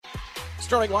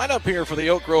Starting lineup here for the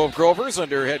Oak Grove Grovers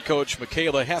under head coach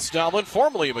Michaela Hesdalen,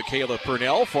 formerly Michaela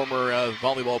Purnell, former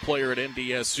volleyball player at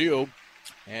NDSU.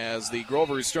 As the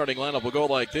Grovers starting lineup will go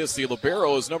like this. The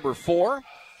libero is number 4,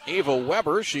 Ava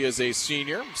Weber. She is a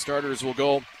senior. Starters will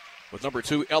go with number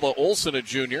 2, Ella Olson, a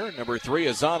junior. Number 3,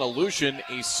 Azana Lucian,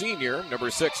 a senior.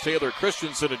 Number 6, Taylor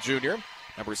Christensen, a junior.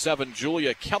 Number 7,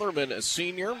 Julia Kellerman, a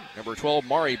senior. Number 12,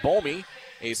 Mari Bolmy,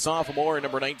 a sophomore. And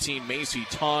number 19, Macy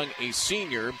Tong, a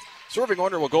senior. Serving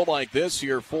order will go like this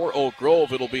here for Oak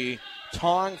Grove. It'll be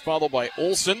Tong, followed by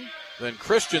Olson, then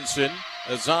Christensen,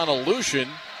 Azana Lucian,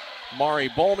 Mari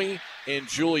Bolmy, and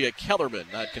Julia Kellerman.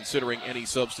 Not considering any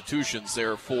substitutions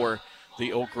there for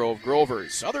the Oak Grove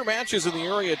Grovers. Other matches in the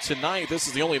area tonight. This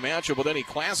is the only matchup with any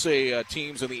Class A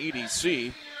teams in the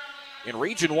EDC. In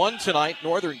Region 1 tonight,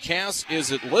 Northern Cass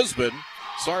is at Lisbon.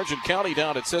 Sargent County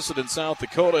down at Sisseton, South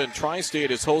Dakota, and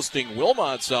Tri-State is hosting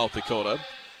Wilmot, South Dakota.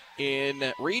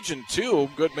 In Region 2,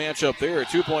 good matchup there, a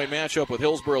 2-point matchup with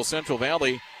Hillsboro Central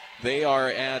Valley. They are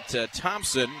at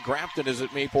Thompson. Grafton is at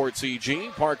Mayport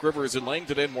CG. Park River is in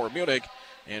Langton Enmore Munich.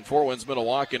 And Four Winds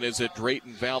Minnewacan is at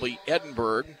Drayton Valley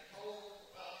Edinburgh.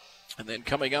 And then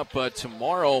coming up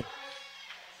tomorrow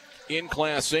in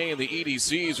Class A in the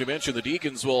EDCs, we mentioned the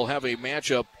Deacons will have a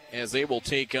matchup as they will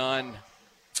take on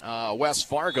West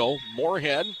Fargo.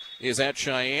 Moorhead is at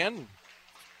Cheyenne.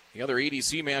 The other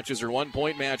EDC matches are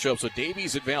 1-point matchups with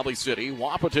Davies at Valley City,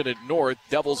 Wahpeton at North,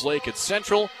 Devils Lake at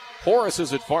Central, Horace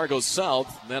is at Fargo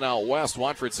South, then out west,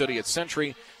 Watford City at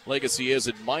Century, Legacy is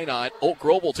at Minot. Oak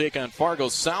Grove will take on Fargo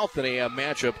South in a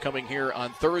matchup coming here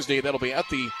on Thursday. That'll be at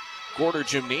the Gorder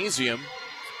Gymnasium.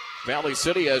 Valley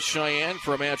City has Cheyenne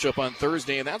for a matchup on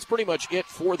Thursday, and that's pretty much it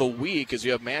for the week as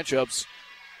you have matchups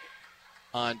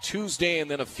on Tuesday and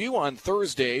then a few on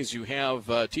Thursdays. You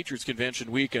have Teachers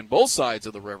Convention week on both sides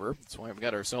of the river. That's why we've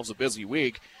got ourselves a busy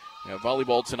week. We have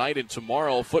volleyball tonight and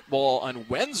tomorrow. Football on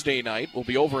Wednesday night will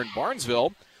be over in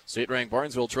Barnesville. State-ranked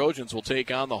Barnesville Trojans will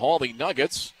take on the Hawley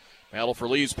Nuggets. Battle for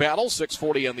Lee's Paddle,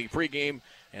 6:40 on the pregame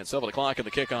and 7 o'clock in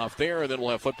the kickoff there. And then we'll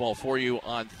have football for you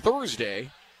on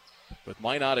Thursday with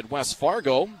Minot and West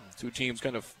Fargo. Two teams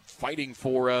kind of fighting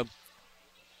for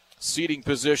seeding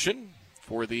position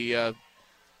for the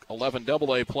 11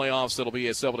 AA playoffs. That'll be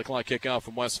a 7 o'clock kickoff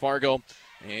from West Fargo.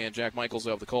 And Jack Michaels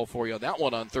will have the call for you on that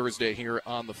one on Thursday here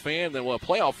on the Fan. Then we'll have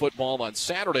playoff football on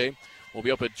Saturday. We'll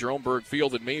be up at Jerome Berg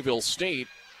Field at Mayville State.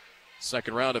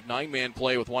 Second round of 9-man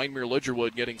play with Wyndmere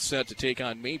Lidgerwood getting set to take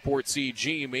on Mayport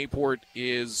CG. Mayport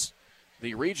is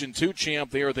the Region 2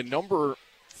 champ. They are the number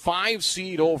 5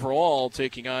 seed overall,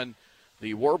 taking on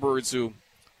the Warbirds, who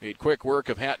made quick work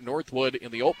of Hatton Northwood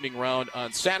in the opening round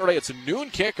on Saturday. It's a noon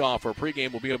kickoff. Our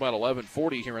pregame will be at about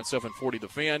 11:40 here on 740 The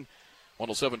Fan,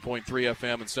 107.3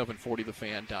 FM and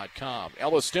 740thefan.com.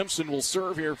 Ella Stimson will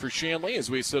serve here for Shanley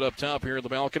as we sit up top here in the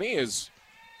balcony. Is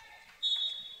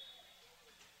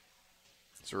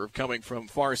serve coming from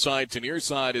far side to near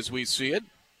side as we see it.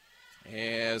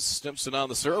 As Stimson on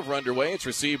the serve, we're underway. It's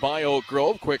received by Oak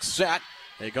Grove. Quick set.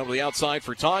 They come to the outside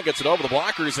for Tong. Gets it over the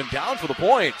blockers and down for the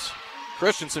point.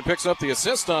 Christensen picks up the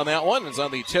assist on that one. It's on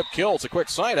the tip kill. It's a quick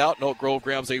side out, and Oak Grove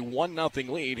grabs a 1-0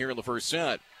 lead here in the first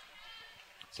set.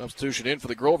 Substitution in for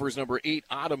the Grovers, number 8,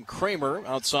 Autumn Kramer,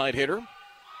 outside hitter.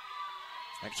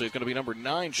 Actually, it's going to be number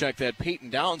 9. Check that. Peyton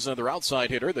Downs, another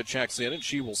outside hitter that checks in, and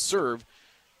she will serve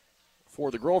for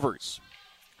the Grovers.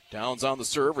 Downs on the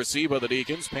serve, received by the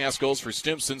Deacons. Pass goes for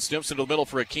Stimson. Stimson to the middle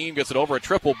for Akeem. Gets it over a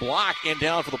triple block and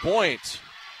down for the point.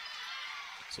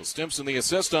 So Stimson the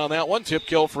assist on that one. Tip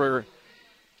kill for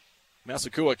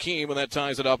Massaku Akeem, and that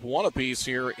ties it up 1 apiece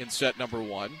here in set number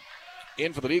 1.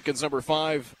 In for the Deacons, number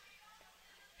 5,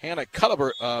 Hannah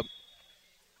Cutterbuzz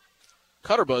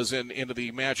into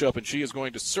the matchup, and she is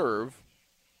going to serve.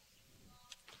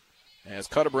 As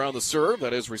Cutterber on the serve,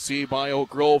 that is received by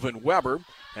Oak Grove and Weber.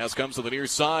 Pass comes to the near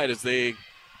side as they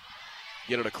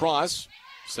get it across.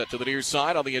 Set to the near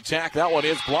side on the attack. That one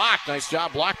is blocked. Nice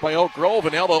job blocked by Oak Grove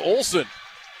and Ella Olson.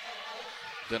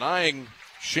 Denying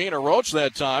Shayna Roach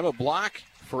that time. A block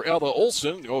for Ella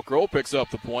Olson. Oak Grove picks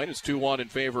up the point. It's 2-1 in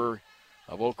favor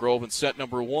of Oak Grove in set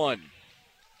number 1.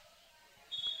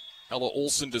 Ella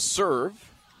Olson to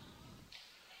serve.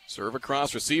 Serve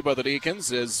across, received by the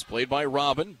Deacons, is played by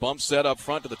Robin. Bump set up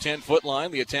front to the 10-foot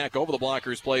line. The attack over the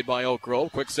blockers played by Oak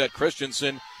Grove. Quick set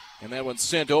Christensen, and that one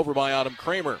sent over by Autumn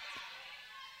Kramer.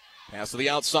 Pass to the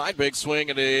outside, big swing,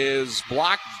 and it is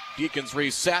blocked. Deacons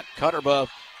reset.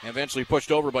 Cutterbuff eventually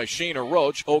pushed over by Shayna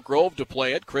Roach. Oak Grove to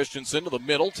play it. Christensen to the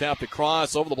middle, tapped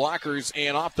across over the blockers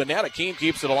and off the net. Akeem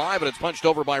keeps it alive, and it's punched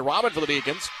over by Robin for the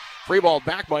Deacons. Free ball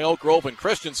back by Oak Grove and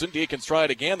Christensen. Deacons try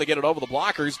it again. They get it over the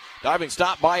blockers. Diving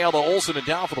stop by Ella Olson and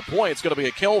down for the point. It's going to be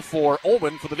a kill for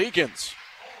Ullman for the Deacons.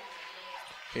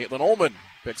 Caitlin Ullman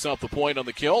picks up the point on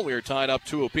the kill. We are tied up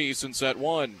 2 apiece in set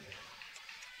 1.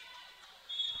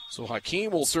 So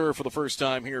Hakeem will serve for the first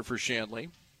time here for Shanley.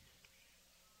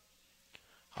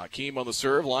 Hakeem on the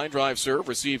serve. Line drive serve.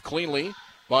 Received cleanly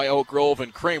by Oak Grove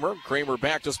and Kramer. Kramer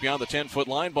back just beyond the 10-foot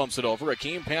line, bumps it over.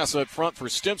 Hakeem pass up front for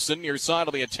Stimson. Near side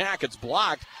of the attack, it's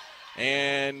blocked.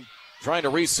 And trying to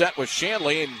reset with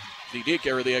Shanley, and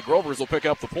the Grovers will pick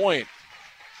up the point.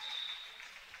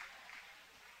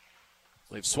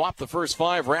 They've swapped the first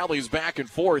 5 rallies back and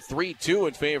forth, 3-2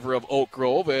 in favor of Oak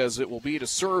Grove, as it will be to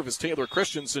serve as Taylor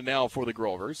Christensen now for the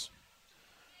Grovers.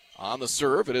 On the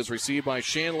serve, it is received by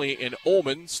Shanley and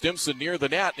Ullman. Stimson near the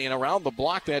net, and around the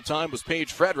block that time was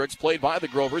Paige Fredericks, played by the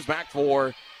Grovers. Back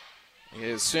for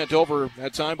is sent over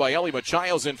that time by Ellie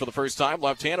Machias in for the first time.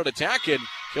 Left-handed attack and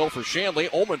kill for Shanley.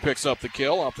 Ullman picks up the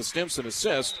kill off the Stimson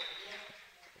assist.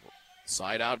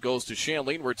 Side out goes to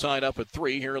Shanley, and we're tied up at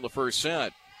 3 here in the first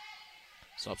set.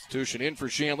 Substitution in for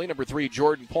Shanley. Number 3,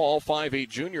 Jordan Paul, 5'8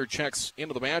 junior, checks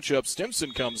into the matchup.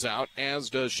 Stimson comes out,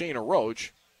 as does Shayna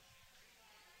Roach.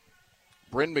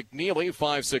 Bryn McNeely,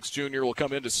 5'6 junior, will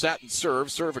come in to set and serve.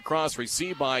 Serve across,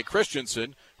 received by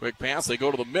Christensen. Quick pass, they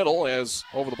go to the middle as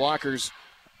over the blockers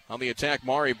on the attack,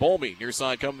 Mari Bolmy. Near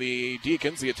side come the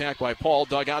Deacons. The attack by Paul,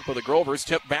 dug out by the Grovers.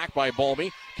 Tipped back by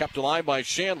Bolmy, kept alive by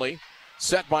Shanley.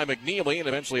 Set by McNeely, and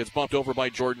eventually it's bumped over by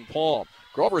Jordan Paul.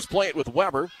 Grovers play it with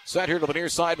Weber. Set here to the near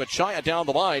side, Machia down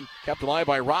the line. Kept alive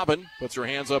by Robin. Puts her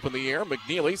hands up in the air.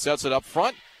 McNeely sets it up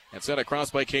front. And sent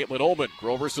across by Caitlin Ullman.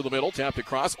 Grovers to the middle, tapped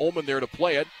across. Ullman there to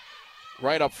play it.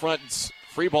 Right up front, it's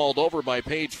free-balled over by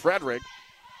Paige Frederick.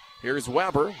 Here's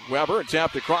Weber. Weber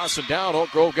tapped across and down. Oak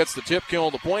Grove gets the tip kill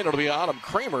on the point. It'll be Autumn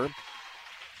Kramer.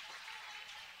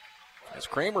 As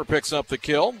Kramer picks up the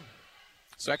kill.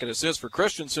 Second assist for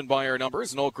Christensen by our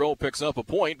numbers. And Oak Grove picks up a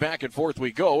point. Back and forth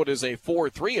we go. It is a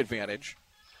 4-3 advantage.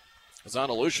 As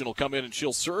Anna Lucian will come in and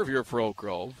she'll serve here for Oak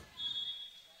Grove.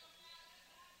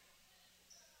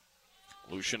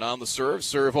 Lucian on the serve.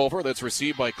 Serve over. That's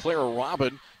received by Clara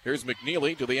Robin. Here's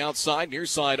McNeely to the outside. Near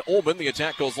side, Ullman. The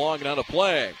attack goes long and out of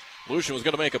play. Lucian was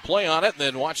going to make a play on it and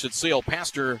then watched it sail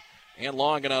past her and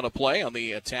long and out of play on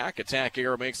the attack. Attack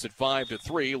error makes it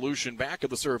 5-3. Lucian back at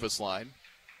the service line.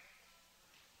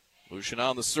 Lucian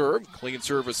on the serve. Clean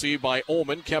serve received by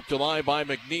Ullman. Kept alive by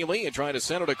McNeely. And trying to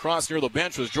send it across near the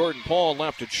bench was Jordan Paul.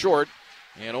 Left it short.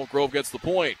 And Oak Grove gets the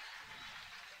point.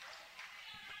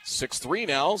 6-3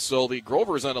 now, so the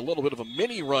Grovers on a little bit of a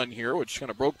mini run here, which kind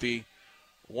of broke the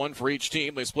one for each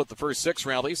team. They split the first 6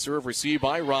 rallies. Serve received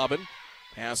by Robin.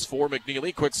 Pass for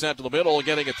McNeely. Quick set to the middle,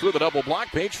 getting it through the double block.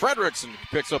 Paige Frederickson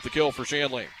picks up the kill for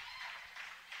Shanley.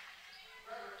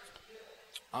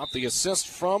 Off the assist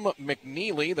from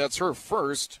McNeely, that's her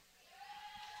first.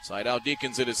 Side out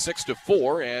Deacons, it is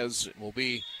 6-4, as it will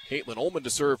be Caitlin Ullman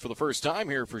to serve for the first time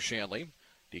here for Shanley.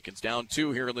 Deacons down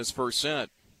 2 here in this first set.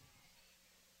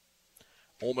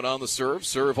 Ullman on the serve.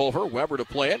 Serve over. Weber to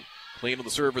play it. Clean on the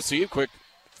serve receive. Quick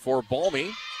for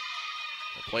Balmy.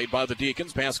 Played by the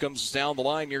Deacons. Pass comes down the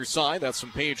line near side. That's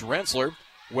from Paige Rensler.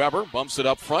 Weber bumps it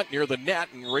up front near the net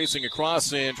and racing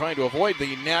across and trying to avoid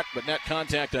the net, but net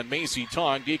contact on Macy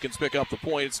Tong. Deacons pick up the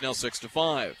point. It's now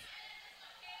 6-5.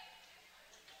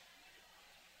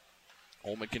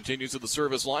 Ullman continues at the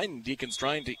service line. Deacons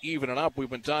trying to even it up. We've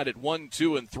been tied at 1,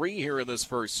 2, and 3 here in this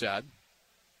first set.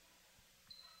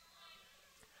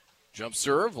 Jump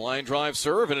serve, line drive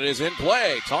serve, and it is in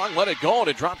play. Tong let it go, and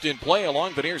it dropped in play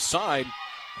along the near side.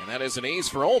 And that is an ace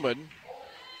for Ullman.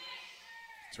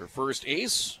 It's her first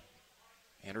ace,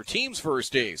 and her team's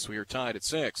first ace. We are tied at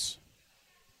 6.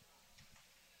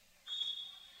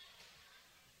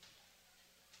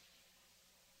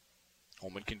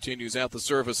 Ullman continues at the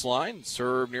service line.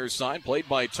 Serve near side, played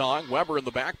by Tong. Weber in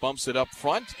the back, bumps it up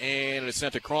front, and it is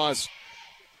sent across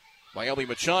by Ellie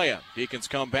Machia. Deacons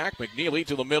come back. McNeely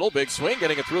to the middle. Big swing.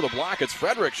 Getting it through the block. It's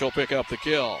Fredericks. She'll pick up the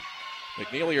kill.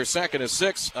 McNeely, her second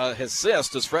assist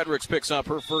as Fredericks picks up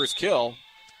her first kill.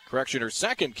 Correction, her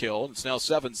second kill. It's now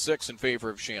 7-6 in favor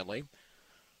of Shanley.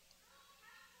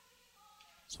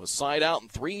 So a side out and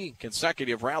 3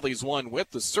 consecutive rallies won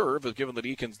with the serve has given the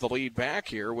Deacons the lead back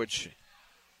here, which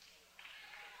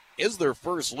is their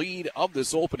first lead of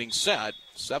this opening set.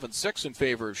 7-6 in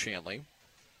favor of Shanley.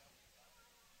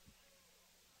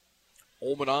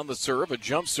 Ullman on the serve, a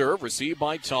jump serve received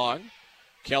by Tong.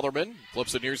 Kellerman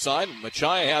flips it near side.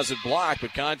 Machia has it blocked,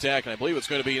 but contact, and I believe it's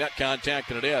going to be net contact,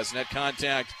 and it is. Net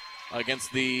contact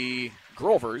against the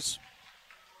Grovers.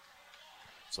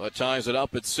 So that ties it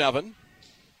up at 7.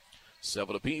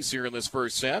 7 apiece here in this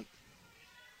first set.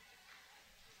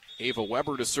 Ava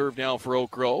Weber to serve now for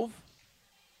Oak Grove.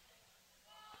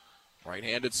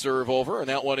 Right-handed serve over, and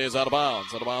that one is out of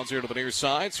bounds. Out of bounds here to the near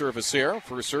side. Service error.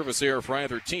 First service error for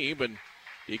either team, and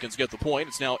Deacons get the point.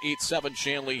 It's now 8-7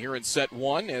 Shanley here in set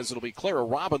one, as it'll be Clara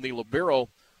Robin, the libero.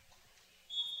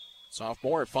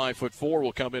 Sophomore at 5'4"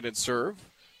 will come in and serve.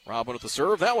 Robin with the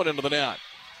serve. That one into the net.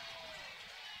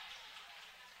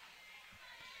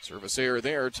 Service error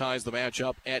there ties the match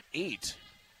up at 8.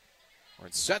 We're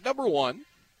in set number one.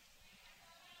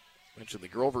 Mentioned the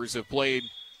Grovers have played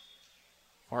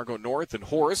Fargo North and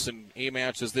Horace in A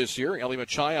matches this year. Ellie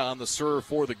Machaya on the serve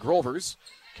for the Grovers.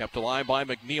 Kept alive by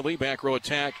McNeely. Back row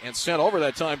attack and sent over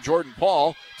that time. Jordan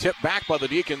Paul tipped back by the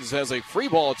Deacons as a free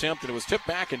ball attempt, and it was tipped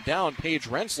back and down. Paige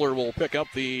Rentschler will pick up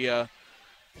the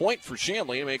point for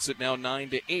Shanley. It makes it now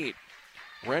 9-8.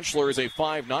 Rentschler is a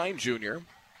 5'9" junior.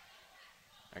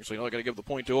 Actually, I'm going to give the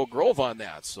point to Oak Grove on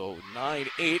that. So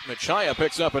 9-8. Machaya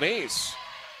picks up an ace.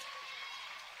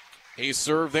 Ace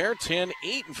serve there, 10-8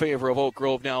 in favor of Oak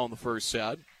Grove now in the first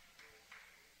set.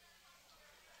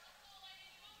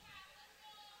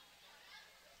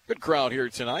 Good crowd here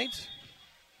tonight.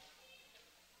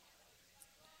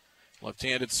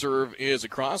 Left-handed serve is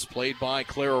across, played by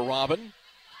Clara Robin.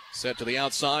 Set to the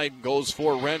outside, goes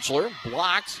for Rentschler.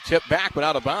 Blocked, tipped back, but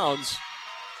out of bounds.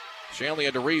 Shanley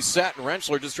had to reset, and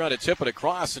Rentschler just trying to tip it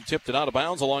across and tipped it out of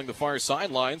bounds along the far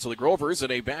sideline. So the Grovers in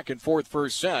a back-and-forth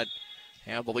first set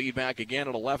have the lead back again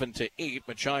at 11-8.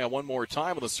 Machaya one more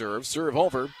time with the serve. Serve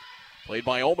over. Played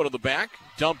by Ullman in the back.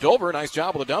 Dumped over. Nice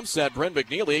job with the dump set. Bryn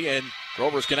McNeely, and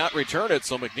Grovers cannot return it.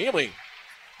 So McNeely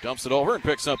dumps it over and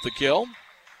picks up the kill.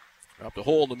 Dropped a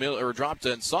hole in the middle, or dropped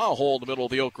and saw a hole in the middle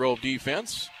of the Oak Grove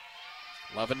defense.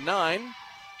 11-9.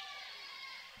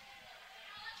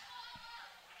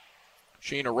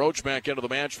 Shayna Roach back into the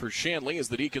match for Shanley as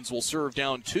the Deacons will serve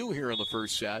down 2 here in the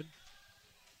first set.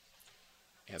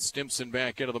 As Stimson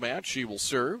back into the match, she will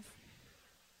serve.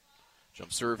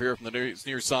 Jump serve here from the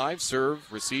near side. Serve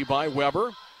received by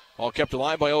Weber. All kept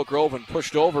alive by Oak Grove and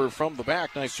pushed over from the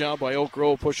back. Nice job by Oak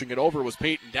Grove pushing it over. It was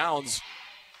Peyton Downs.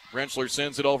 Rentschler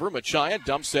sends it over. Machaya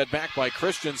dump set back by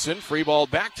Christensen. Free ball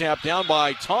back tap down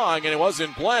by Tong, and it was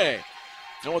in play.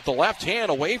 And with the left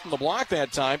hand away from the block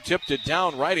that time, tipped it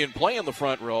down right in play in the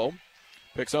front row.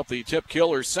 Picks up the tip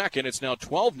killer second. It's now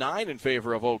 12-9 in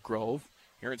favor of Oak Grove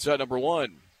here in set number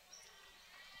one.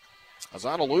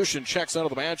 Azana Lucian checks out of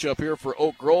the matchup here for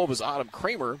Oak Grove as Autumn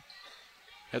Kramer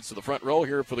heads to the front row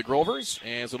here for the Grovers,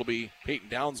 as it'll be Peyton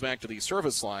Downs back to the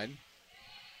service line.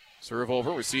 Serve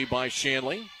over, received by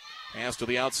Shanley. Pass to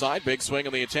the outside, big swing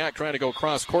in the attack, trying to go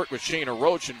cross court with Shayna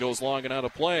Roach, and goes long and out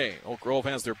of play. Oak Grove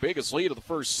has their biggest lead of the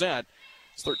first set.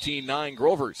 It's 13-9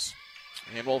 Grovers.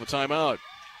 And we'll have a timeout.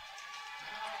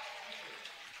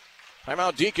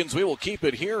 Timeout Deacons, we will keep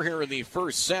it here in the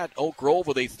first set. Oak Grove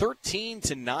with a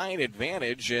 13-9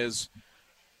 advantage as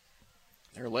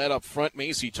they're led up front.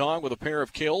 Macy Tong with a pair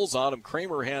of kills. Autumn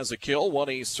Kramer has a kill. Won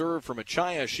a serve from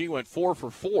Machaya. She went 4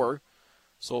 for 4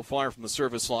 so far from the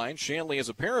service line. Shanley has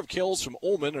a pair of kills from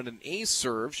Ullman and an ace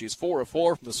serve. She's 4 of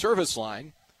 4 from the service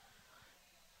line.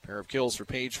 Pair of kills for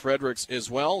Paige Fredericks as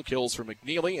well. Kills for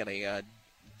McNeely and a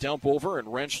dump over, and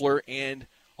Rentschler and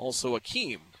also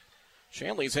Akeem.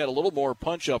 Shanley's had a little more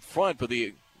punch up front, but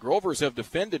the Grovers have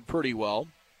defended pretty well.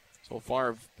 So far,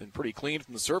 have been pretty clean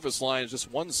from the service line. It's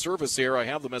just one service error. I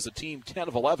have them as a team 10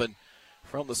 of 11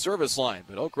 from the service line.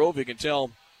 But Oak Grove, you can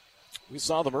tell, we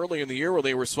saw them early in the year where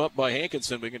they were swept by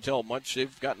Hankinson. We can tell much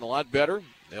they've gotten a lot better.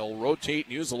 They'll rotate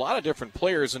and use a lot of different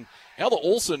players. And Ella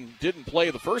Olson didn't play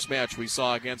the first match we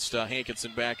saw against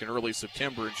Hankinson back in early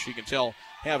September. And she can tell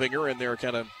having her in there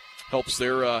kind of helps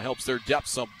their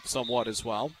depth somewhat as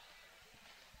well.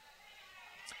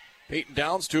 Peyton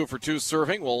Downs, 2 for 2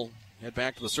 serving. Will head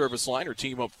back to the service line. Her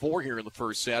team up 4 here in the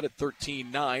first set at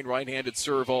 13-9. Right-handed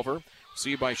serve over.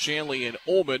 Received by Shanley and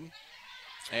Ullman.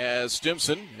 As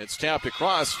Stimson, it's tapped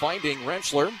across, finding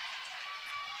Rentschler.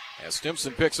 As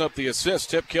Stimson picks up the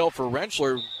assist, tip kill for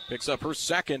Rentschler. Picks up her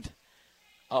second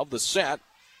of the set.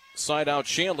 Side out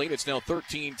Shanley. It's now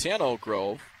 13-10 Oak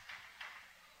Grove.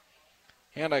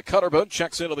 Hannah Cutterbutt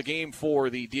checks into the game for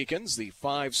the Deacons. The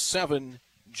 5'7"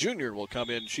 junior will come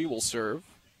in. She will serve.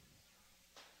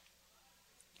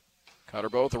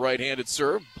 Cutterbutt, the right-handed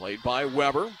serve, played by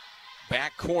Weber.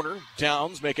 Back corner,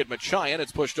 Downs, make it Machaya.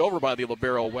 It's pushed over by the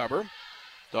libero Weber.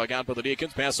 Dug out by the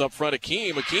Deacons, pass up front,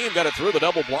 Akeem. Akeem got it through the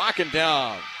double block and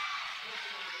down.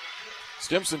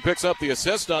 Stimson picks up the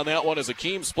assist on that one as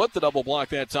Akeem split the double block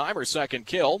that time. Her second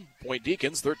kill. Point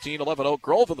Deacons, 13-11 Oak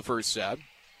Grove in the first set.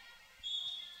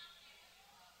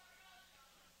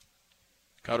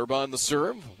 Cutterba on the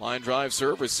serve. Line drive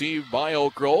serve received by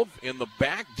Oak Grove. In the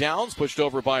back, Downs pushed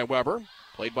over by Weber.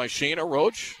 Played by Shayna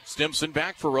Roach. Stimson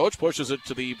back for Roach. Pushes it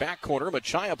to the back corner.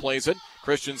 Machia plays it.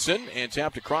 Christensen and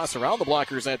tapped across around the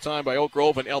blockers that time by Oak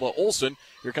Grove and Ella Olson.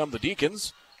 Here come the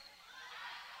Deacons.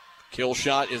 Kill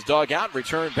shot is dug out.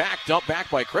 Returned back. Dumped back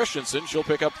by Christensen. She'll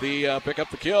pick up the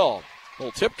kill.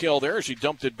 Little tip kill there. She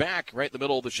dumped it back right in the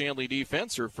middle of the Shanley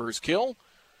defense. Her first kill.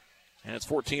 And it's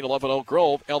 14-11 Oak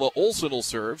Grove. Ella Olson will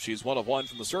serve. She's 1 of 1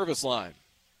 from the service line.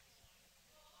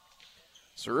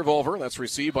 Serve over. That's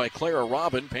received by Clara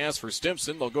Robin. Pass for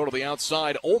Stimson. They'll go to the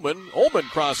outside. Ullman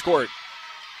cross court.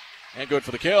 And good for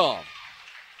the kill.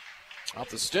 Off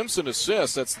the Stimson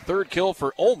assist. That's the third kill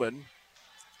for Ullman.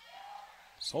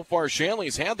 So far,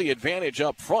 Shanley's had the advantage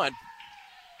up front.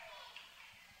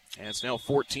 And it's now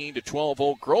 14-12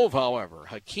 Oak Grove, however.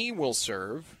 Hakeem will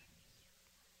serve.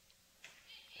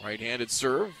 Right-handed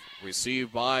serve,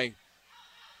 received by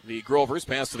the Grovers.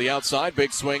 Pass to the outside,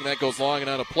 big swing. That goes long and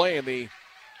out of play. And the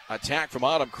attack from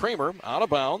Autumn Kramer, out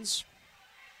of bounds.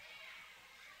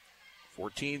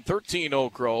 14-13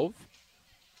 Oak Grove.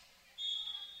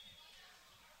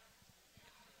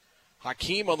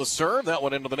 Hakeem on the serve. That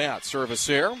one into the net. Service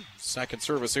error. Second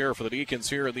service error for the Deacons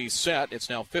here in the set.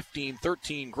 It's now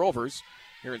 15-13 Grovers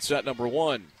here in set number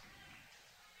 1.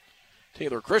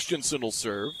 Taylor Christensen will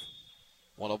serve.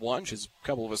 1 of 1. She's a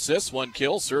couple of assists, 1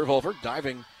 kill. Serve over.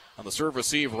 Diving on the serve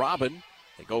receive. Robin.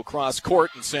 They go cross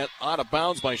court and sent out of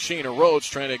bounds by Shayna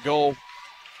Roach, trying to go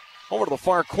over to the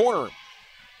far corner.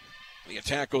 The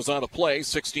attack goes out of play.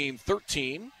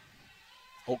 16-13.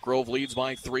 Oak Grove leads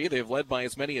by 3. They've led by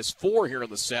as many as 4 here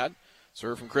in the set.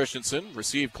 Serve from Christensen.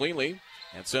 Received cleanly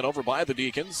and sent over by the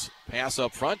Deacons. Pass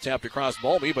up front. Tapped across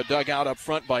Balmy, but dug out up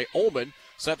front by Ullman.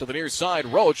 Sent to the near side.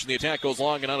 Roach, and the attack goes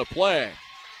long and out of play.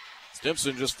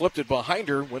 Stimson just flipped it behind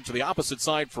her, went to the opposite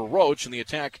side for Roach, and the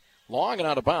attack long and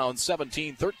out of bounds.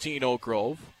 17-13 Oak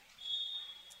Grove.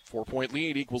 4-point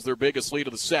lead equals their biggest lead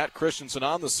of the set. Christensen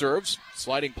on the serves.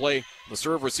 Sliding play, the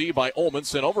serve received by Ullman,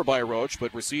 sent over by Roach,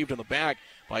 but received in the back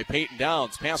by Peyton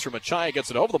Downs. Pass from Machia gets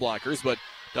it over the blockers, but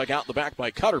dug out in the back by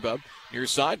Cutterba. Near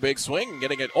side, big swing,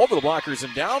 getting it over the blockers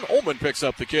and down. Ullman picks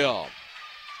up the kill.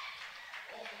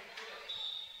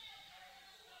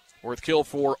 Fourth kill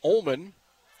for Ullman.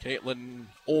 Caitlin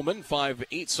Ullman,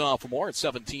 5'8" sophomore at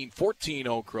 17-14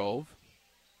 Oak Grove.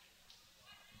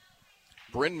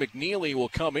 Bryn McNeely will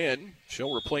come in.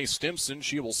 She'll replace Stimson.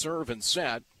 She will serve and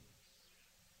set.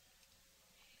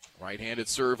 Right-handed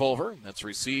serve over. That's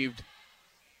received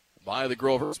by the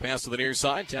Grovers. Pass to the near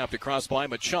side. Tapped across by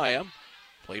Machia.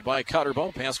 Played by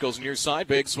Cutterba. Pass goes near side.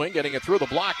 Big swing. Getting it through the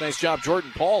block. Nice job,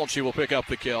 Jordan Paul. She will pick up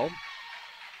the kill.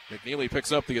 McNeely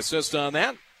picks up the assist on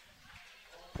that.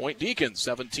 Point Deacons,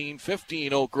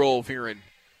 17-15 Oak Grove here in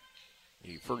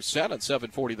the first set on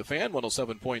 740 The Fan,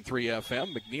 107.3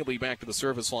 FM. McNeely back to the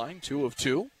service line, 2 of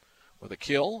 2 with a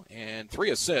kill and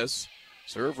 3 assists.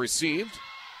 Serve received.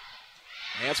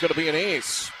 And it's going to be an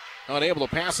ace. Unable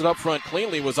to pass it up front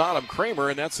cleanly was Autumn Kramer,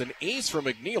 and that's an ace for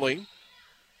McNeely.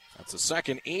 That's the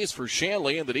second ace for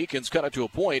Shanley, and the Deacons cut it to a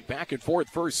point. Back and forth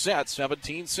first set,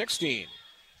 17-16.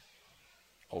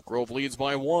 Oak Grove leads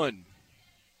by 1.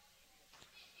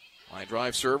 Line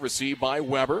drive serve received by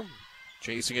Weber.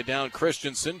 Chasing it down,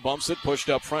 Christensen bumps it, pushed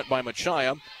up front by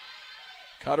Machia.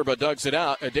 Cutterba digs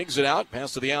it out,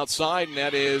 pass to the outside, and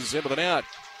that is into the net.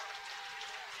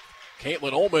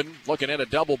 Caitlin Ullman looking at a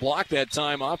double block that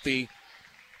time off the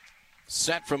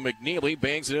set from McNeely.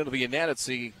 Bangs it into the net. It's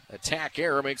the attack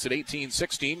error, makes it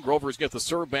 18-16. Grovers get the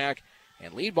serve back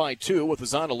and lead by 2 with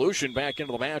Zana Lucian back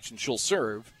into the match, and she'll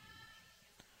serve.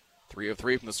 3 of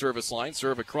 3 from the service line.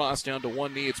 Serve across down to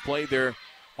 1 knee. It's played there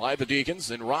by the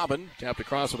Deacons. And Robin tapped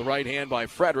across with the right hand by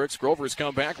Fredericks. Grovers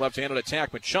come back. Left-handed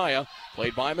attack. Machia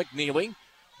played by McNeely.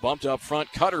 Bumped up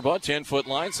front. Cutterba, 10-foot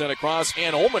line. Sent across.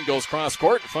 And Ullman goes cross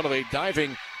court in front of a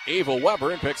diving Ava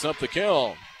Weber and picks up the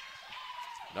kill.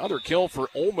 Another kill for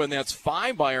Ullman. That's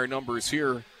 5 by our numbers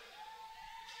here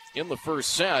in the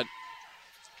first set.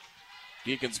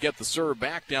 Deacons get the serve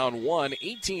back down 1.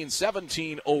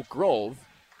 18-17 Oak Grove.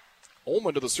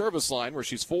 Ullman to the service line where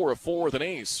she's 4 of 4 with an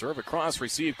ace. Serve across,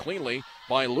 received cleanly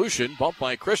by Lucian. Bumped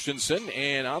by Christensen,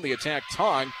 and on the attack,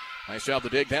 Tong. Nice job to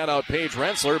dig that out, Paige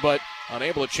Rensler, but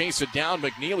unable to chase it down.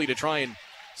 McNeely to try and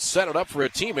set it up for a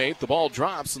teammate. The ball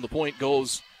drops, and the point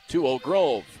goes to Oak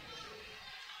Grove.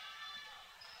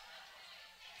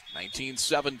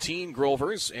 19-17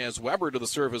 Grovers as Weber to the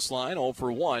service line, 0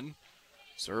 for 1.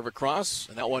 Serve across,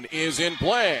 and that one is in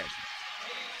play.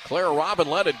 Clara Robin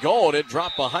let it go, and it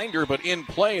dropped behind her, but in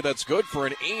play, that's good for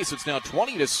an ace. It's now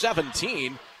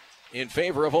 20-17 in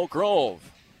favor of Oak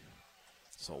Grove.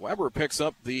 So Weber picks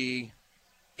up the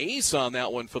ace on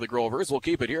that one for the Grovers. We'll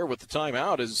keep it here with the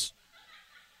timeout as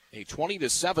a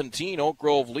 20-17 Oak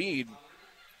Grove lead.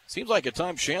 Seems like at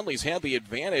times Shanley's had the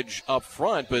advantage up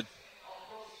front, but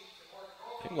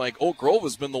I think like Oak Grove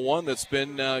has been the one that's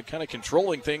been kind of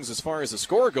controlling things as far as the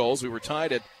score goes. We were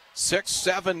tied at 6,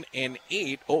 7, and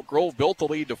 8. Oak Grove built the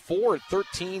lead to 4 at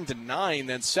 13-9,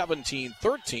 then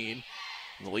 17-13.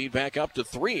 The lead back up to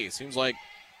 3. Seems like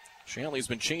Shanley's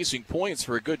been chasing points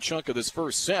for a good chunk of this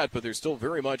first set, but they're still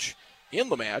very much in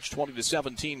the match.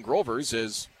 20-17 Grovers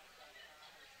is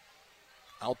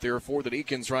out there for the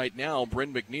Deacons right now.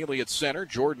 Bryn McNeely at center,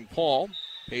 Jordan Paul,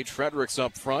 Paige Fredericks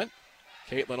up front,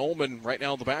 Caitlin Ullman right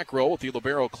now in the back row with the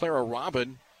libero Clara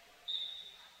Robin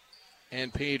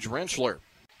and Paige Rentschler.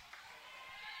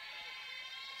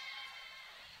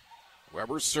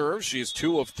 Weber serves. She's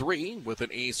 2 of 3 with an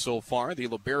ace so far. The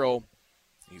libero,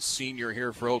 he's senior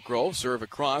here for Oak Grove. Serve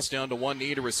across down to one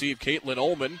knee to receive Caitlin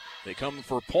Ullman. They come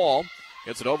for Paul.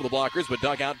 Gets it over the blockers, but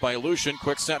dug out by Lucian.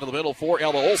 Quick set to the middle for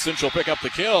Ella Olsen. She'll pick up the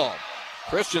kill.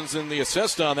 Christensen the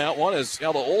assist on that one as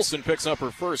Ella Olsen picks up her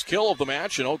first kill of the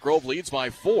match, and Oak Grove leads by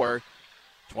 4.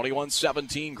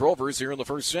 21-17 Grovers here in the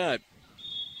first set.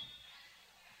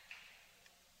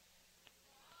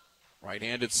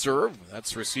 Right-handed serve.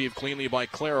 That's received cleanly by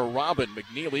Clara Robin.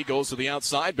 McNeely goes to the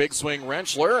outside. Big swing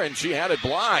Rentschler, and she had it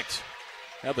blocked.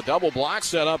 Had the double block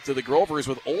set up to the Grovers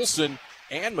with Olsen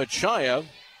and Machaya.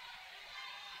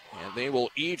 And they will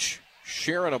each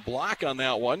share in a block on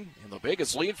that one. And the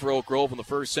biggest lead for Oak Grove in the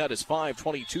first set is 5,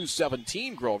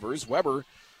 22-17 Grovers. Weber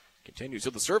continues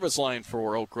to the service line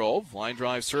for Oak Grove. Line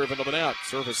drive serve into the net.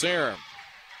 Service error.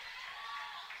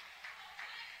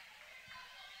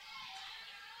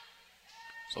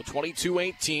 So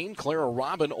 22-18. Clara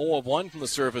Robin 0 of 1 from the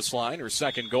service line. Her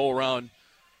second go-around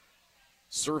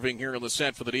serving here in the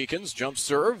set for the Deacons. Jump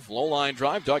serve. Low line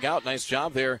drive. Dug out. Nice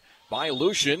job there by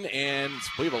Lucian, and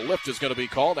I believe a lift is going to be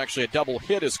called. Actually, a double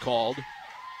hit is called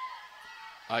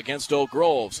against Oak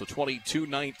Grove, so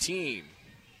 22-19.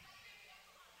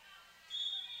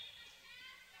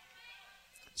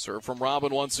 Serve from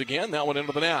Robin once again. That one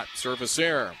into the net. Service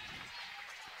error.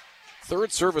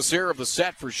 Third service error of the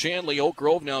set for Shanley. Oak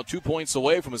Grove now 2 points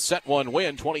away from a set 1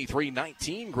 win,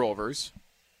 23-19 Grovers.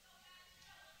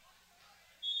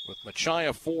 With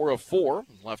Machaya 4 of 4.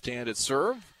 Left-handed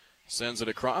serve. Sends it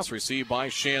across, received by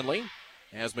Shanley.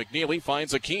 As McNeely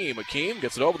finds Akeem. Akeem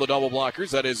gets it over the double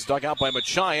blockers. That is dug out by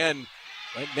Machaya and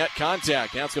net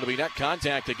contact. Now it's going to be net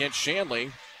contact against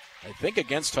Shanley. I think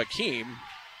against Hakeem.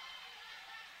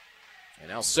 And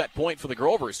now set point for the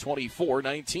Grovers,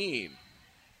 24-19.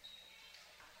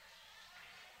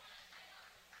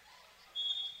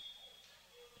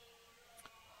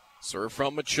 Serve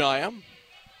from Machaya.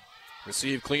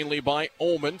 Received cleanly by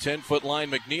Ullman. 10-foot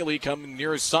line. McNeely coming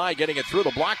near his side, getting it through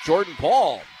the block. Jordan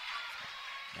Paul.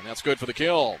 And that's good for the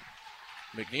kill.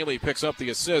 McNeely picks up the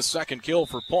assist. Second kill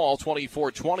for Paul.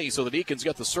 24-20. So the Deacons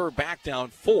get the serve back down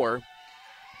 4.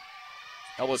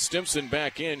 Ella Stimson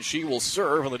back in. She will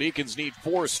serve, and the Deacons need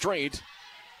 4 straight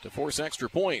to force extra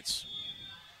points.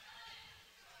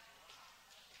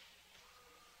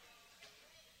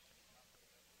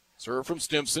 Serve from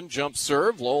Stimson, jump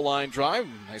serve, low line drive.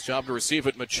 Nice job to receive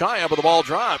it, Machaya, but the ball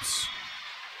drops.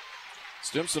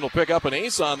 Stimson will pick up an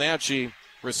ace on that. She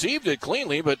received it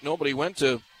cleanly, but nobody went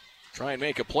to try and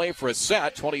make a play for a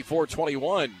set,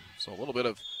 24-21. So a little bit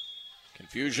of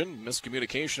confusion,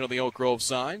 miscommunication on the Oak Grove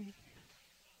side.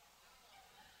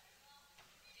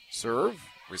 Serve,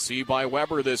 received by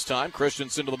Weber this time.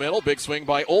 Christensen to the middle, big swing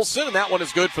by Olsen, and that one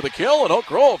is good for the kill, and Oak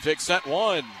Grove takes set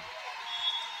 1.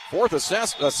 Fourth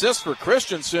assist for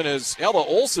Christensen as Ella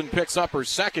Olsen picks up her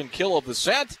second kill of the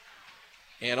set.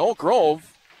 And Oak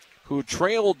Grove, who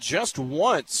trailed just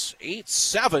once,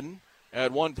 8-7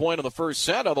 at one point in the first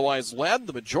set, otherwise led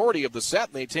the majority of the set.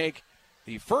 And they take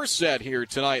the first set here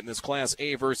tonight in this Class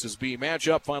A versus B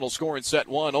matchup. Final score in set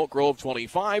 1, Oak Grove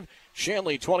 25,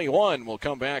 Shanley 21. We'll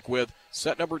come back with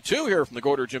set number 2 here from the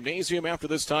Gorder Gymnasium after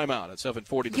this timeout at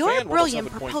 740 The Fan,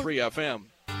 107.3 FM.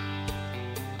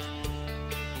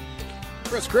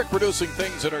 Chris Crick producing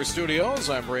things in our studios.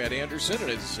 I'm Brad Anderson.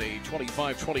 It is a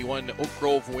 25-21 Oak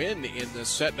Grove win in this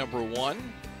set number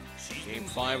 1. Game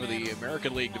 5 of the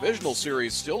American League Divisional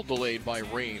Series still delayed by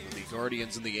rain. The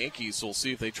Guardians and the Yankees will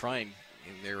see if they try and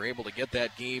they're able to get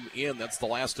that game in. That's the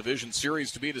last division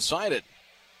series to be decided.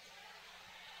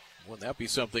 Wouldn't that be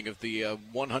something if the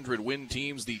 100-win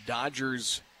teams, the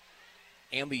Dodgers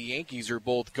and the Yankees, are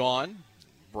both gone?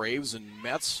 Braves and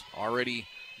Mets already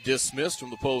dismissed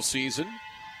from the postseason.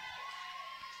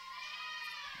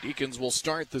 Deacons will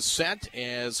start the set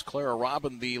as Clara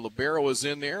Robin, the libero, is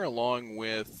in there, along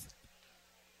with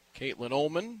Caitlin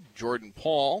Ullman, Jordan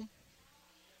Paul.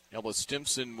 Ella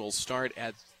Stimson will start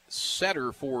at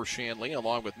setter for Shanley,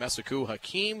 along with Mesiku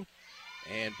Hakim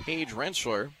and Paige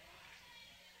Rentschler.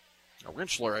 Or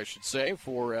Rentschler, I should say,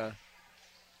 for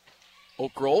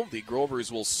Oak Grove. The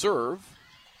Grovers will serve.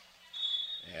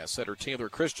 As setter Taylor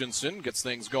Christensen gets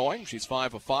things going. She's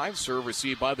 5 of 5. Serve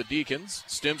received by the Deacons.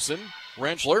 Stimson,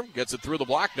 Rentschler gets it through the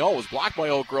block. No, it was blocked by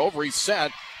Oak Grove.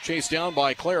 Reset. Chased down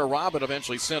by Clara Robin.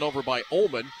 Eventually sent over by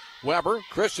Ullman. Weber,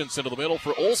 Christensen to the middle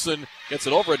for Olsen. Gets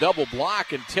it over a double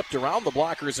block and tipped around the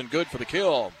blockers and good for the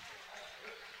kill.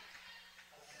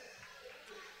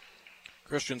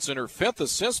 Christensen, her 5th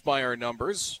assist by our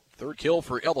numbers. 3rd kill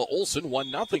for Ella Olsen.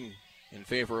 1-0 in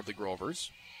favor of the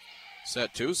Grovers.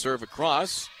 Set 2, serve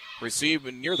across. Receive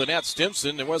near the net,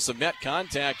 Stimson. There was some net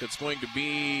contact that's going to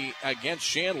be against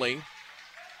Shanley.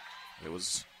 It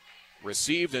was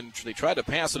received, and they tried to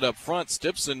pass it up front.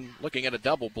 Stimson looking at a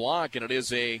double block, and it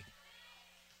is a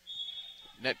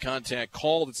net contact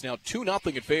call. It's now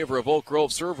 2-0 in favor of Oak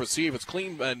Grove. Serve receive. It's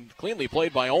clean and cleanly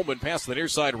played by Ullman. Pass to the near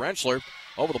side, Rentschler.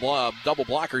 Over the double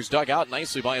blockers, dug out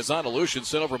nicely by Azana Lucian,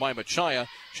 sent over by Machaya.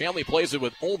 Shanley plays it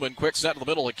with Ullman. Quick set to the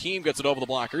middle. Hakeem gets it over the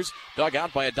blockers. Dug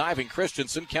out by a diving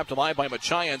Christensen. Kept alive by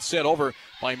Machaya and sent over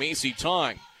by Macy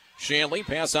Tong. Shanley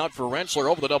pass out for Rentschler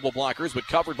over the double blockers, but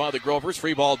covered by the Grovers.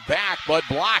 Free ball back, but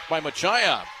blocked by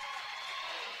Machaya.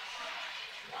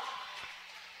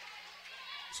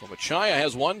 So Machaya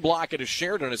has 1 block. It is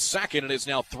shared on his second. It is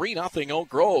now 3-0 Oak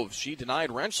Grove. She denied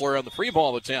Rentschler on the free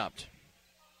ball attempt.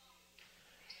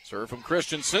 Serve from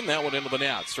Christensen. That one into the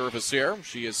net. Service here.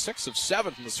 She is 6 of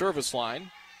 7 from the service line.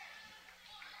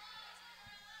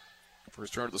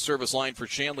 First turn to the service line for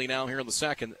Shanley now here in the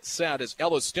second set as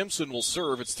Ella Stimson will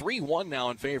serve. It's 3-1 now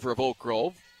in favor of Oak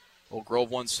Grove. Oak Grove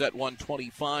won set 1,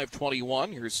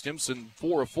 25-21. Here's Stimson,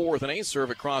 4 of 4 with an ace serve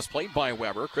across, played by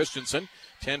Weber. Christensen,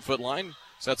 10-foot line.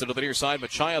 Sets it to the near side.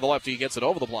 Machaya, the lefty, gets it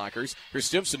over the blockers. Here's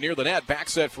Stimson near the net. Back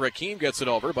set for Hakeem, gets it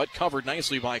over, but covered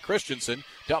nicely by Christensen.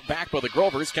 Dumped back by the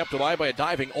Grovers. Kept alive by a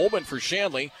diving Ullman for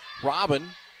Shanley. Robin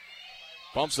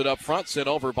bumps it up front, sent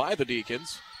over by the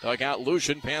Deacons. Dug out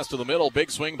Lucian, pass to the middle.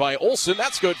 Big swing by Olsen.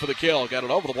 That's good for the kill. Got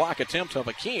it over the block attempt of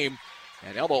Hakeem.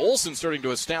 And Ella Olsen starting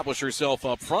to establish herself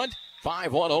up front.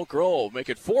 5-1 Oak Grove. Make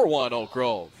it 4-1 Oak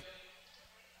Grove.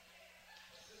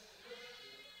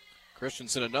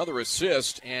 Christensen another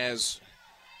assist as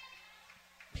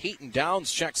Peyton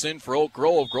Downs checks in for Oak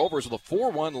Grove. Grovers with a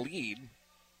 4-1 lead.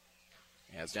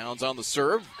 As Downs on the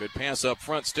serve. Good pass up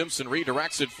front. Stimson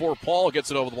redirects it for Paul.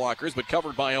 Gets it over the blockers, but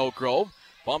covered by Oak Grove.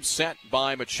 Bump set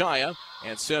by Machaya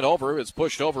and sent over. It's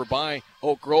pushed over by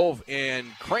Oak Grove and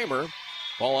Kramer.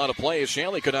 Ball out of play as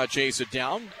Shanley could not chase it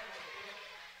down.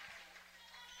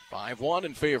 5-1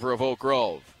 in favor of Oak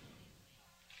Grove.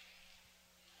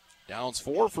 Downs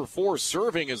 4 for 4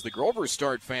 serving as the Grovers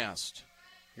start fast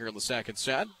here in the second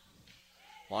set.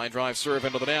 Line drive serve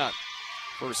into the net.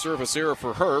 First service error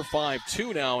for her.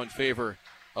 5-2 now in favor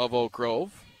of Oak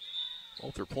Grove.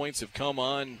 Both their points have come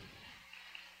on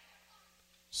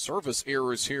service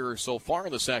errors here so far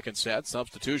in the second set.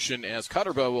 Substitution as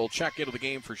Cutterba will check into the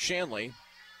game for Shanley.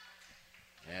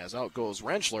 As out goes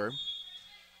Rentschler.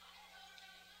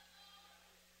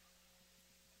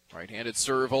 Right-handed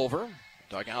serve over.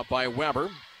 Dug out by Weber.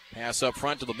 Pass up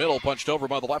front to the middle, punched over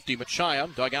by the lefty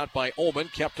Machaya. Dug out by Ullman,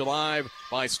 kept alive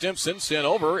by Stimson. Sent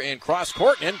over and cross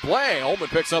court and in play. Ullman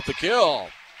picks up the kill.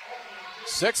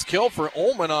 6th kill for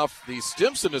Ullman off the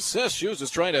Stimson assist. She was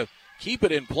just trying to keep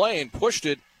it in play and pushed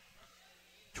it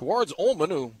towards Ullman,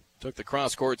 who took the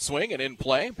cross court swing and in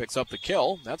play. Picks up the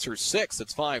kill. That's her 6th.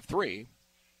 It's 5-3.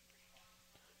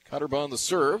 Cutterba on the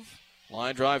serve.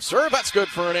 Line drive serve. That's good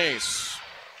for an ace.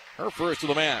 Her first of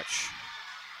the match.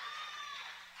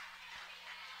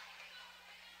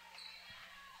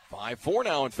 5-4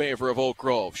 now in favor of Oak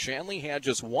Grove. Shanley had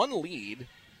just 1 lead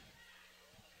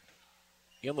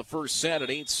in the first set at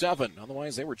 8-7.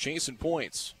 Otherwise, they were chasing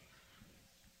points.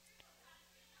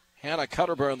 Hannah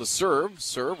Cutterba on the serve.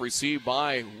 Serve received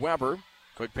by Weber.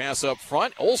 Quick pass up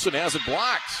front. Olsen has it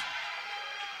blocked.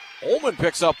 Ullman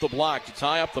picks up the block to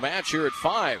tie up the match here at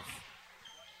 5.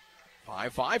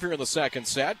 5-5 here in the second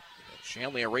set.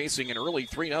 Shanley erasing an early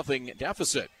 3-0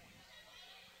 deficit.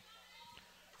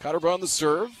 Cutterba on the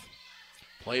serve.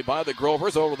 Played by the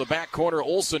Grovers over the back corner.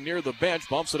 Olsen near the bench.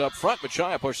 Bumps it up front.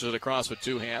 Machaya pushes it across with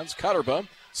 2 hands. Cutterba.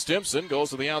 Stimson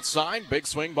goes to the outside. Big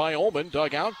swing by Ullman.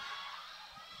 Dug out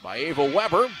by Ava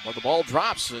Weber. But the ball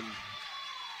drops and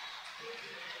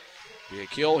be a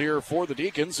kill here for the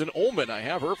Deacons. And Ullman, I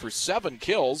have her for 7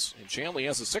 kills. And Shanley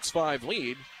has a 6-5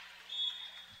 lead.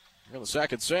 in the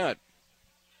second set.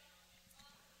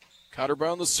 Cutter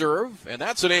on the serve, and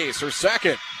that's an ace, her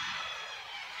second.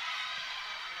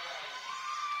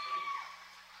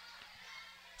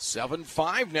 Seven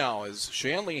 5 now as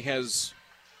Shanley has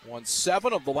won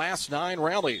 7 of the last 9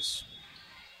 rallies.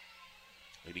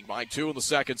 Leading by 2 in the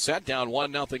second set, down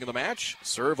 1-0 in the match.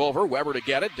 Serve over, Weber to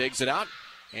get it, digs it out.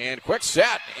 And quick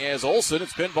set as Olsen,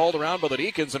 it's pinballed around by the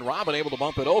Deacons, and Robin able to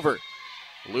bump it over.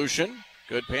 Lucian,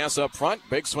 good pass up front,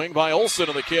 big swing by Olsen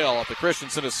on the kill at the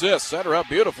Christensen assist. Set her up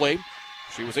beautifully.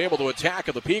 She was able to attack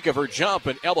at the peak of her jump,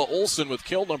 and Ella Olsen with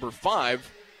kill number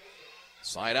 5.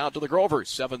 Side out to the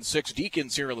Grovers. 7-6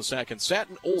 Deacons here in the second set,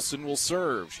 and Olsen will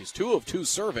serve. She's 2 of 2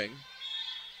 serving.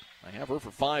 I have her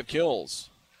for 5 kills.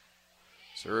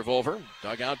 Serve over,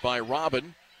 dug out by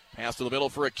Robin. Pass to the middle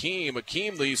for Akeem.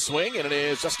 Akeem the swing, and it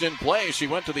is just in play. She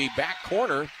went to the back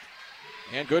corner,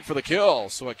 and good for the kill.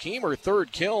 So Akeem, her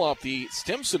 3rd kill off the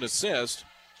Stimson assist.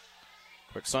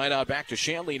 Quick side out back to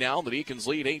Shanley now. The Deacons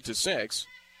lead 8-6.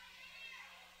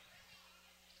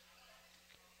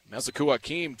 Meziku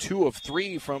Akeem, 2 of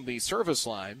 3 from the service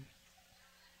line.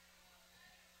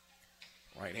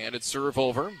 Right-handed serve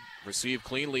over. Received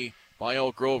cleanly by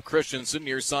Oak Grove Christensen.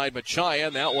 Near side Machaya.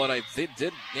 And that one I hit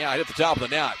the top of the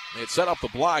net. It set up the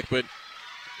block, but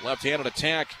left-handed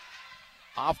attack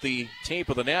off the tape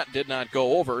of the net did not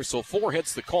go over. So 4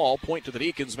 hits the call. Point to the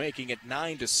Deacons, making it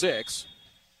 9-6.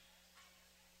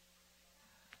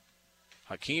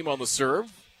 Hakeem on the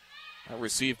serve.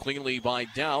 Received cleanly by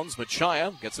Downs.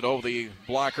 Machaya gets it over the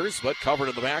blockers, but covered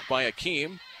in the back by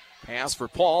Akeem. Pass for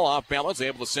Paul, off balance,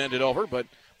 able to send it over, but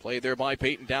played there by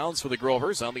Peyton Downs for the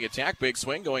Grovers. On the attack, big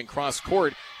swing, going cross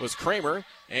court was Kramer,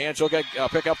 and she'll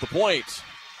pick up the point.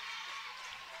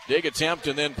 Dig attempt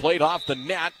and then played off the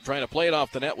net. Trying to play it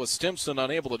off the net was Stimson,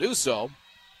 unable to do so.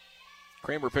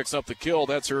 Kramer picks up the kill.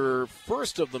 That's her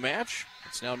first of the match.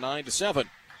 It's now 9-7.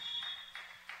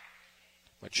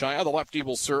 Machaya, the lefty,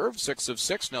 will serve. 6 of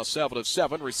 6, now 7 of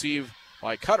 7. Received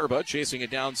by Cutterba, chasing it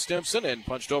down Stimson, and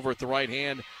punched over at the right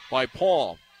hand by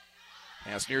Paul.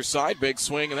 Pass near side, big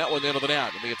swing, and that one into the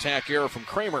net. And the attack error from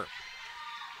Kramer.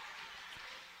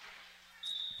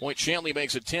 Point Shanley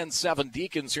makes it 10-7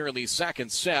 Deacons here in the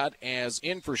second set. As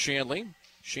in for Shanley,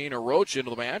 Shayna Roach into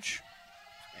the match.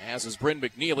 As is Bryn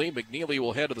McNeely. McNeely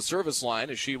will head to the service line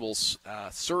as she will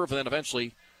serve and then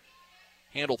eventually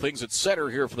handle things at center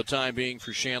here for the time being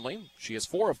for Shanley. She is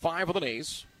 4 of 5 with an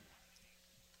ace.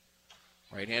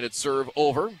 Right-handed serve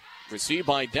over. Received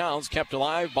by Downs, kept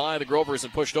alive by the Grovers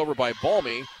and pushed over by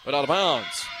Balmy, but out of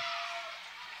bounds.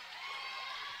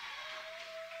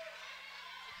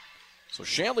 So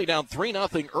Shanley down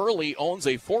 3-0 early, owns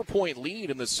a 4-point lead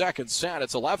in the second set.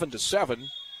 It's 11-7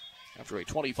 after a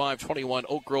 25-21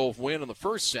 Oak Grove win in the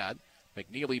first set.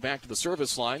 McNeely back to the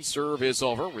service line. Serve is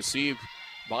over. Received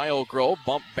by Oak Grove.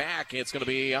 Bump back. It's going to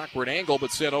be an awkward angle,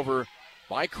 but sent over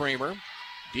by Kramer.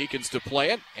 Deacons to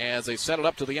play it as they set it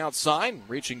up to the outside.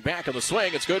 Reaching back on the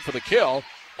swing. It's good for the kill.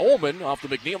 Ullman off the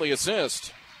McNeely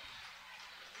assist.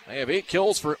 They have 8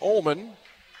 kills for Ullman.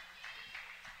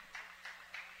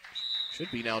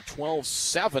 Should be now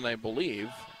 12-7, I believe.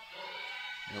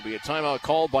 There'll be a timeout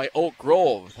called by Oak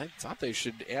Grove. I thought they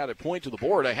should add a point to the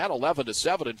board. I had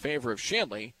 11-7 in favor of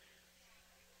Shanley.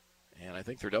 And I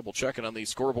think they're double checking on the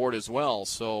scoreboard as well.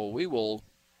 So we will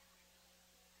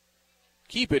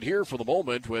keep it here for the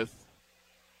moment with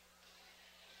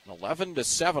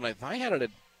 11-7. I had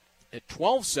it at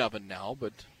 12-7 now,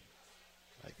 but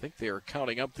I think they are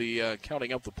counting up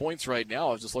the points right now.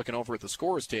 I was just looking over at the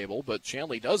scores table, but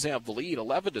Shanley does have the lead,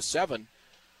 11-7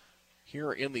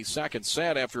 here in the second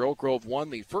set after Oak Grove won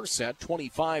the first set,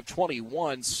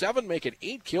 25-21. 7 make it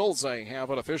 8 kills. I have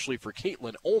it officially for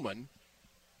Caitlin Ullman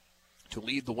to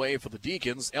lead the way for the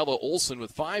Deacons. Ella Olsen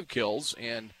with 5 kills,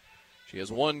 and she has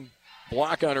 1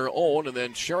 block on her own, and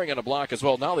then sharing on a block as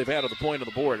well. Now they've added the point on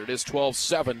the board. It is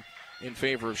 12-7 in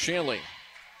favor of Shanley.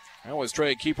 I always try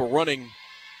to keep a running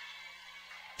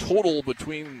total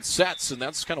between sets, and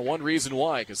that's kind of one reason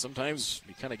why, because sometimes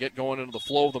you kind of get going into the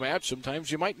flow of the match.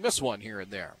 Sometimes you might miss one here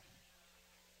and there.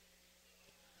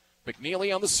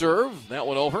 McNeely on the serve. That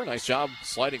one over. Nice job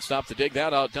sliding stop to dig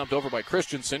that out. Dumped over by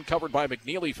Christensen. Covered by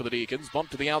McNeely for the Deacons.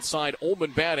 Bumped to the outside.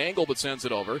 Ullman bad angle, but sends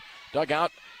it over. Dug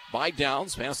out by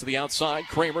Downs. Pass to the outside.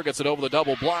 Kramer gets it over the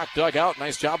double block. Dug out.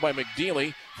 Nice job by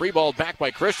McNeely. Free ball back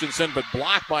by Christensen, but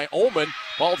blocked by Ullman.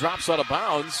 Ball drops out of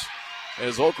bounds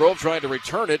as Oak Grove tried to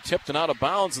return it. Tipped and out of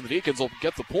bounds, and the Deacons will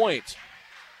get the point.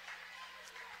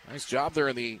 Nice job there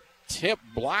in the tip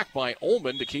block by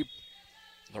Ullman to keep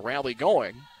the rally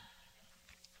going.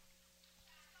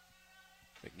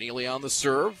 McNeely on the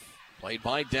serve. Played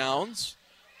by Downs.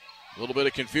 A little bit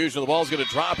of confusion. The ball's going to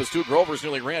drop as two Grovers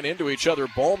nearly ran into each other.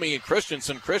 Balmy and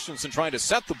Christensen. Christensen trying to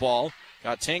set the ball.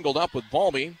 Got tangled up with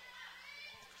Balmy.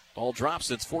 Ball drops.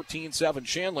 It's 14-7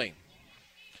 Shanley.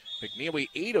 McNeely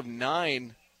 8 of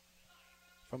 9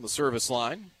 from the service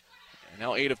line. And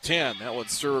now 8 of 10. That one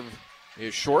serve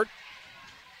is short.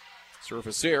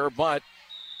 Surface error, but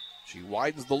she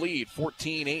widens the lead.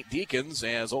 14-8 Deacons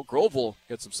as Oak Grove will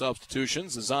get some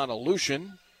substitutions. Zana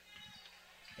Lucian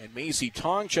and Macy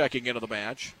Tong checking into the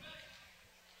match.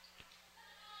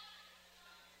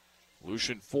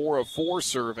 Lucian 4 of 4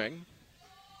 serving.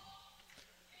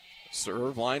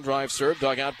 Serve, line drive serve,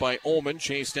 dug out by Ullman,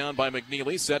 chased down by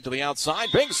McNeely, set to the outside.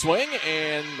 Big swing,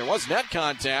 and there was net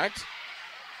contact.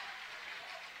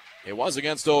 It was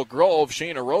against Oak Grove.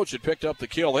 Shayna Roach had picked up the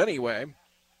kill anyway.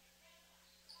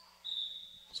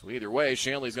 So either way,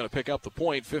 Shanley's going to pick up the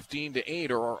point, 15-8,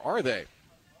 or are they?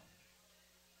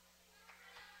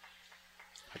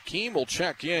 Hakeem will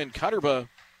check in. Cutterba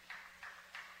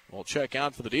will check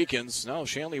out for the Deacons. Now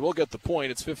Shanley will get the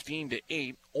point. It's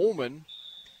 15-8. Ullman,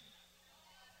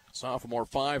 sophomore,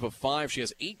 5 of 5. She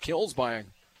has 8 kills by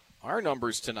our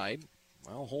numbers tonight.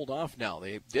 Well, hold off now.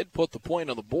 They did put the point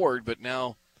on the board, but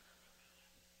now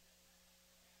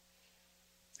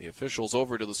the officials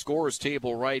over to the scorers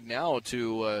table right now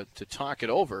to talk it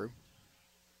over.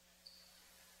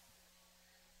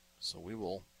 So we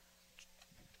will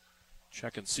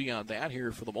check and see on that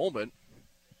here for the moment.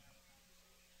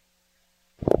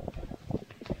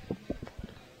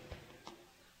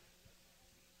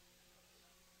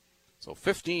 So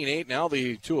 15-8, now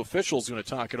the two officials are going to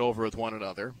talk it over with one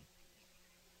another.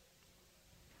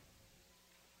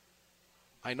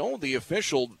 I know the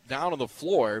official down on the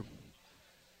floor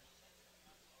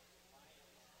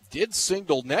did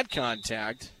signal net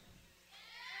contact,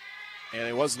 and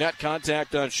it was net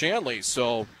contact on Shanley,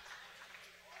 so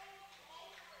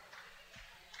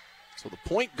the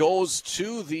point goes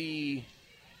to the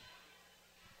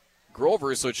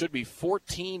Grovers, so it should be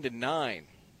 14-9,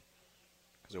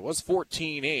 because it was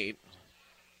 14-8.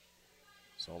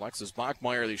 So Alexis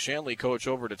Bachmeyer, the Shanley coach,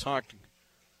 over to talk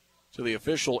to the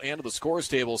official and to the scores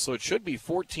table, so it should be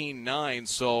 14-9,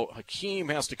 so Hakeem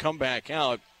has to come back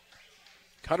out.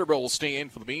 Cutterbill will stay in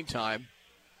for the meantime.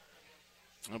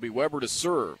 It'll be Weber to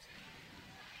serve.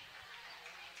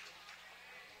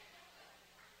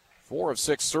 4 of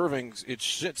 6 servings. It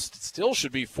still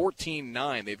should be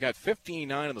 14-9. They've got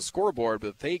 15-9 on the scoreboard,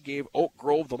 but they gave Oak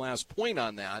Grove the last point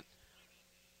on that.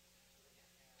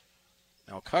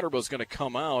 Now Cutterbill's going to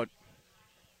come out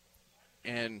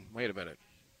and, wait a minute.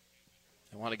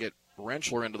 I want to get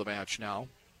Rentschler into the match now.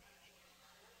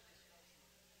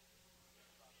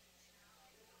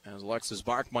 As Alexis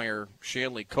Bachmeyer,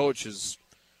 Shanley coach, is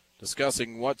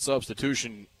discussing what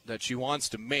substitution that she wants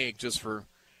to make, just for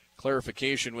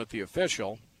clarification with the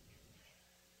official.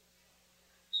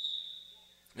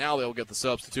 Now they'll get the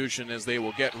substitution as they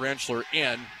will get Rentschler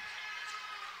in.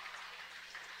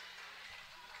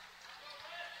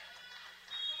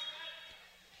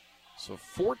 So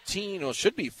 14, well, it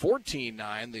should be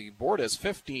 14-9. The board has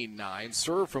 15-9.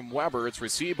 Serve from Weber. It's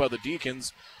received by the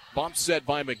Deacons. Bump set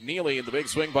by McNeely, and the big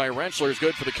swing by Rentschler is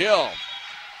good for the kill.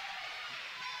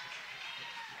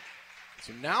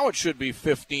 So now it should be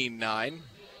 15-9. Well,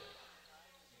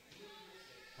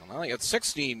 now they got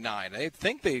 16-9. I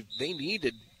think they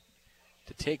needed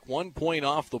to take 1 point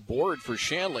off the board for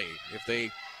Shanley. If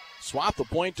they swap the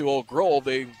point to Oak Grove,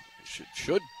 they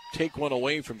should take one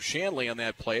away from Shanley on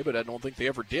that play, but I don't think they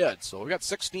ever did. So we got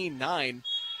 16-9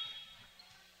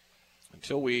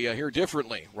 until we hear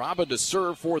differently. Robin to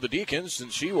serve for the Deacons,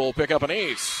 and she will pick up an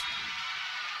ace.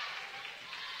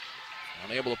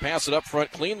 Unable to pass it up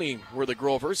front cleanly were the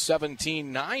Grovers.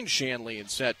 17-9 Shanley in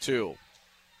set 2.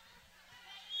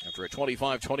 After a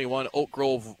 25-21 Oak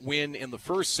Grove win in the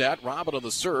first set, Robin on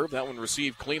the serve. That one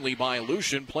received cleanly by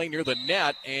Lucian. Play near the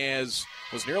net as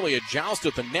was nearly a joust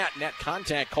at the net. Net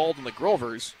contact called on the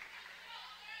Grovers.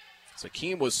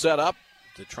 Hakeem was set up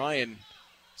to try and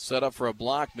set up for a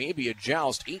block, maybe a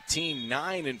joust.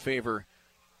 18-9 in favor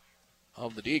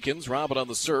of the Deacons. Robin on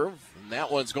the serve, and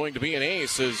that one's going to be an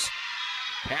ace as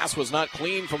pass was not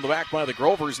clean from the back by the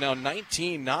Grovers. Now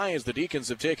 19-9 as the Deacons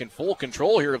have taken full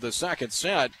control here of the second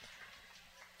set.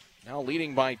 Now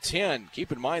leading by 10.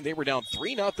 Keep in mind they were down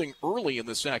 3-0 early in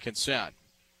the second set.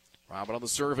 Robin on the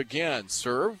serve again.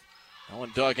 Serve. That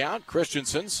one dug out.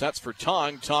 Christensen sets for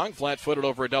Tong. Tong flat-footed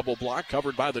over a double block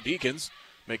covered by the Deacons.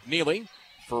 McNeely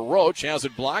for Roach. Has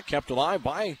it blocked. Kept alive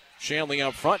by Shanley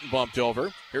up front and bumped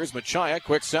over. Here's Machia.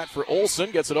 Quick set for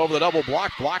Olsen. Gets it over the double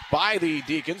block. Blocked by the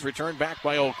Deacons. Returned back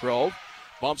by Oak Grove.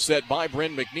 Bump set by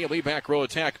Bryn McNeely. Back row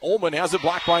attack. Ullman has it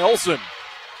blocked by Olsen.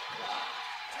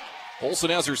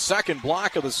 Olsen has her second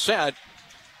block of the set.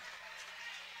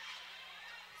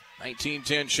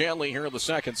 19-10 Shanley here in the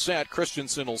second set.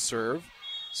 Christensen will serve.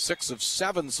 6 of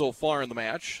 7 so far in the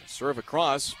match. Serve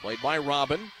across, played by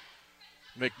Robin.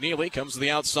 McNeely comes to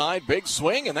the outside. Big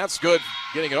swing, and that's good.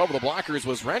 Getting it over the blockers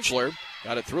was Rentschler.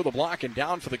 Got it through the block and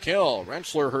down for the kill.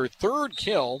 Rentschler, her third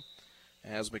kill,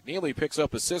 as McNeely picks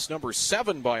up assist number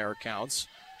 7 by our counts.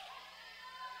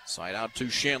 Side out to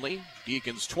Shanley.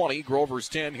 Deacons 20, Grovers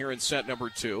 10 here in set number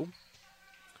 2.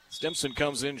 Stimson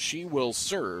comes in. She will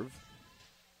serve.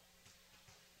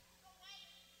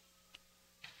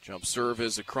 Jump serve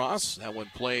is across. That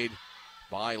one played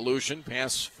by Lucian.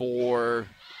 Pass for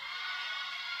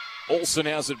Olsen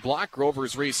has it blocked.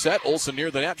 Grovers reset. Olsen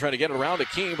near the net trying to get it around to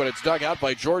Keene, but it's dug out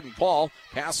by Jordan Paul.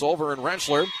 Pass over and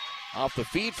Rentschler off the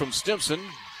feed from Stimson.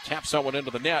 Taps that one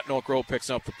into the net. Oak Grove picks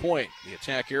up the point. The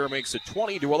attack error makes it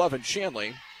 20-11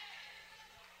 Shanley.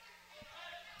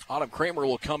 Autumn Kramer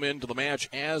will come into the match,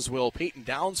 as will Peyton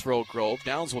Downs for Oak Grove.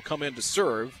 Downs will come in to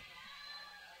serve.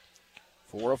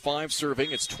 4 of 5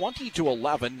 serving. It's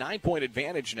 20-11. 9-point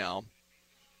advantage now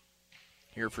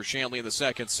here for Shanley in the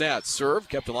second set. Serve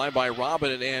kept alive by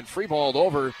Robin and free balled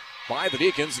over by the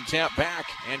Deacons and tapped back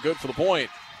and good for the point.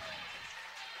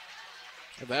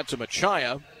 Give that to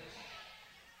Machaya.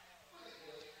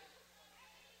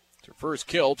 It's her first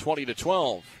kill,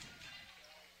 20-12.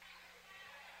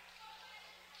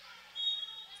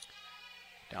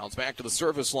 Downs back to the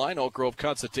service line. Oak Grove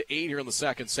cuts it to 8 here in the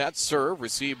second set. Serve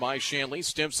received by Shanley.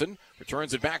 Stimson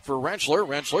returns it back for Rentschler.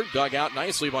 Rentschler dug out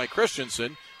nicely by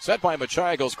Christensen. Set by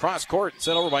Machaya, goes cross court.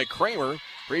 Sent over by Kramer.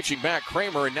 Reaching back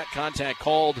Kramer, and net contact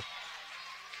called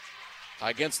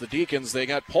against the Deacons. They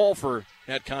got Paul for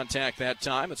net contact that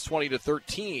time. It's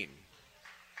 20-13.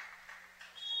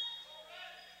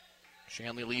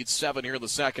 Shanley leads 7 here in the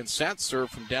second set. Serve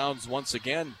from Downs once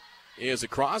again is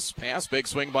across. Pass, big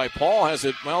swing by Paul. Has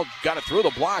it, got it through the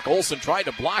block. Olsen tried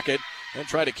to block it and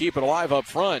tried to keep it alive up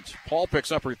front. Paul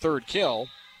picks up her third kill.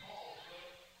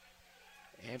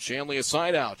 And Shanley a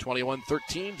side out.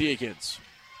 21-13 Deacons.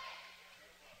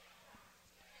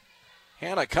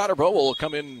 Hannah Cotterbo will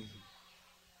come in.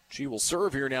 She will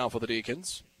serve here now for the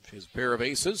Deacons. She's a pair of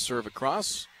aces. Serve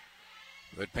across.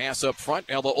 Good pass up front.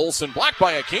 Ella Olsen blocked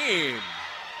by Akeem.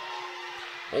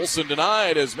 Olsen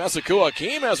denied as Mesaku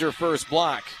Akeem has her first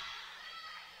block.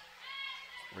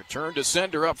 Return to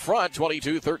sender up front.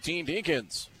 22-13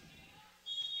 Deacons.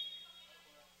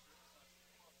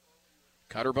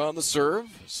 Cutterba on the serve.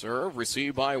 Serve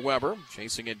received by Weber.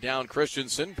 Chasing it down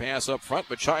Christensen. Pass up front.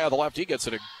 Machaya, the lefty, gets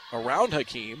it around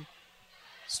Hakeem.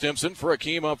 Stimson for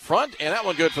Hakeem up front, and that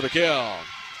one good for the kill.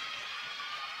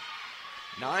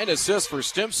 9 assists for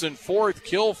Stimson. 4th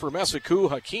kill for Mesaku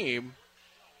Hakeem.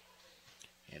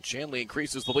 And Shanley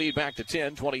increases the lead back to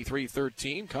 10.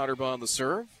 23-13. Cutterba on the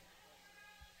serve.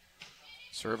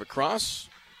 Serve across.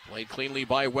 Played cleanly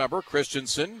by Weber.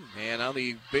 Christensen, and on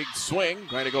the big swing,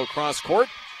 trying to go cross court.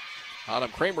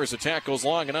 Autumn Kramer's attack goes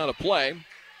long and out of play.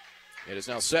 It is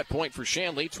now set point for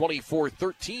Shanley,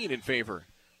 24-13 in favor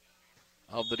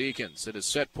of the Deacons. It is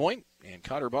set point, and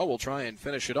Cotterba will try and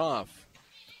finish it off.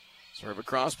 Serve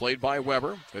across, played by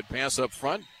Weber. Good pass up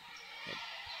front.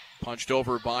 Punched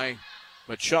over by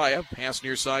Machaya. Pass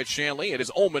near side Shanley. It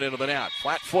is Ullman into the net.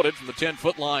 Flat-footed from the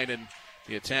 10-foot line, and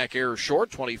the attack error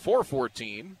short,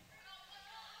 24-14.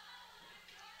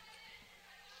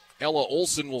 Ella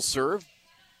Olsen will serve.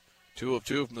 2 of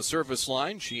 2 from the service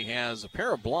line. She has a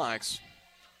pair of blocks.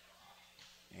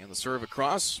 And the serve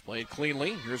across, played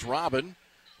cleanly. Here's Robin.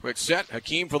 Quick set,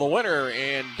 Hakeem for the winner,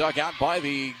 and dug out by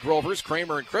the Grovers.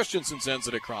 Kramer and Christensen sends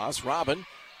it across. Robin,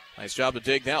 nice job to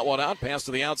dig that one out. Pass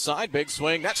to the outside, big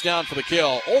swing. That's down for the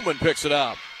kill. Ullman picks it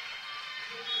up.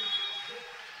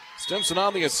 Stimson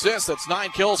on the assist. That's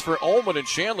 9 kills for Ullman, and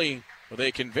Shanley with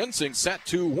a convincing set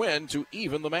 2 win to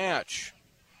even the match.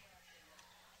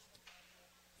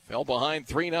 Fell behind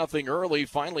 3-0 early,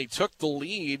 finally took the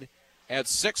lead at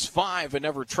 6-5 and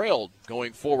never trailed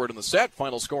going forward in the set.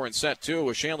 Final score in set 2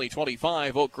 was Shanley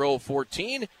 25, Oak Grove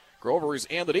 14. Grovers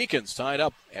and the Deacons tied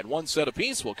up at 1 set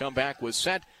apiece. We'll come back with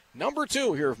set number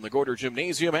 2 here from the Gorder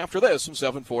Gymnasium after this from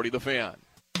 740 The Fan.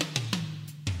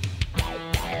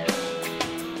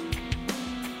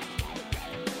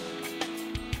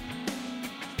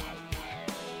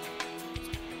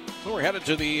 So we're headed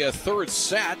to the third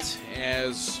set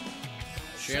as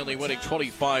Shanley winning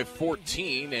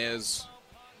 25-14 as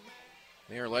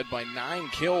they are led by 9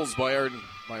 kills by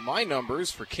my numbers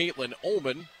for Caitlin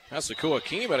Ullman. Mesaku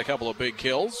Akeem had a couple of big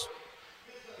kills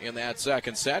in that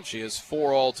second set. She has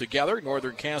 4 altogether.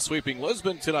 Northern Cass sweeping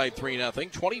Lisbon tonight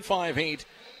 3-0. 25-8,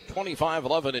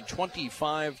 25-11, and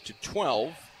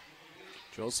 25-12.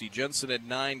 Josie Jensen had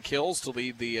 9 kills to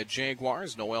lead the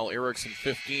Jaguars. Noelle Erickson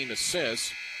 15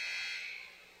 assists.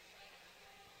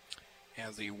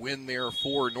 As a win there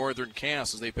for Northern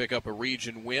Cass as they pick up a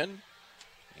region win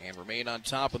and remain on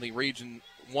top of the Region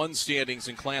 1 standings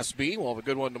in Class B. We'll have a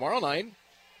good one tomorrow night,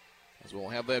 as we'll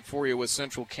have that for you with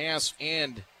Central Cass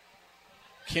and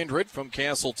Kindred from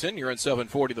Castleton. You're on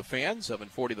 740 The Fan,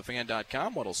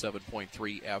 740thefan.com,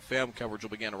 107.3 FM. Coverage will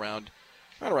begin right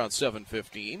around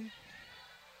 7:15.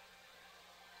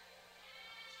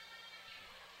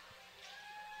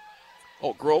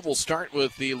 Oak Grove will start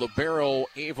with the libero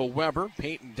Ava Weber,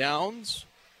 Peyton Downs,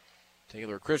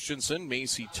 Taylor Christensen,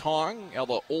 Macy Tong,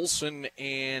 Ella Olson,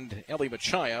 and Ellie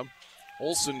Machaya.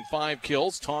 Olson 5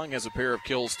 kills. Tong has a pair of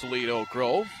kills to lead Oak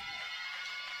Grove.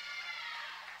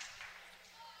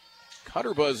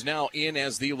 Cutterba is now in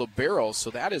as the libero,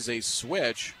 so that is a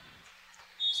switch.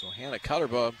 So Hannah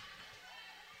Cutterba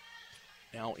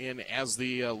now in as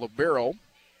the libero,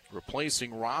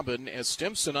 replacing Robin as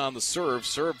Stimson on the serve.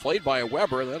 Serve played by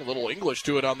Weber, then a little English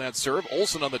to it on that serve.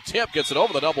 Olson on the tip, gets it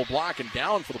over the double block and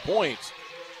down for the point.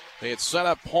 They had set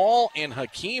up Paul and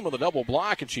Hakeem on the double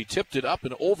block, and she tipped it up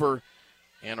and over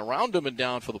and around him and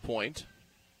down for the point.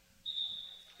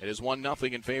 It is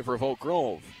 1-0 in favor of Oak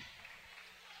Grove.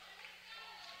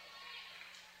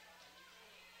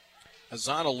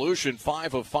 Azana Lucian,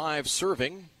 5 of 5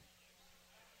 serving.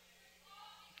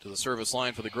 To the service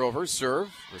line for the Grovers. Serve,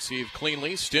 received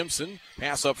cleanly. Stimson,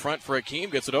 pass up front for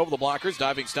Hakeem, gets it over the blockers.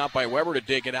 Diving stop by Weber to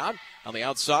dig it out on the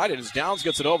outside. And as Downs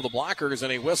gets it over the blockers,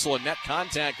 and a whistle and net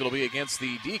contact that'll be against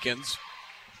the Deacons.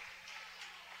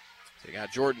 They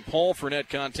got Jordan Pohl for net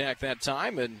contact that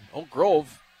time, and Oak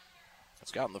Grove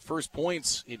has gotten the first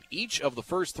points in each of the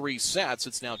first 3 sets.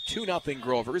 It's now 2-0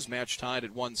 Grovers, match tied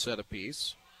at 1 set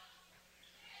apiece.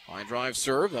 Line drive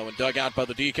serve, that one dug out by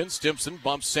the Deacons. Stimson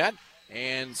bump set.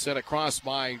 And set across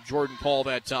by Jordan Paul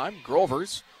that time.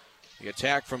 Grovers, the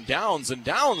attack from Downs, and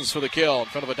Downs for the kill in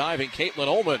front of a diving Caitlin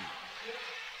Ullman.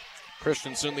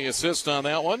 Christensen the assist on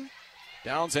that one.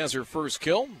 Downs has her first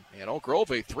kill, and Oak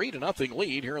Grove a 3-0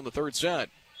 lead here in the third set.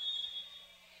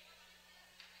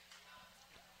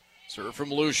 Serve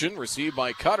from Lucian, received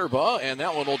by Cutterba, and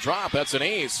that one will drop. That's an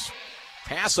ace.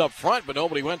 Pass up front, but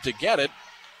nobody went to get it.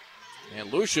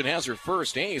 And Lucian has her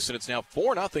first ace, and it's now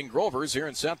 4-0 Grovers here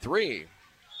in set 3.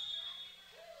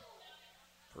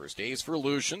 First ace for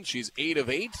Lucian. She's 8 of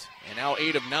 8, and now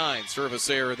 8 of 9. Service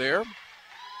error there.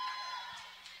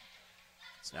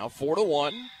 It's now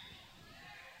 4-1.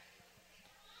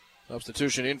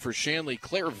 Substitution in for Shanley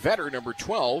Claire Vetter, number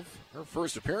 12. Her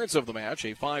first appearance of the match,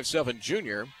 a 5'7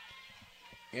 junior.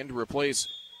 And to replace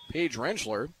Paige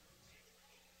Rentschler.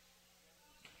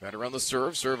 Vetter on the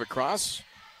serve. Serve across.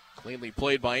 Cleanly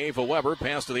played by Ava Weber.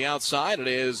 Pass to the outside. It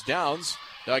is Downs.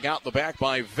 Dug out in the back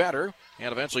by Vetter.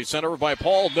 And eventually sent over by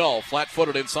Paul. No.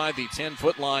 Flat-footed inside the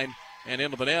 10-foot line and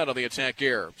into the net on the attack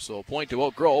here. So a point to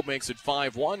Oak Grove makes it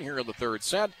 5-1 here in the third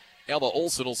set. Ella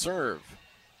Olson will serve.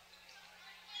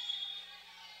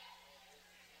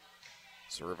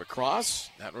 Serve across.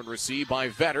 That one received by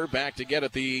Vetter. Back to get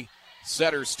at the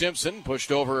setter Stimson.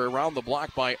 Pushed over around the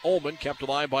block by Ullman. Kept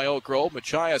alive by Oak Grove.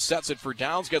 Machaya sets it for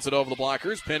Downs. Gets it over the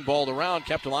blockers. Pinballed around.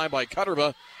 Kept alive by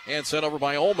Cutterba. And sent over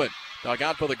by Ullman. Dug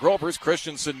out by the Grovers.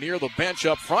 Christensen near the bench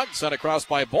up front. Sent across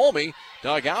by Bolmy.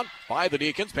 Dug out by the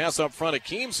Deacons. Pass up front.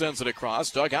 Hakeem sends it across.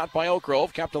 Dug out by Oak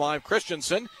Grove. Kept alive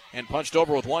Christensen. And punched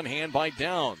over with one hand by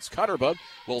Downs. Cutterba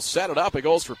will set it up. It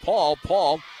goes for Paul.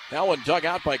 Paul. That one dug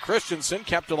out by Christensen.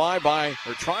 Kept alive by,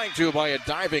 or trying to, by a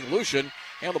diving Lucian.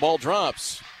 And the ball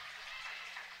drops.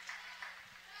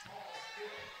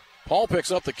 Paul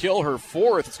picks up the kill, her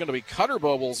fourth. It's going to be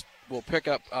Cutterba will pick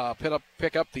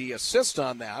up the assist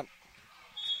on that.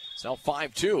 It's now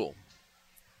 5-2.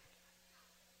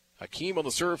 Hakeem on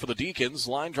the serve for the Deacons.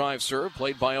 Line drive serve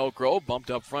played by Oak Grove.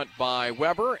 Bumped up front by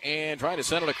Weber and trying to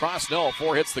send it across. No,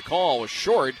 4 hits the call. Was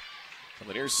short from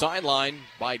the near sideline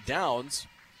by Downs.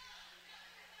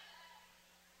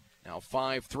 Now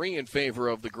 5-3 in favor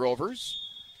of the Grovers.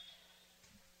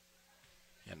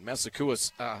 And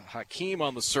Messakua Hakeem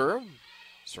on the serve.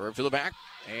 Serve to the back.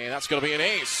 And that's going to be an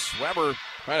ace. Weber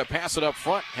trying to pass it up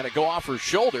front. Had to go off her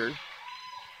shoulder.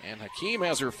 And Hakeem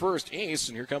has her first ace.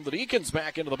 And here come the Deacons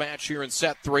back into the match here in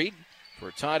set 3.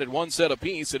 We're tied at 1 set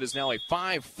apiece. It is now a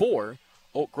 5-4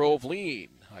 Oak Grove lead.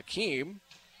 Hakeem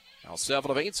now 7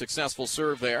 of 8. Successful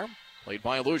serve there. Played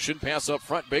by Lucian. Pass up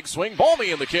front. Big swing.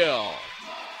 Bolmy in the kill.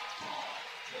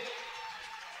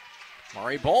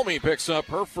 Mari Bolmy picks up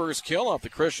her first kill off the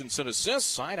Christensen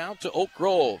assist. Side out to Oak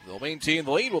Grove. They'll maintain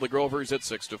the lead with the Grovers at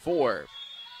 6-4.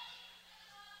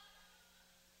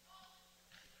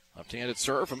 Left-handed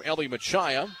serve from Ellie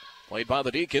Machaya. Played by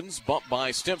the Deacons, bumped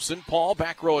by Stimson. Paul,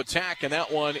 back row attack, and that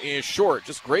one is short.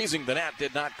 Just grazing the net,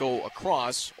 did not go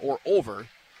across or over.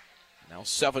 Now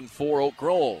 7-4 Oak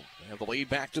Grove. They have the lead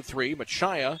back to 3.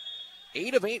 Machia,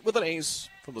 8 of 8 with an ace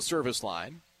from the service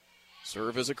line.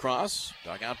 Serve is across,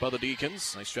 dug out by the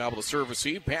Deacons. Nice job of the serve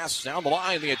receive. Pass down the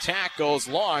line, the attack goes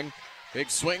long. Big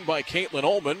swing by Caitlin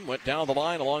Ullman. Went down the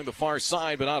line along the far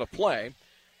side, but out of play.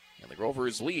 And the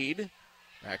Grovers lead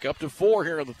back up to 4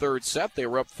 here in the third set. They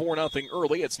were up 4-0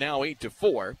 early. It's now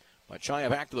 8-4. Machia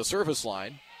back to the service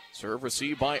line. Serve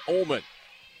received by Ullman.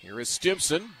 Here is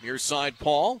Stimson, near side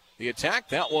Paul. The attack,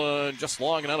 that one just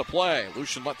long and out of play.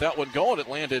 Lucian let that one go, and it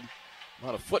landed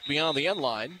about a foot beyond the end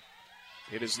line.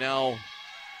 It is now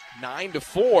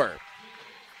 9-4.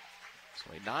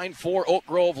 So a 9-4 Oak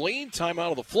Grove lead. Timeout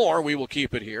of the floor. We will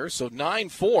keep it here. So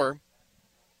 9-4.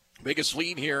 Biggest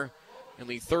lead here in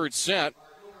the third set.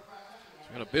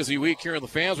 We've got a busy week here in the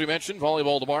fans. We mentioned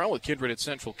volleyball tomorrow with Kindred at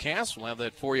Central Cass. We'll have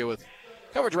that for you with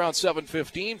coverage around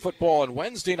 7:15. Football on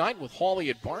Wednesday night with Hawley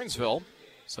at Barnesville.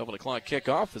 7 o'clock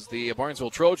kickoff as the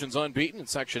Barnesville Trojans unbeaten in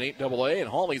Section 8 AA. And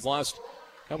Hawley's lost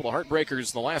a couple of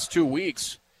heartbreakers in the last 2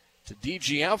 weeks to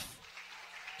DGF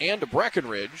and to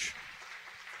Breckenridge.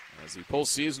 As the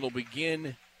postseason will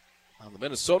begin on the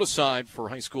Minnesota side for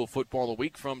high school football a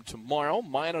week from tomorrow.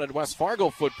 Minot and West Fargo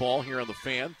football here on the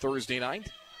Fan Thursday night.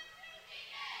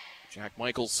 Jack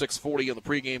Michaels, 6:40 on the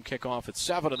pregame kickoff at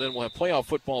 7, and then we'll have playoff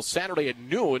football Saturday at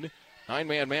noon.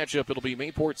 9-man matchup. It'll be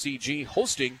Mayport CG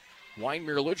hosting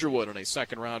Wyndmere Lidgerwood in a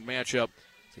second-round matchup.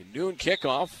 It's a noon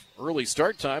kickoff. Early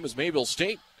start time as Mayville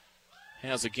State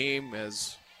has a game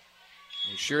as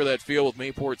they share that field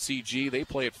with Mayport CG. They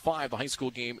play at 5. The high school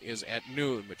game is at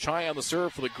noon. Machai on the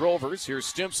serve for the Grovers. Here's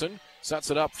Stimson. Sets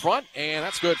it up front, and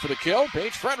that's good for the kill.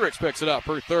 Paige Fredericks picks it up,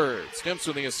 her third.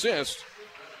 Stimson the assist.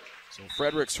 So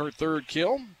Fredericks, her third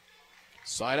kill.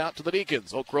 Side out to the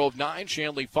Deacons. Oak Grove 9,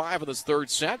 Shanley 5 in this third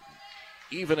set.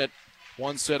 Even at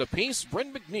 1 set apiece.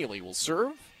 Bryn McNeely will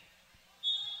serve.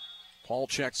 Paul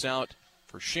checks out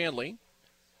for Shanley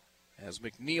as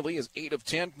McNeely is 8 of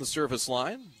 10 from the service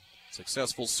line.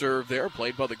 Successful serve there,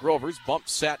 played by the Grovers. Bump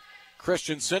set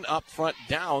Christensen up front,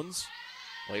 Downs.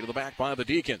 Play to the back by the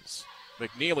Deacons.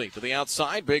 McNeely to the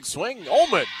outside, big swing.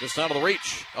 Ullman just out of the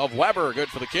reach of Weber, good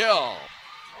for the kill.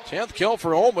 10th kill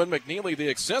for Ullman. McNeely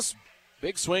the assist.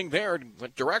 Big swing there,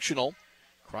 went directional.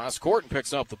 Cross court and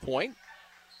picks up the point.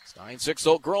 It's 9-6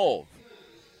 Oak Grove.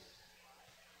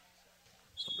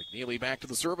 So McNeely back to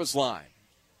the service line.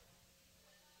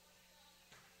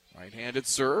 Right-handed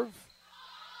serve.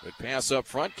 Good pass up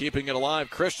front, keeping it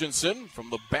alive. Christensen from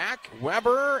the back.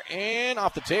 Weber, and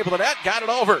off the tape of the net, got it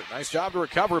over. Nice job to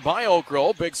recover by Oak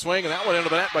Grove. Big swing, and that went into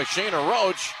the net by Shayna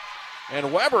Roach.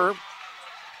 And Weber,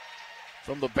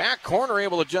 from the back corner,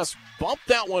 able to just bump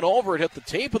that one over. It hit the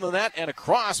tape of the net and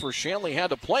across where Shanley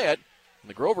had to play it. And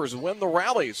the Grovers win the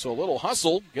rally, so a little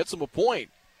hustle gets them a point.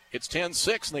 It's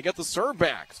 10-6, and they get the serve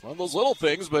back. It's one of those little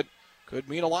things, but could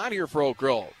mean a lot here for Oak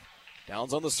Grove.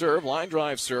 Downs on the serve, line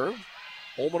drive serve.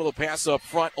 Ullman with the pass up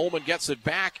front. Ullman gets it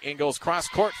back and goes cross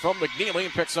court from McNeely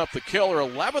and picks up the kill, her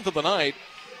 11th of the night.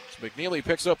 So McNeely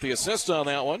picks up the assist on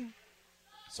that one.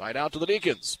 Side out to the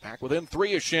Deacons. Back within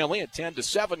 3 of Shanley at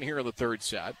 10-7 here in the third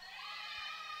set.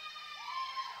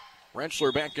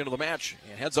 Rentschler back into the match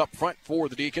and heads up front for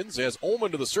the Deacons as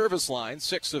Ullman to the service line,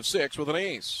 6 of 6 with an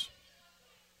ace.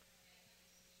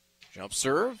 Jump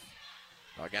serve.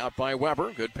 Dug out by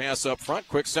Weber. Good pass up front.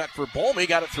 Quick set for Bolmy.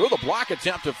 Got it through the block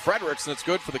attempt of Fredericks, and it's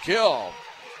good for the kill.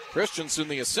 Christensen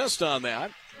the assist on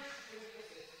that.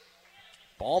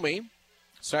 Bolmy,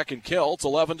 second kill. It's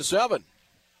 11-7.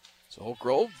 So Oak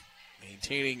Grove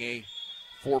maintaining a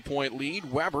 4-point lead.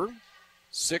 Weber,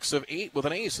 6 of 8 with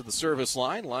an ace at the service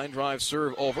line. Line drive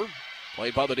serve over.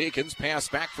 Played by the Deacons. Pass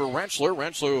back for Rentschler.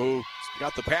 Rentschler who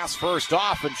got the pass first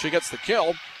off, and she gets the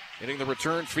kill. Hitting the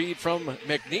return feed from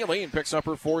McNeely and picks up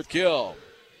her 4th kill.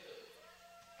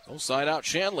 So side out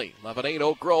Shanley. 11-8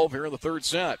 Oak Grove here in the third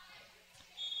set.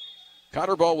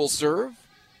 Cotterbow will serve.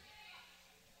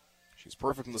 She's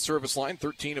perfect from the service line.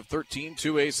 13 of 13.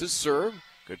 2 aces serve.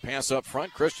 Good pass up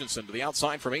front. Christensen to the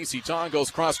outside from AC Tong. Goes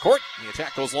cross court. The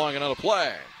attack goes long and out of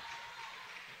play.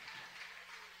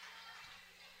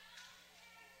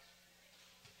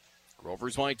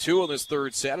 Grovers by 2 in this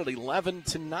third set at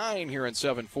 11-9 here in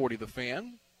 740 the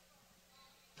Fan.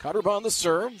 Cotterbaugh on the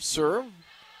serve.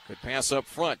 Good pass up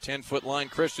front. 10-foot line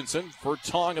Christensen for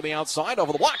Tong on the outside.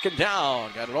 Over the block and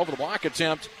down. Got it over the block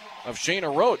attempt of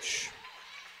Shayna Roach.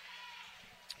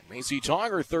 And Macy Tong,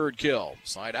 her 3rd kill.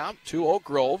 Side out to Oak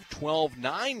Grove.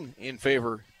 12-9 in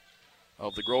favor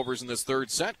of the Grovers in this third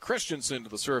set. Christensen to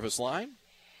the service line.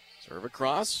 Serve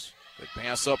across. Good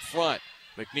pass up front.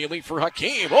 McNeely for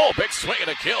Hakeem. Oh, big swing and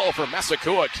a kill for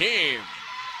Mesaku Hakeem.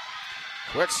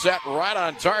 Quick set right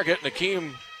on target.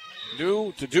 Hakeem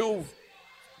knew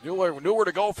where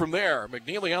to go from there.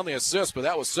 McNeely on the assist, but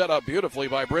that was set up beautifully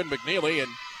by Bryn McNeely.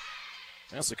 And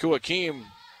Mesaku Hakeem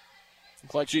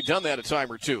looked like she'd done that a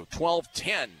time or two.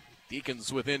 12-10.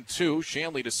 Deacons within 2.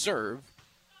 Shanley to serve.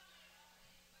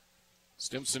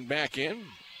 Stimson back in.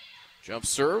 Jump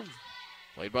serve.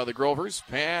 Played by the Grovers.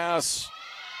 Pass.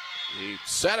 The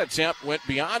set attempt went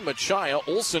beyond Machia.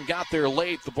 Olsen got there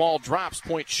late. The ball drops.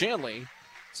 Point Shanley.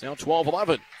 It's now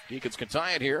 12-11. Deacons can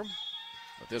tie it here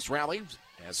with this rally.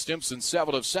 As Stimson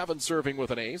 7 of 7 serving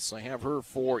with an ace. I have her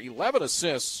for 11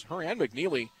 assists. Her and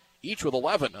McNeely each with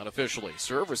 11 unofficially.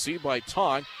 Serve received by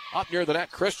Tong. Up near the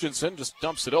net, Christensen just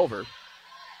dumps it over.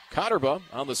 Cotterba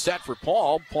on the set for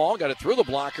Paul. Paul got it through the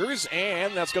blockers,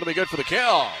 and that's going to be good for the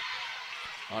kill.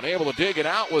 Unable to dig it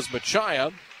out was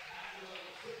Machia.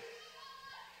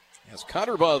 As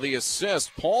Cotterba the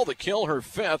assist, Paul the kill, her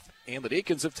 5th, and the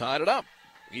Deacons have tied it up.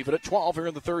 Even at 12 here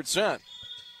in the third set.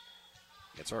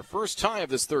 It's our first tie of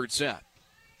this third set.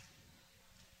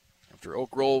 After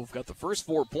Oak Grove got the first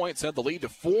 4 points, had the lead to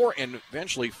 4 and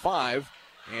eventually 5.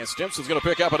 And Stimson's going to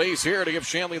pick up an ace here to give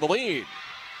Shanley the lead.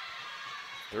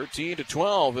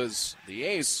 13-12 as the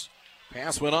ace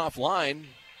pass went offline.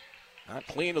 Not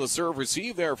clean to the serve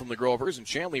receive there from the Grovers, and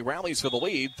Shanley rallies for the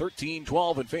lead.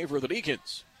 13-12 in favor of the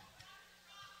Deacons.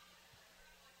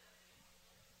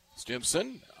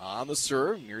 Stimson on the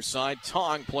serve. Near side,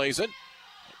 Tong plays it.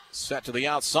 Set to the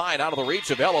outside, out of the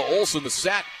reach of Ella Olsen. The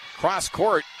set, cross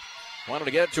court. Wanted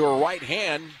to get it to her right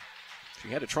hand. She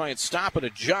had to try and stop and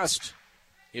adjust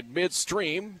in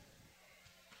midstream.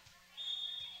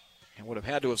 And would have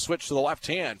had to have switched to the left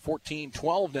hand.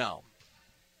 14-12 now.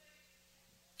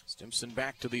 Stimson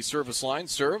back to the service line.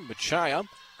 Serve, Machia.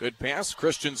 Good pass.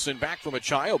 Christensen back from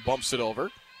Machia. Bumps it over.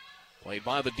 Played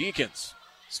by the Deacons.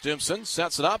 Stimson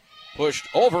sets it up. Pushed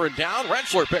over and down.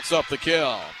 Rentschler picks up the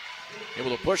kill.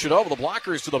 Able to push it over the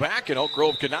blockers to the back, and Oak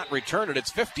Grove could not return it.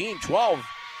 It's 15-12.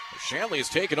 Shanley has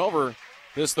taken over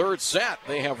this third set.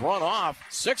 They have run off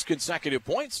 6 consecutive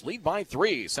points, lead by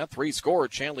 3. Set 3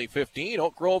 scored. Shanley 15,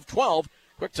 Oak Grove 12.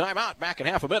 Quick timeout, back in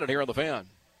half a minute here on the Fan.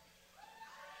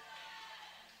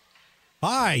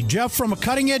 Hi, Jeff from a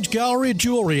Cutting Edge Gallery of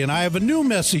Jewelry, and I have a new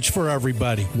message for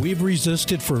everybody. We've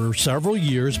resisted for several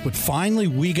years, but finally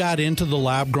we got into the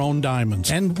lab-grown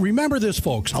diamonds. And remember this,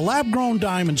 folks, a lab-grown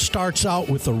diamond starts out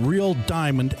with a real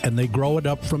diamond, and they grow it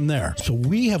up from there. So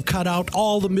we have cut out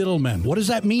all the middlemen. What does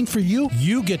that mean for you?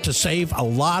 You get to save a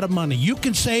lot of money. You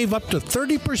can save up to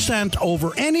 30%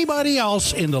 over anybody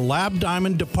else in the lab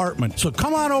diamond department. So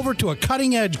come on over to a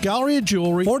Cutting Edge Gallery of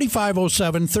Jewelry,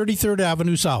 4507 33rd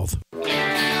Avenue South.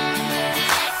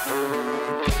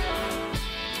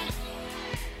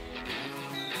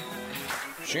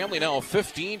 Shanley now a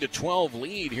 15-12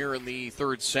 lead here in the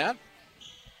third set.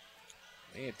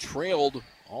 They had trailed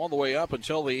all the way up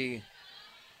until they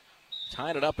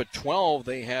tied it up at 12.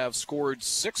 They have scored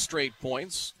 6 straight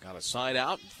points, got a side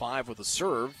out, and 5 with a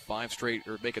serve. 5 straight,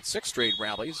 or make it 6 straight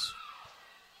rallies.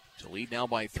 To lead now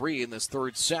by 3 in this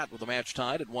third set with the match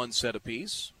tied at 1 set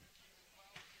apiece.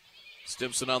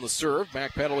 Stimson on the serve,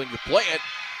 backpedaling to play it.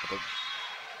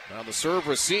 On the serve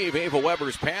receive, Ava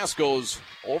Weber's pass goes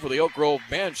over the Oak Grove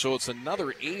bench, so it's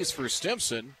another ace for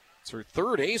Stimson. It's her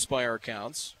 3rd ace by our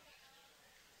counts.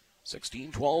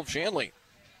 16-12 Shanley.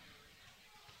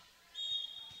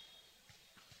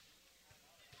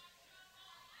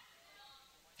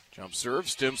 Jump serve,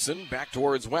 Stimson back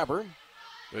towards Weber.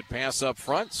 Good pass up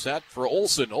front, set for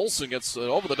Olsen. Olsen gets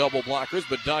over the double blockers,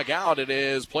 but dug out. It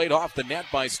is played off the net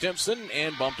by Stimson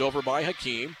and bumped over by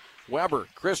Hakeem. Weber,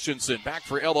 Christensen, back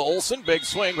for Ella Olsen. Big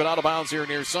swing, but out of bounds here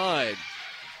near side.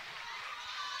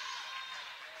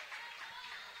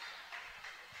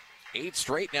 8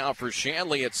 straight now for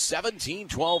Shanley at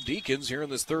 17-12 Deacons here in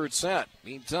this third set.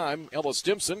 Meantime, Ella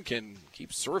Stimson can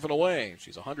keep serving away.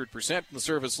 She's 100% from the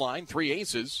service line, 3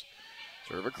 aces.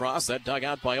 Serve across, that dug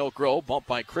out by Oak Grove. Bumped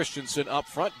by Christensen up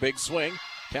front, big swing.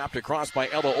 Tapped across by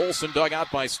Ella Olsen, dug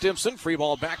out by Stimson. Free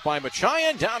ball back by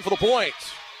Machia, down for the point.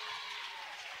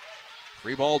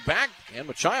 Free ball back, and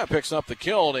Machia picks up the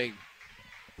kill. A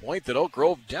point that Oak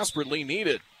Grove desperately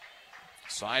needed.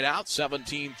 Side out,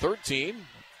 17-13.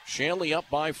 Shanley up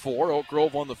by 4. Oak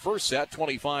Grove won the first set,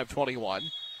 25-21.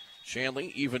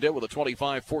 Shanley evened it with a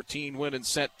 25-14 win in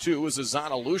set 2 as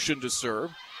Azana Lucian to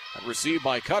serve. And received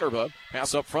by Cutterba.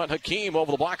 Pass up front, Hakeem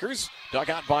over the blockers. Dug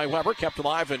out by Weber, kept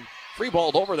alive and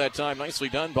free-balled over that time. Nicely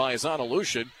done by Azana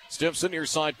Lucian. Stimson near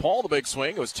side, Paul, the big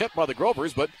swing. It was tipped by the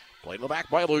Grovers, but played in the back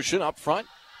by Lucian. Up front,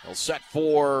 They'll set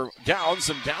for Downs,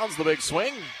 and Downs the big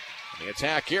swing. The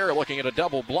attack here, looking at a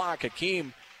double block.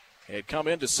 Hakeem had come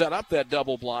in to set up that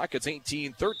double block. It's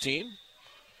 18-13.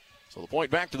 So the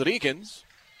point back to the Deacons.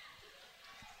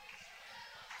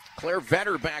 Claire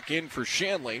Vetter back in for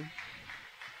Shanley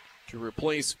to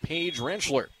replace Paige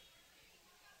Rentschler.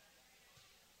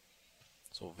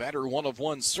 So Vetter 1 of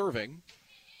 1 serving.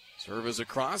 Serve is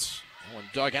across. That one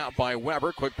dug out by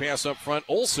Weber. Quick pass up front.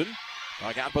 Olsen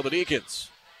dug out by the Deacons.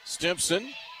 Stimpson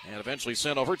and eventually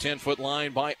sent over 10-foot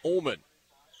line by Ullman.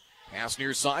 Pass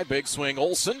near side. Big swing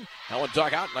Olsen. That one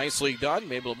dug out. Nicely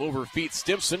done. Able to move her feet.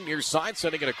 Stimpson near side.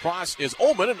 Sending it across is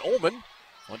Ullman. And Ullman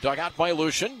one dug out by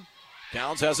Lucian.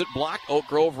 Downs has it blocked. Oak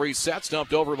Grove resets.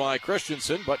 Dumped over by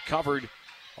Christensen, but covered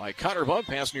by Cutterbug.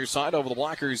 Pass near side over the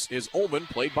blockers is Ullman.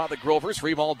 Played by the Grovers.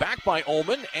 Free ball back by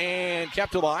Ullman and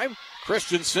kept alive.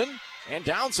 Christensen and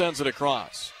Downs sends it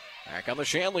across. Back on the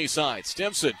Shanley side.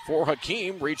 Stimpson for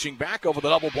Hakeem. Reaching back over the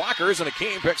double blockers, and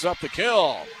Hakeem picks up the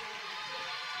kill.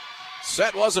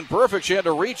 Set wasn't perfect. She had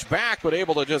to reach back, but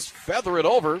able to just feather it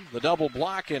over the double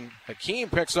block, and Hakeem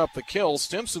picks up the kill.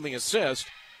 Stimpson the assist.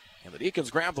 And the Deacons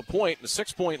grab the point in a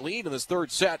 6-point lead in this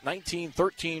third set,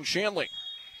 19-13 Shanley.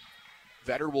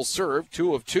 Vetter will serve,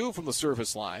 2 of 2 from the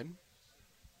service line.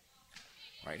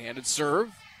 Right-handed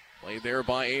serve, played there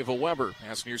by Ava Weber.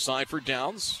 Pass near side for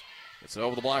Downs. Gets it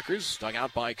over the blockers, dug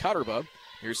out by Cutterbug.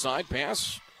 Near side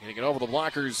pass, getting it over the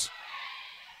blockers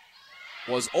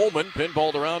was Ullman.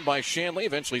 Pinballed around by Shanley,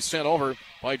 eventually sent over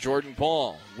by Jordan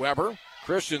Paul. Weber,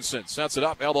 Christensen sets it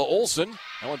up, Ella Olsen.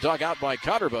 That one dug out by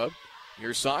Cutterbug.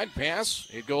 Near side pass.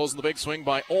 It goes in the big swing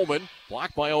by Ullman.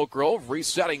 Blocked by Oak Grove.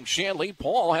 Resetting Shanley.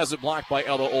 Paul has it blocked by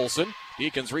Ella Olsen.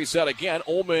 Deacons reset again.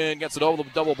 Ullman gets it over the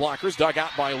double blockers. Dug out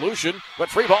by Lucian. But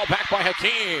free ball back by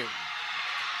Hakeem.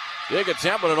 Big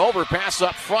attempt with an overpass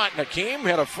up front. Hakeem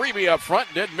had a freebie up front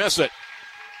and didn't miss it.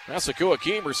 Masaku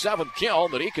Hakeem, her 7th kill.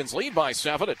 The Deacons lead by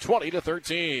 7 at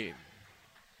 20-13.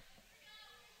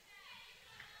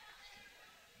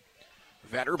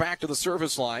 Vetter back to the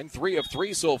service line. 3 of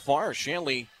 3 so far.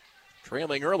 Shanley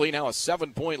trailing early. Now a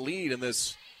 7-point lead in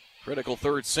this critical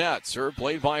third set. Serve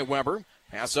played by Weber.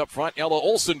 Pass up front. Ella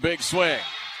Olsen, big swing.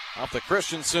 Off the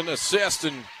Christensen assist,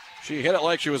 and she hit it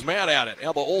like she was mad at it.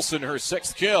 Ella Olsen, her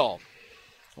 6th kill.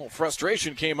 A little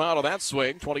frustration came out of that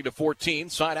swing.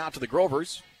 20-14. Side out to the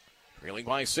Grovers. Trailing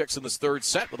by 6 in this third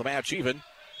set with a match even.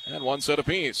 And 1 set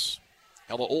apiece.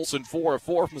 Ella Olsen 4 of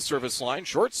 4 from the service line.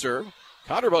 Short serve.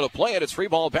 Cutterbug to play it. It's free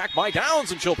ball back by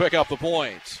Downs, and she'll pick up the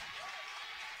point.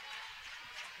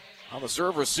 On the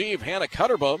serve receive, Hannah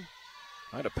Cutterbug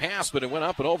tried to pass, but it went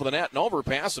up and over the net and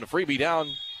overpass, and a freebie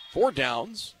down for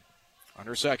Downs. On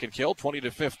her 2nd kill,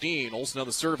 20-15. Olsen on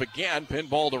the serve again,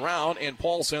 pinballed around, and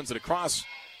Paul sends it across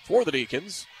for the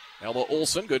Deacons. Ella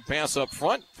Olsen, good pass up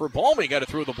front for Balmy. Got it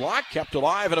through the block, kept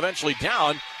alive, and eventually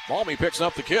down. Balmy picks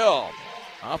up the kill.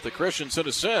 Off the Christensen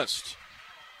assist.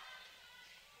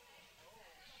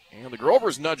 And the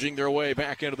Grovers nudging their way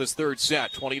back into this third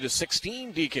set.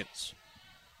 20-16 Deacons.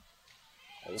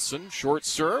 Olsen, short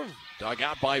serve. Dug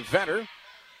out by Vetter.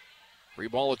 Free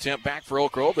ball attempt back for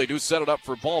Oak Grove. They do set it up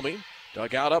for Balmy.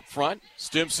 Dug out up front.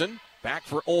 Stimpson back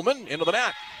for Ullman. Into the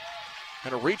net.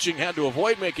 Kind of reaching, had to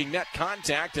avoid making net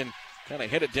contact and kind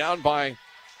of hit it down by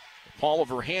the palm of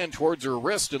her hand towards her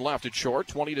wrist and left it short.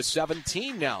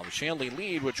 20-17 now. The Shanley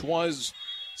lead, which was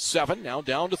 7, now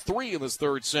down to 3 in this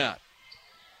third set.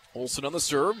 Olsen on the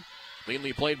serve.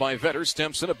 Cleanly played by Vetter.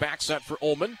 Stimpson, a back set for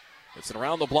Ullman. It's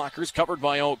around the blockers, covered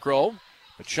by Oak Grove.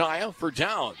 Machia for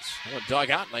Downs. One dug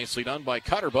out, nicely done by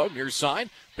Cutterbug. Near side,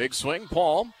 big swing,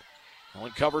 Paul.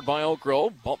 One covered by Oak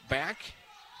Grove. Bump back,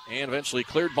 and eventually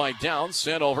cleared by Downs.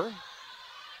 Sent over.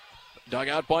 Dug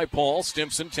out by Paul.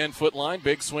 Stimpson, 10-foot line.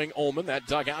 Big swing, Ullman. That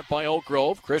dug out by Oak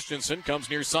Grove. Christensen comes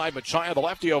near side. Machia, the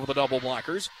lefty, over the double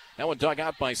blockers. That one dug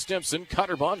out by Stimpson.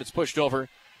 Cutterbug, it's pushed over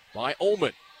by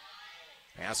Ullman.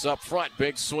 Pass up front,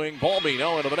 big swing, Balmy,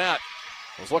 no, into the net.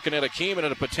 Was looking at Hakeem and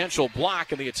at a potential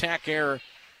block, and the attack error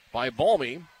by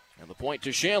Balmy. And the point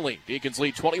to Shanley. Deacons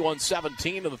lead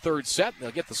 21-17 in the third set.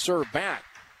 They'll get the serve back.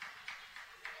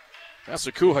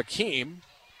 Masaku Hakeem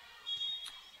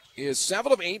is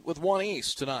 7 of 8 with 1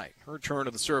 ace tonight. Her turn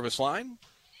to the service line.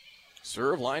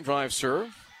 Serve, line drive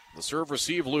serve. The serve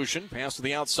receive Lucian. Pass to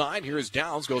the outside. Here is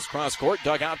Downs. Goes cross court.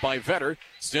 Dug out by Vetter.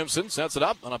 Stimpson sets it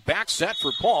up on a back set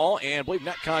for Paul. And I believe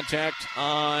net contact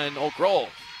on Oak Grove.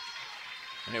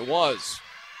 And it was.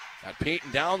 Got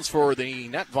Peyton Downs for the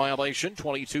net violation.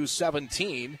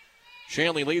 22-17.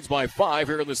 Shanley leads by 5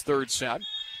 here in this third set.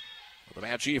 With the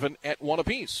match even at 1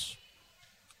 apiece.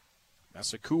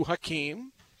 Masaku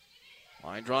Hakeem.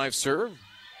 Line drive serve.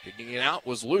 Kicking it out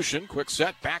was Lucian. Quick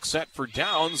set, back set for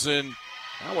Downs, and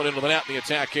that went into the net in the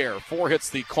attack air. 4 hits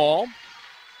the call.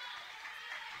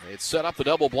 They'd set up the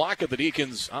double block of the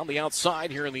Deacons on the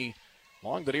outside here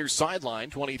along the near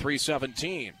sideline,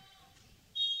 23-17.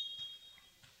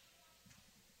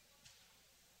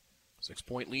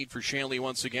 6-point lead for Shanley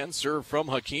once again. Serve from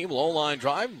Hakeem. Low line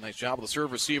drive. Nice job of the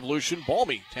serve receive. Lucian.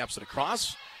 Balmy taps it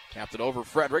across. Tapped it over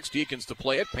Fredericks. Deacons to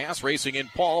play it. Pass racing in.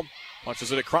 Paul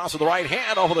punches it across with the right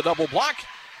hand over the double block.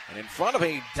 And in front of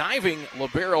a diving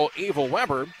libero, Ava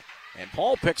Weber. And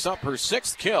Paul picks up her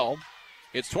 6th kill.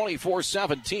 It's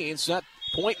 24-17. Set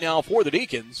point now for the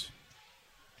Deacons,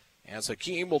 as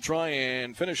Hakeem will try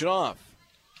and finish it off.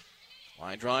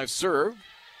 Line drive serve.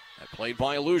 That played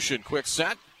by Lucian. Quick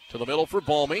set to the middle for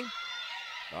Balmy.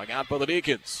 Dug out by the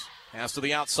Deacons. Pass to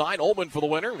the outside. Ullman for the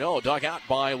winner. No, dug out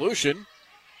by Lucian.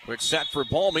 Quick set for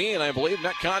Balmy, and I believe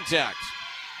net contact.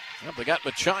 Yep, they got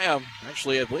Machaya.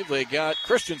 Actually, I believe they got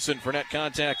Christensen for net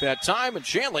contact that time, and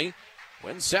Shanley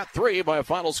wins set 3 by a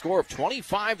final score of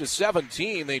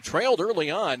 25-17. They trailed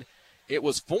early on. It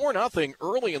was 4-0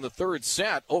 early in the third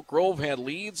set. Oak Grove had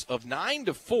leads of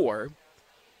 9-4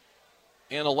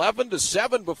 and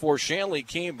 11-7 before Shanley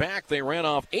came back. They ran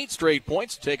off 8 straight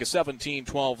points to take a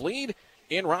 17-12 lead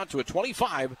en route to a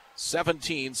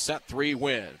 25-17 set 3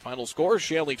 win. Final score,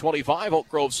 Shanley 25, Oak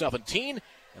Grove 17,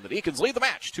 and the Deacons lead the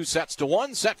match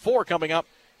 2-1. Set 4 coming up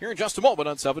here in just a moment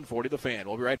on 740 The Fan.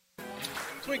 We'll be right back.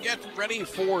 So we get ready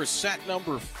for set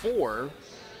number 4.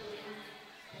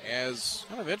 As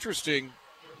kind of interesting,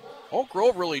 Oak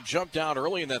Grove really jumped out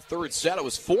early in that third set. It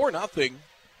was 4-0.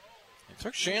 It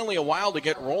took Shanley a while to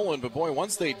get rolling, but boy,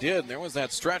 once they did, there was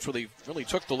that stretch where they really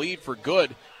took the lead for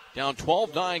good. Down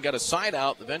 12-9, got a side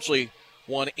out, eventually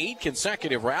won 8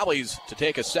 consecutive rallies to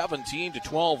take a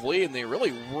 17-12 lead, and they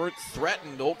really weren't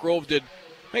threatened. Oak Grove did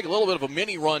make a little bit of a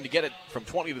mini run to get it from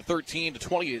 20-13 to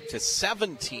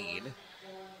 20-17.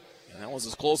 And that was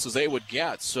as close as they would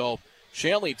get. So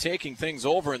Shanley taking things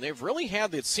over, and they've really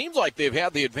had, it seems like they've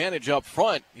had the advantage up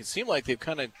front. It seemed like they've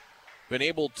kind of been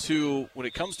able to, when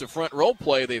it comes to front row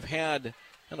play, they've had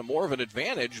kind of more of an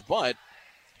advantage, but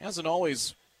hasn't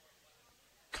always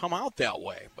come out that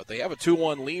way. But they have a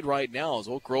 2-1 lead right now as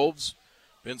Oak Grove's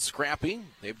been scrappy.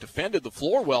 They've defended the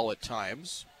floor well at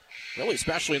times, really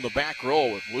especially in the back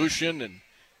row with Lucian and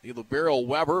the libero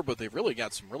Weber, but they've really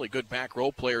got some really good back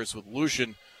row players with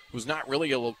Lucian, who's not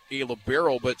really a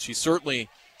libero, but she certainly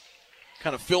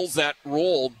kind of fills that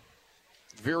role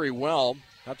very well.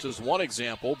 Not just one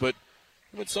example, but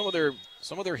even some of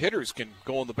their hitters can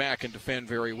go in the back and defend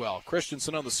very well.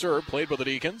 Christensen on the serve, played by the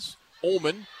Deacons.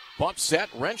 Ullman, bump set,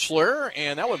 Rentschler,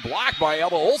 and that one blocked by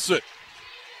Ella Olsen.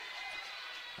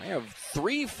 I have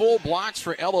 3 full blocks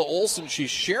for Ella Olsen. She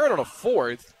shared on a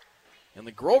 4th, and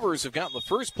the Grovers have gotten the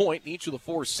first point in each of the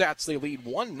 4 sets. They lead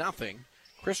 1-0.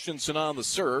 Christensen on the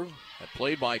serve, that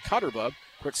played by Cutterbub.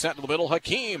 Quick set to the middle,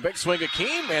 Hakeem, big swing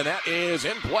Hakeem, and that is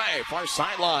in play. Far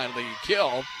sideline, the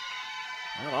kill.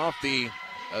 And off the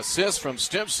assist from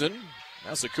Stimson,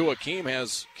 Masaku Hakeem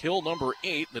has kill number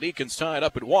 8. The Deacons tied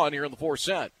up at 1 here in the 4th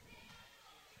set.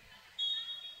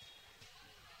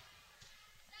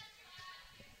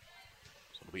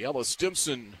 So it'll be Ella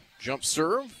Stimson jump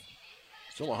serve.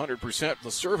 Still 100%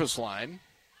 the service line.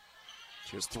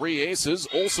 She has 3 aces.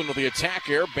 Olsen with the attack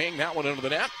air. Bang that one into the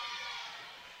net.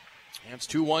 And it's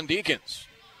 2-1 Deacons.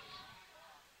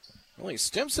 Really,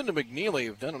 Stimson and McNeely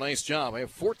have done a nice job. I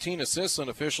have 14 assists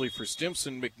unofficially for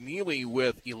Stimson. McNeely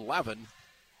with 11.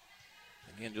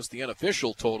 Again, just the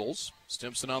unofficial totals.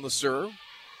 Stimson on the serve.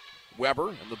 Weber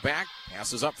in the back.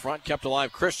 Passes up front. Kept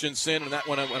alive Christensen, and that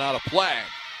one went out of play.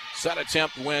 Set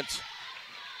attempt went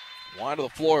wide of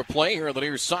the floor of play here on the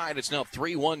near side. It's now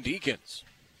 3-1 Deacons.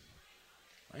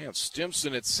 I have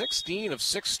Stimson at 16 of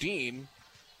 16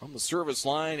 from the service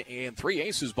line and 3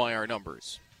 aces by our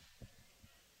numbers.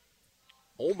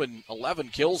 Ullman, 11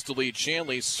 kills to lead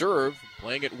Shanley. Serve,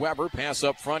 playing at Weber. Pass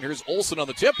up front. Here's Olsen on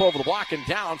the tip over the block and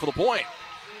down for the point.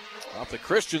 Off the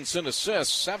Christensen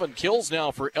assist. 7 kills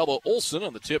now for Ella Olsen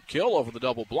on the tip kill over the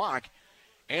double block.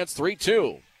 And it's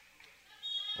 3-2.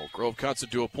 Oak Grove cuts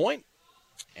it to a point.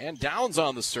 And Downs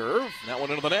on the serve. That one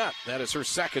into the net. That is her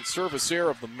second service error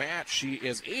of the match. She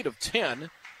is 8 of 10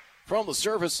 from the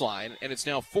service line, and it's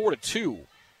now 4-2.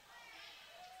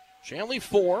 Shanley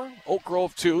 4, Oak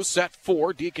Grove 2, set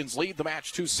 4. Deacons lead the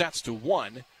match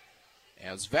 2-1.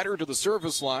 As Vetter to the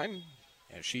service line,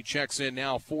 as she checks in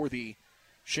now for the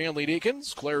Shanley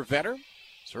Deacons. Claire Vetter,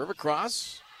 serve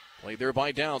across. Played there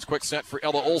by Downs. Quick set for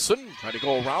Ella Olsen. Trying to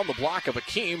go around the block of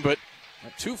Hakeem, but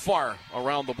not too far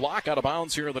around the block. Out of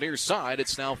bounds here on the near side.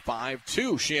 It's now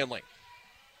 5-2 Shanley.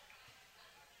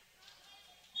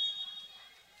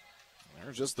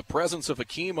 There's just the presence of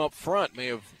Hakeem up front may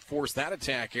have forced that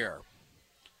attack error.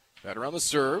 Vetter on the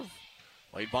serve.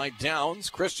 Played by Downs.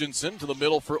 Christensen to the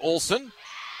middle for Olsen.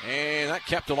 And that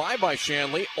kept alive by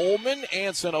Shanley. Ullman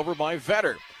and sent over by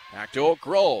Vetter. Back to Oak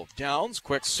Grove. Downs,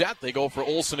 quick set. They go for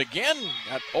Olsen again.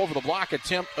 That over the block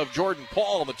attempt of Jordan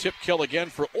Paul. And the tip kill again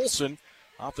for Olsen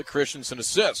off the Christensen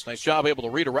assist. Nice job able to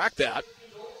redirect that.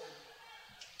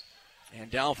 And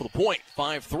down for the point,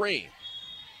 5-3.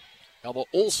 Ella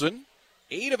Olsen,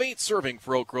 8 of 8 serving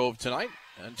for Oak Grove tonight.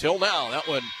 Until now, that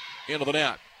one into the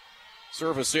net.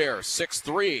 Service error,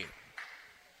 6-3.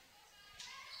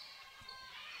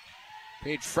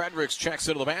 Paige Fredericks checks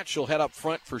into the match. She'll head up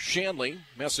front for Shanley.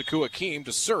 Mesaku Hakeem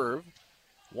to serve.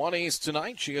 One ace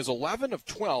tonight. She is 11 of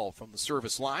 12 from the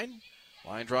service line.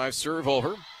 Line drive serve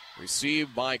over.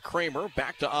 Received by Kramer.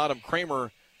 Back to Autumn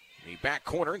Kramer in the back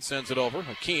corner and sends it over.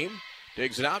 Hakeem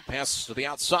digs it out. Passes to the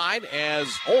outside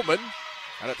as Ullman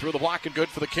got it through the block and good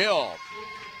for the kill.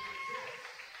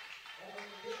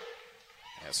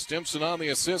 As Stimson on the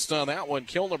assist on that one.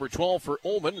 Kill number 12 for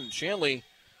Ullman. And Shanley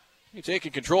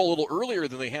taking control a little earlier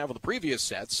than they have in the previous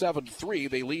set. 7-3.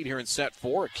 They lead here in set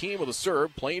 4. Hakeem with a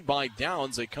serve. Played by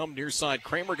Downs. They come near side.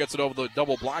 Kramer gets it over the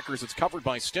double blockers. It's covered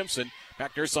by Stimson.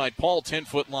 Back near side. Paul,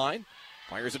 10-foot line.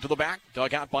 Fires it to the back.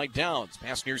 Dug out by Downs.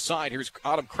 Pass near side. Here's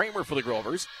Autumn Kramer for the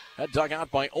Grovers. That dug out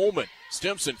by Ullman.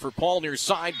 Stimson for Paul near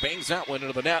side. Bangs that one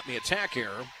into the net in the attack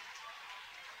error.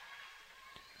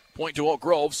 Point to Oak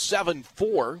Grove.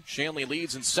 7-4. Shanley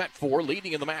leads in set 4.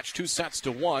 Leading in the match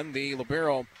 2-1. The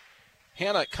libero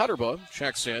Hannah Cutterba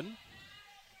checks in.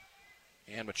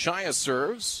 And Machia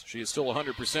serves. She is still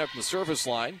 100% from the service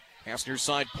line. Pass near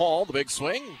side, Paul, the big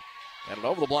swing. Got it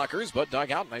over the blockers, but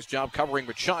dug out. Nice job covering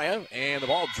Machia. And the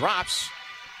ball drops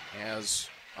as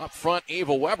up front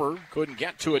Ava Weber couldn't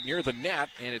get to it near the net.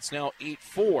 And it's now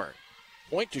 8-4.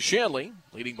 Point to Shanley,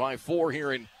 leading by 4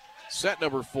 here in set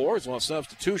number 4. As well as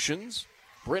substitutions.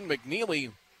 Bryn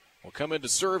McNeely will come in to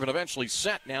serve and eventually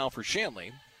set now for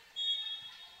Shanley.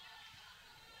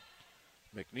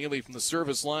 McNeely from the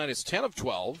service line is 10 of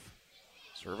 12.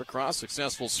 Serve across,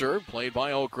 successful serve, played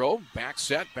by Oak Grove. Back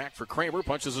set, back for Kramer,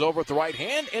 punches it over with the right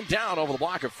hand and down over the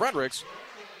block of Fredericks.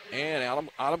 And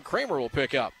Autumn Kramer will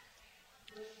pick up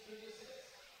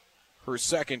her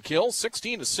second kill.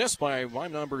 16 assists by my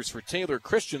numbers for Taylor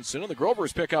Christensen. And the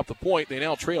Grovers pick up the point. They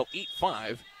now trail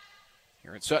 8-5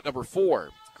 here in set number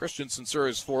 4. Christensen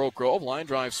serves for Oak Grove. Line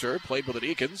drive serve, played by the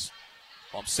Deacons.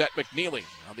 Upset McNeely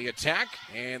on the attack,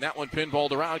 and that one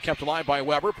pinballed around, kept alive by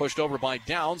Weber, pushed over by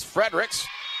Downs. Fredericks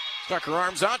stuck her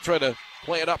arms out, tried to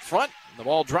play it up front. The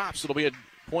ball drops. It'll be a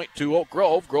point to Oak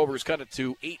Grove. Grovers cut it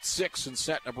to 8-6 in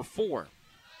set number 4.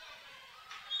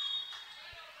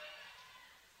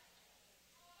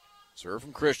 Serve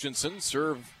from Christensen.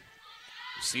 Serve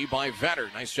received by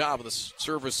Vetter. Nice job of the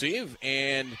serve receive,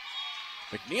 and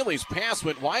McNeely's pass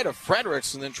went wide of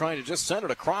Fredericks, and then trying to just send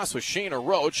it across with Shayna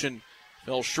Roach, and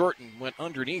fell short and went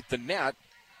underneath the net.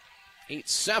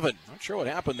 8-7. Not sure what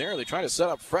happened there. They tried to set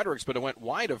up Fredericks, but it went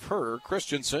wide of her,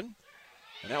 Christensen.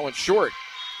 And that went short.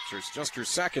 So it's just her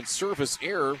second service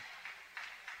error.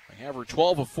 They have her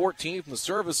 12 of 14 from the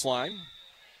service line.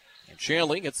 And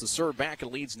Shanley gets the serve back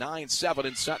and leads 9-7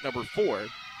 in set number 4.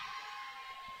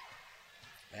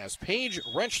 As Paige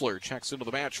Rentschler checks into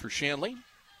the match for Shanley.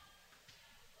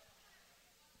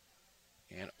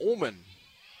 And Ullman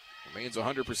remains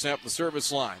 100% from the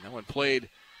service line. That one played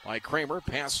by Kramer.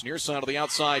 Pass near side of the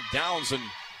outside. Downs and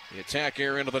the attack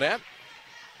error into the net.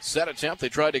 Set attempt. They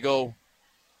tried to go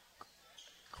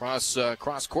cross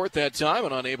court that time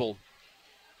and unable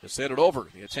to set it over.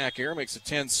 The attack error makes it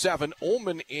 10-7.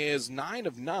 Ullman is 9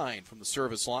 of 9 from the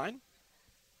service line.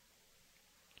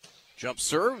 Jump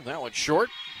serve. That one short.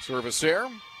 Service error.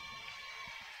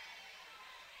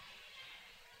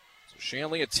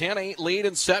 Shanley a 10-8 lead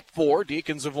in set 4.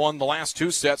 Deacons have won the last 2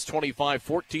 sets,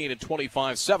 25-14 and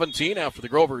 25-17 after the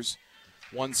Grovers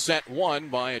won set 1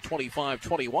 by a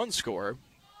 25-21 score.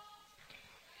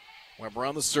 Weber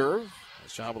on the serve.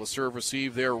 Nice job of the serve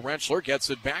receive there. Rentschler gets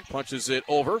it back, punches it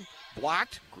over.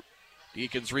 Blocked.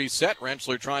 Deacons reset.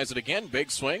 Rentschler tries it again.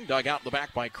 Big swing. Dug out in the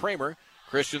back by Kramer.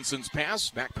 Christensen's pass.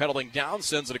 Backpedaling down.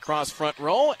 Sends it across front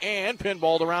row. And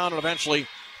pinballed around and eventually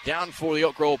down for the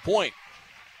Oak Grove point.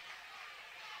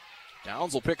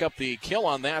 Downs will pick up the kill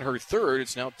on that, her third.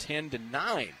 It's now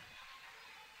 10-9.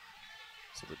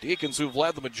 So the Deacons, who've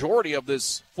led the majority of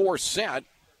this 4 set,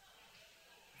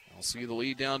 will see the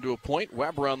lead down to a point.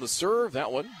 Weber on the serve.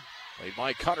 That one played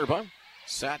by Cutterba.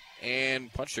 Set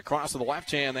and punched across to the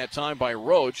left hand that time by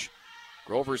Roach.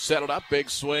 Grover set it up. Big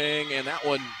swing, and that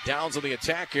one Downs on the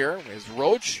attack here as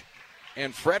Roach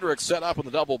and Frederick set up in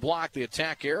the double block. The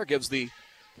attack error gives the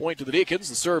point to the Deacons.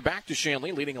 The serve back to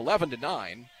Shanley, leading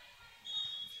 11-9.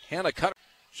 Hannah Cutter.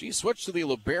 She switched to the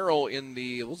libero in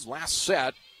the last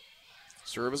set.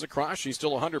 Serve is across. She's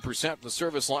still 100% from the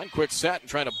service line. Quick set and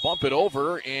trying to bump it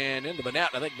over and into the net.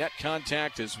 I think net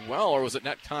contact as well, or was it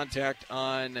net contact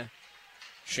on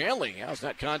Shanley? Yeah, it was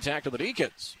net contact on the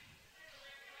Deacons.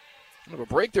 Kind of a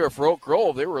break there for Oak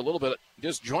Grove. They were a little bit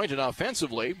disjointed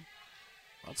offensively.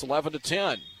 That's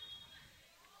 11-10.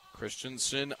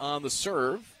 Christensen on the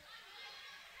serve.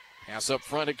 Pass up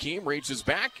front. Hakeem reaches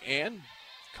back and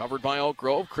covered by Oak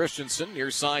Grove. Christensen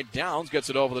near side Downs gets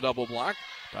it over the double block.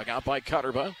 Dug out by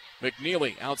Cutterba.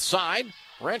 McNeely outside.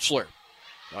 Rentschler.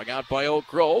 Dug out by Oak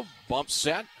Grove. Bump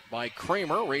set by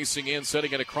Kramer. Racing in,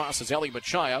 setting it across is Ellie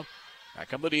Machaya. Back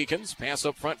come the Deacons. Pass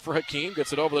up front for Hakeem.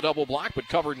 Gets it over the double block, but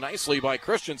covered nicely by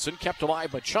Christensen. Kept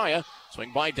alive Machaya.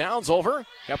 Swing by Downs over.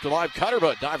 Kept alive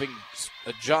Cutterba. Diving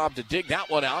a job to dig that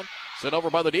one out. Sent over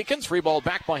by the Deacons. Free ball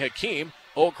back by Hakeem.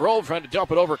 Oak Grove trying to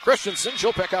dump it over Christensen.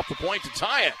 She'll pick up the point to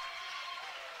tie it.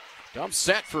 Dump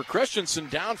set for Christensen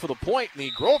down for the point. And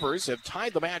the Grovers have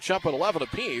tied the match up at 11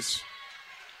 apiece.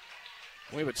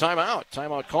 We have a timeout.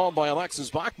 Timeout called by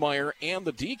Alexis Bachmeyer and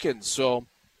the Deacons. So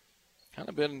kind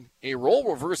of been a role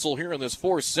reversal here in this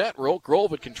fourth set where Oak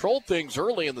Grove had controlled things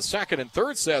early in the second and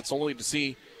third sets, only to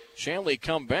see Shanley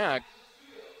come back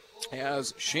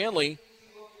as Shanley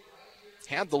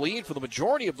had the lead for the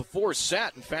majority of the fourth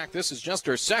set. In fact, this is just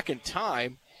our second tie.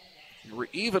 We were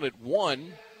even at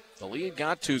 1. The lead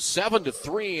got to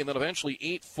 7-3 and then eventually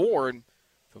 8-4. And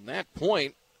from that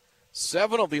point,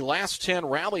 7 of the last 10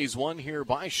 rallies won here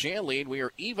by Shanley. And we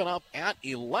are even up at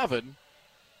 11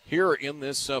 here in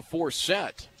this fourth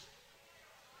set.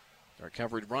 Our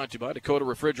coverage brought to you by Dakota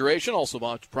Refrigeration, also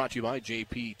brought to you by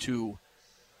JP2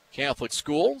 Catholic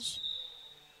Schools,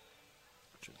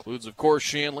 which includes, of course,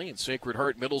 Shanley and Sacred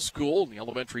Heart Middle School, and the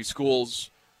elementary schools,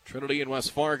 Trinity and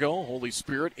West Fargo, Holy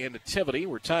Spirit and Nativity.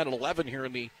 We're tied at 11 here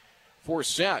in the fourth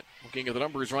set. Looking at the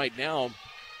numbers right now,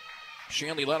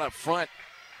 Shanley led up front.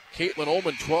 Caitlin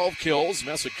Ullman, 12 kills.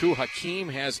 Mesaku Hakeem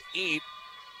has 8.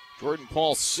 Jordan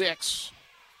Paul, 6.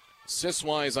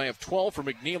 Assists-wise, I have 12 for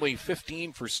McNeely,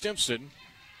 15 for Stimson.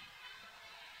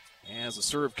 As a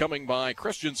serve coming by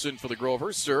Christensen for the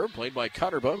Grovers. Serve played by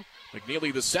Cutterba.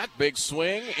 McNeely the set, big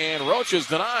swing, and Roach is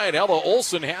denied. Ella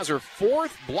Olsen has her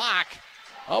 4th block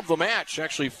of the match.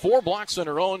 Actually, 4 blocks on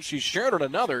her own. She shared on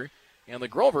another, and the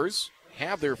Grovers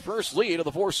have their first lead of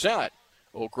the fourth set.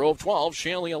 Oak Grove 12,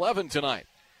 Shanley 11 tonight.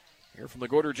 Here from the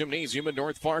Gorder Gymnasium in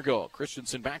North Fargo.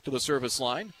 Christensen back to the service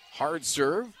line. Hard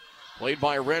serve. Played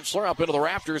by Rentschler up into the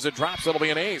rafters. It drops. It'll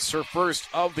be an ace. Her first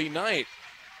of the night.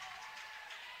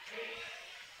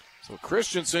 So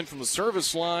Christensen from the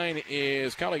service line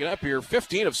is counting it up here.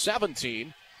 15 of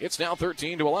 17. It's now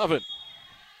 13-11.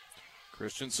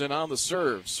 Christensen on the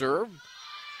serve. Serve.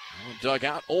 Dug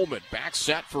out Ullman. Back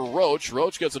set for Roach.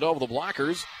 Roach gets it over the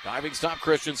blockers. Diving stop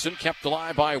Christensen. Kept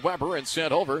alive by Weber and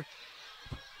sent over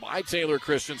by Taylor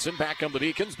Christensen. Back on the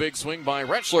Deacons. Big swing by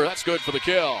Rentschler. That's good for the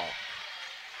kill.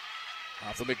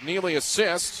 Off the McNeely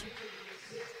assist.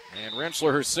 And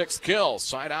Rentschler, her 6th kill.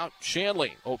 Side out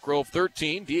Shanley. Oak Grove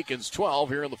 13. Deacons 12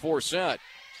 here in the fourth set.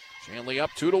 Shanley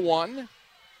up 2-1.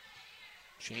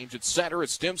 Change at center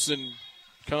as Stimson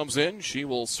comes in. She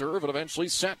will serve and eventually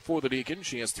set for the Deacons.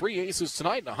 She has 3 aces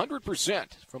tonight and 100%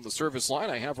 from the service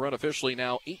line. I have her unofficially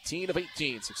now 18 of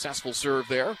 18. Successful serve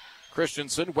there.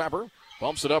 Christensen, Weber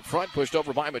bumps it up front, pushed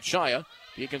over by Machaya.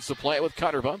 Deacons to play it with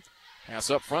Cutterba.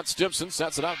 Pass up front, Stimson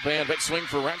sets it up, and big swing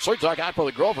for Rentschler, dug out by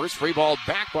the Grovers, free ball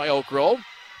back by Oak Grove.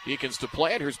 Deacons to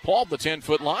play it, here's Paul, the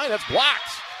 10-foot line, that's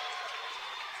blocked.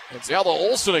 It's Ella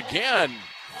Olsen again.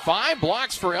 5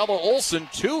 blocks for Ella Olsen,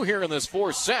 2 here in this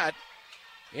fourth set.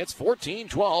 It's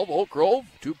 14-12, Oak Grove,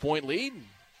 2-point lead.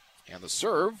 And the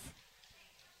serve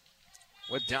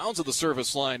went down to the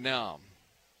service line now.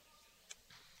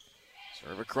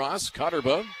 Serve across,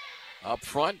 Cutterba. Up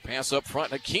front, pass up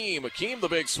front, Hakeem. Hakeem the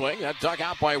big swing. That dug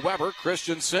out by Weber.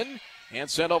 Christensen and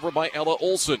sent over by Ella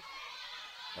Olsen.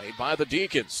 Played by the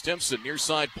Deacons. Stimson near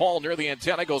side Paul near the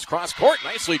antenna. Goes cross court.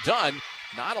 Nicely done.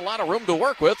 Not a lot of room to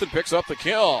work with and picks up the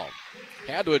kill.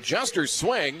 Had to adjust her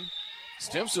swing.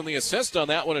 Stimson the assist on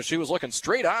that one as she was looking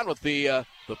straight on with the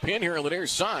pin here on the near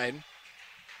side.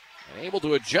 And able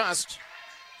to adjust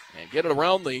and get it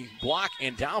around the block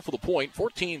and down for the point.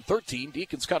 14-13.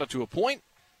 Deacons cut it to a point.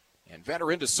 And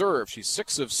Vetter into serve. She's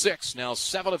 6 of 6. Now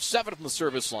 7 of 7 from the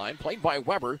service line. Played by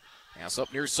Weber. Pass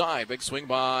up near side. Big swing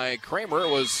by Kramer.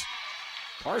 Was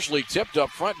partially tipped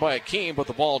up front by Hakeem, but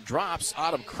the ball drops.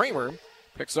 Autumn Kramer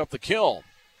picks up the kill.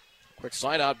 Quick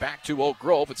slide out back to Oak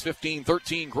Grove. It's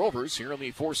 15-13 Grovers here in the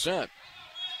fourth set.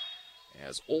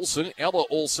 As Ella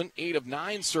Olsen, 8 of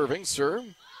 9 serving.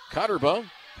 Serve. Cutterba.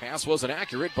 Pass wasn't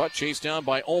accurate, but chased down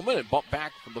by Ullman and bumped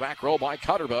back from the back row by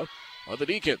Cutterba of the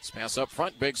Deacons. Pass up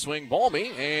front, big swing,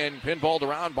 Balmy, and pinballed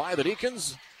around by the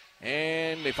Deacons.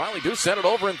 And they finally do send it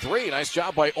over in 3. Nice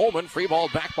job by Ullman. Free ball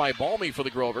back by Balmy for the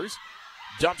Grovers.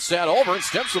 Dump set over, and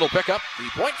Stimson will pick up the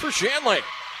point for Shanley.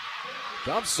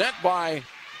 Dump set by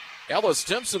Ella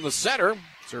Stimson, the center.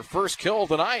 It's her first kill of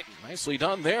the night. Nicely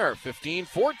done there,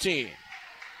 15-14.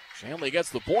 Shanley gets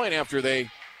the point after they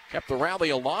kept the rally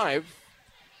alive.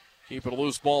 Keeping a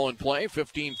loose ball in play,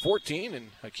 15-14, and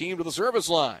Hakeem to the service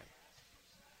line.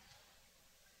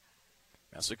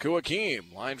 Mesaku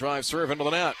Hakeem, line drive serve into the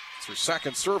net. It's her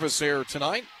second service error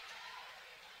tonight.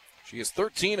 She is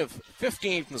 13 of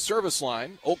 15 from the service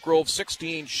line. Oak Grove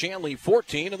 16, Shanley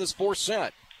 14 in this fourth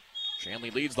set.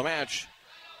 Shanley leads the match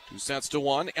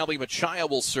 2-1. Ellie Machaya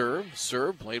will serve.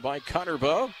 Serve played by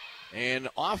Cutterba. And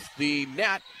off the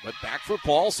net, but back for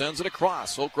Paul, sends it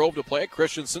across. Oak Grove to play it.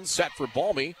 Christensen set for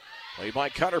Balmy. Played by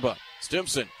Cutterba.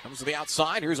 Stimson comes to the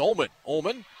outside. Here's Ullman.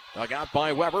 Ullman dug out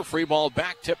by Weber. Free ball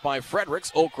back, tipped by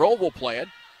Fredericks. Oak Grove will play it.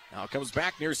 Now comes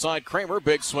back near side Kramer.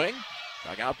 Big swing.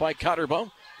 Dug out by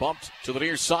Cutterba. Bumped to the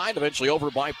near side. Eventually over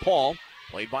by Paul.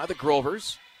 Played by the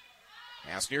Grovers.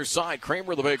 Pass near side.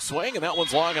 Kramer the big swing. And that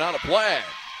one's long and out of play.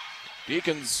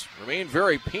 Deacons remain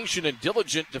very patient and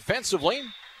diligent defensively.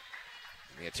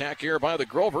 The attack here by the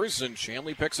Grovers. And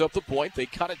Shanley picks up the point. They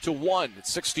cut it to 1.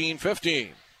 It's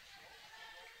 16-15.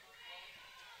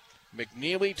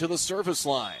 McNeely to the service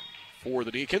line for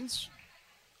the Deacons.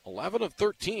 11 of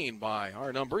 13 by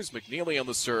our numbers. McNeely on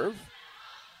the serve.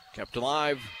 Kept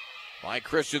alive by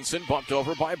Christensen. Bumped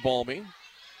over by Balmy.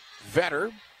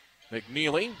 Vetter.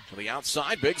 McNeely to the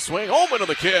outside. Big swing. Ullman to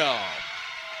the kill.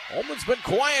 Ullman's been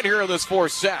quiet here in this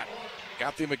fourth set.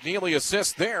 Got the McNeely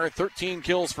assist there. 13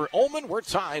 kills for Ullman. We're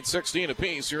tied 16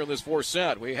 apiece here in this fourth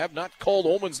set. We have not called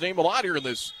Ullman's name a lot here in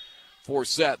this fourth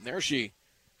set. And there she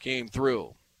came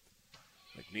through.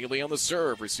 McNeely on the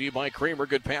serve, received by Kramer.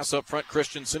 Good pass up front.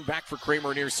 Christensen back for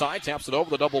Kramer near side. Taps it over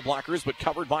the double blockers, but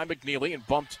covered by McNeely and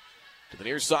bumped to the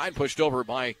near side. Pushed over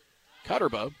by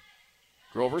Cutterba.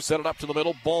 Grover set it up to the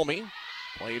middle. Balmy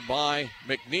played by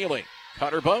McNeely.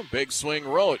 Cutterba, big swing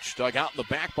Roach. Dug out in the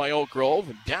back by Oak Grove.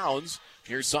 And Downs,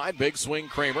 near side, big swing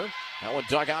Kramer. That one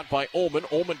dug out by Ullman.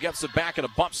 Ullman gets it back in a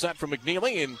bump set from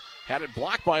McNeely and had it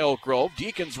blocked by Oak Grove.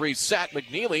 Deacons reset.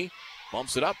 McNeely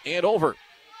bumps it up and over.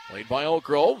 Played by Oak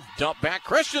Grove. Dump back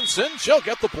Christensen. She'll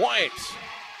get the point.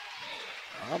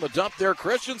 On the dump there,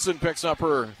 Christensen picks up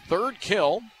her third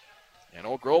kill. And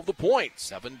Oak Grove the point.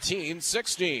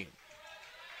 17-16.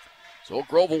 So Oak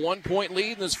Grove a 1-point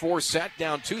lead in this fourth set.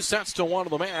 Down 2-1 of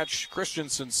the match.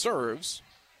 Christensen serves.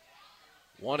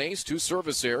 One ace, 2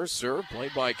 service errors. Serve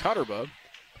played by Cutterba.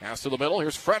 Pass to the middle.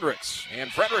 Here's Fredericks.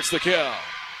 And Fredericks the kill.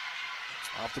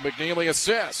 Off the McNeely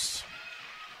assist.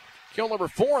 Kill number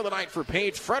 4 of the night for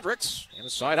Paige Fredericks. And a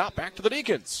side out back to the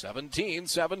Deacons.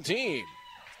 17-17.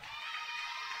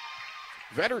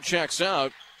 Vetter checks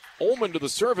out. Ullman to the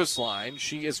service line.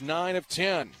 She is 9 of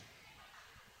 10.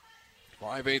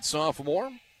 5'8"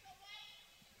 sophomore.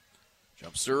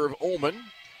 Jump serve Ullman.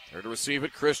 There to receive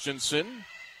it, Christensen.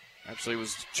 Actually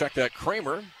was check that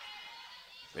Kramer.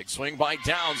 Big swing by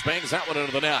Downs. Bangs that one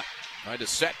into the net. Tried to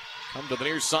set. Come to the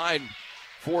near side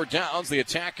for Downs. The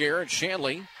attack error, and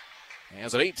Shanley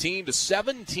has an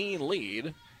 18-17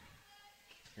 lead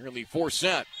here in the fourth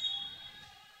set.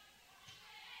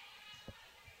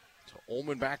 So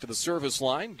Ullman back to the service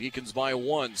line. Deacons by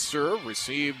 1. Serve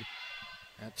received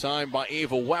that time by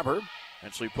Ava Weber.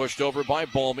 Eventually pushed over by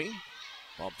Balmy.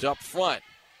 Bumped up front.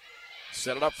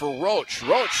 Set it up for Roach.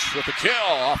 Roach with the kill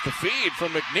off the feed from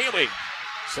McNeely.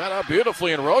 Set up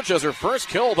beautifully, and Roach has her first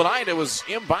kill of the night. It was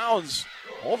inbounds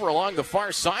over along the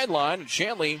far sideline, and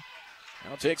Shanley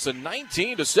now takes a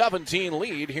 19-17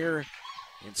 lead here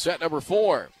in set number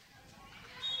 4.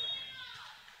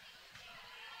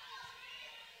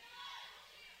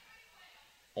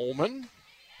 Ullman,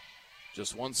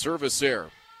 just one service there.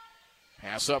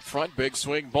 Pass up front, big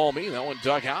swing, Balmy. That one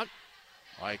dug out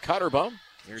by Cutterba.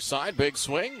 Near side, big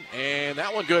swing, and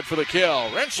that one good for the kill.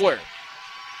 Rentschler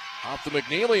off the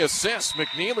McNeely assist.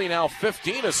 McNeely now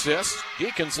 15 assists.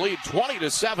 Deacons lead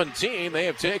 20-17. They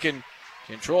have taken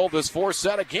control of this fourth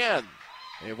set again.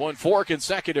 They have won 4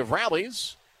 consecutive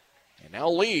rallies and now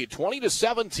lead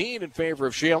 20-17 in favor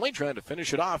of Shanley, trying to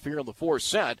finish it off here in the fourth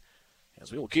set.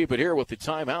 As we will keep it here with the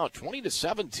timeout,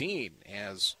 20-17.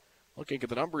 As looking at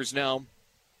the numbers now,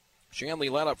 Shanley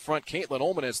led up front. Caitlin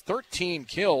Ullman has 13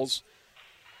 kills.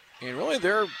 And really,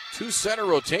 their two-center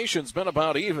rotation's been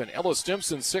about even. Ella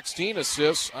Stimson, 16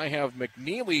 assists. I have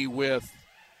McNeely with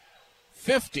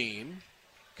 15.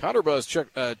 Cotterbu's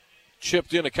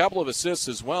chipped in a couple of assists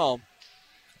as well.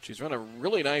 She's run a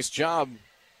really nice job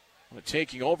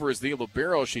taking over as the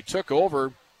libero. She took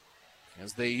over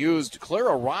as they used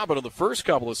Clara Robin in the first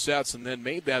couple of sets and then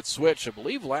made that switch. I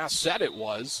believe last set it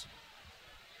was.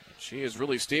 She has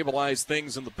really stabilized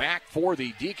things in the back for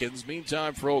the Deacons.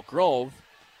 Meantime, for Oak Grove,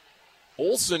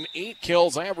 Olsen, 8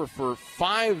 kills. I have her for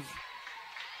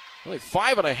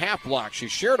 5.5 blocks. She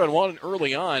shared on one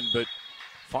early on, but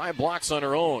 5 blocks on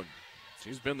her own.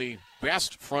 She's been the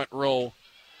best front row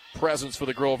presence for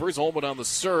the Grovers. Ullman on the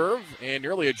serve, and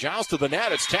nearly a joust to the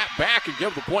net. It's tapped back and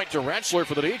give the point to Rentschler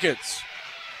for the Deacons.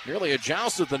 Nearly a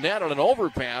joust at the net on an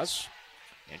overpass,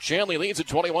 and Shanley leads at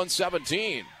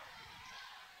 21-17.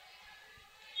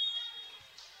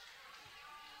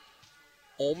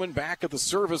 Ullman back at the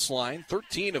service line,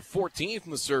 13 of 14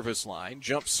 from the service line.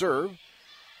 Jump serve,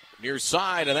 near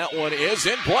side, and that one is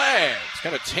in play. It's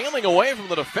kind of tailing away from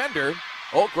the defender.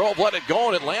 Oak Grove let it go,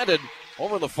 and it landed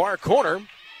over in the far corner.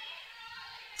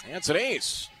 And it's an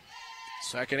ace.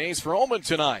 Second ace for Ullman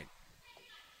tonight.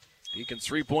 Deacons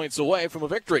 3 points away from a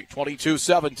victory,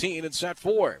 22-17 in set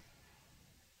 4.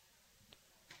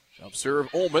 Jump serve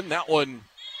Ullman, that one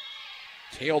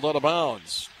tailed out of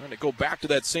bounds. Trying to go back to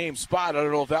that same spot. I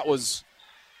don't know if that was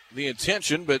the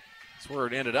intention, but that's where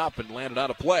it ended up and landed out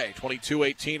of play.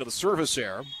 22-18 of the service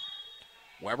error.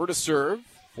 Weber to serve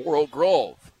for Oak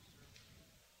Grove.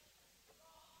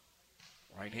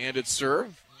 Right-handed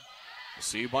serve.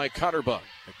 Received by Cutterbug.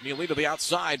 McNeely to the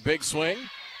outside. Big swing.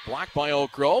 Blocked by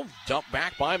Oak Grove. Dumped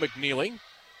back by McNeely.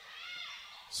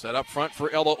 Set up front for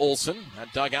Ella Olsen.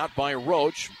 That dug out by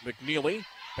Roach. McNeely.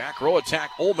 Back row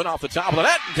attack. Ullman off the top of the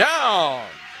net. Down.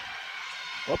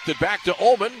 Flipped it back to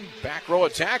Ullman. Back row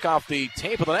attack off the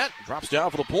tape of the net. Drops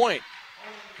down for the point.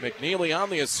 McNeely on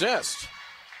the assist.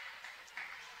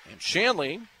 And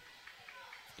Shanley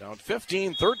down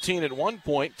 15-13 at one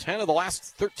point. 10 of the last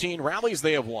 13 rallies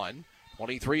they have won.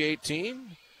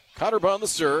 23-18. Cutterba on the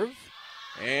serve.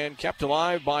 And kept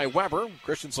alive by Weber.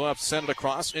 Christensen left, send it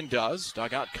across, and does.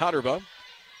 Dug out Cutterba.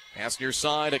 Pass near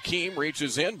side. Akeem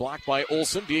reaches in. Blocked by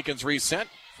Olsen. Deacons reset.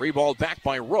 Free ball back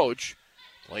by Roach.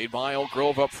 Played by Oak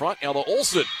Grove up front. Ella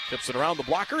Olsen tips it around the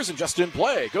blockers and just in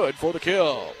play. Good for the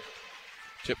kill.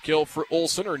 Tip kill for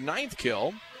Olsen, her 9th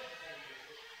kill.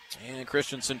 And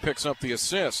Christensen picks up the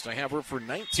assist. I have her for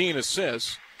 19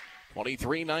 assists.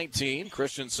 23-19.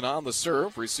 Christensen on the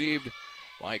serve. Received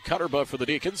by Cutterba for the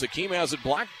Deacons. Akeem has it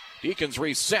blocked. Deacons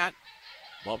reset.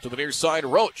 Bump to the near side.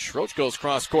 Roach. Roach goes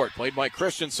cross court. Played by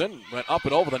Christensen. Went up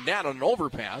and over the net on an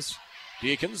overpass.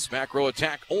 Deacons. Back row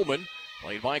attack. Ullman.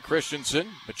 Played by Christensen.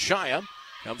 Machaya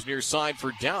comes near side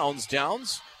for Downs.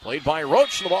 Downs. Played by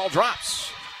Roach. And the ball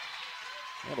drops.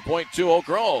 And the point to Oak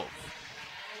Grove.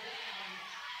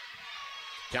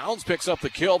 Downs picks up the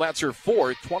kill. That's her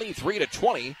 4th.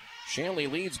 23-20. Shanley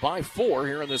leads by 4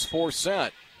 here in this 4th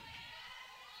set.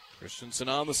 Christensen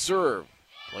on the serve.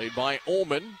 Played by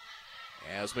Ullman.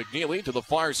 As McNeely to the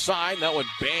far side. That one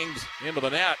banged into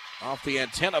the net off the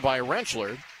antenna by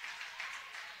Rentschler.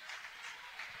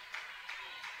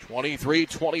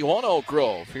 23-21 Oak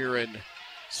Grove here in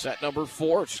set number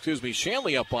 4.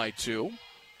 Shanley up by 2.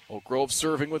 Oak Grove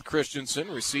serving with Christensen.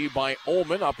 Received by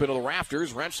Ullman up into the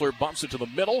rafters. Rentschler bumps it to the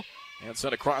middle and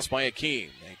sent across by Akeem.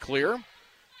 And clear.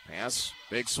 Pass.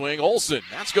 Big swing. Olsen.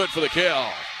 That's good for the kill.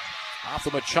 Off the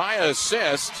Machaya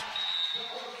assist.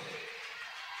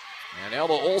 And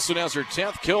Ella Olsen has her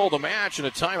 10th kill of the match and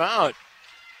a timeout.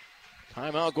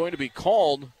 Timeout going to be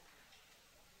called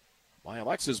by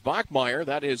Alexis Bachmeyer.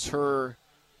 That is her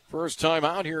first time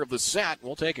out here of the set.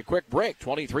 We'll take a quick break.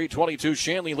 23-22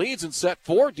 Shanley leads in set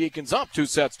 4. Deacons up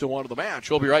 2-1 of the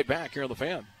match. We'll be right back here on The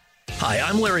Fan. Hi,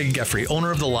 I'm Larry Geffrey,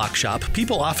 owner of The Lock Shop.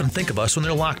 People often think of us when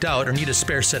they're locked out or need a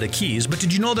spare set of keys, but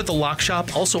did you know that The Lock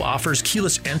Shop also offers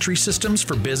keyless entry systems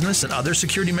for business and other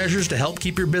security measures to help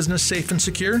keep your business safe and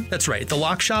secure? That's right, The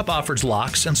Lock Shop offers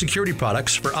locks and security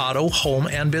products for auto, home,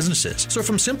 and businesses. So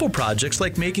from simple projects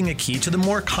like making a key to the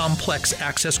more complex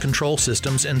access control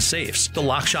systems and safes, The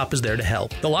Lock Shop is there to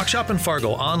help. The Lock Shop in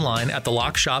Fargo, online at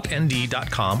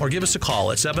thelockshopnd.com or give us a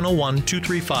call at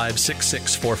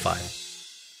 701-235-6645.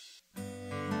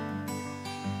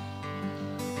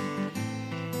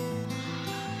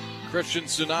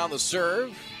 Christensen on the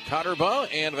serve.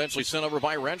 Cotterba, and eventually sent over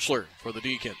by Rentschler for the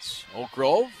Deacons. Oak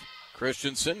Grove.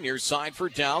 Christensen near side for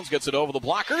Downs. Gets it over the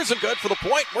blockers and good for the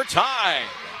point. We're tied.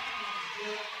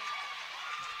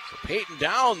 So Peyton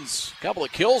Downs, a couple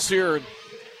of kills here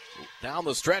down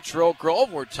the stretch for Oak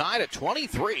Grove. We're tied at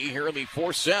 23 here in the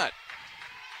fourth set.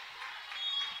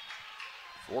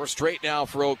 4 straight now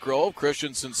for Oak Grove.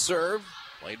 Christensen serve.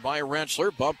 Played by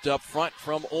Rentschler. Bumped up front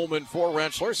from Ullman for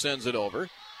Rentschler. Sends it over.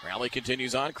 Rally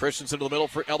continues on. Christensen to the middle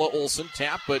for Ella Olsen.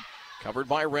 Tap, but covered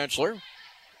by Rentschler.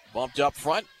 Bumped up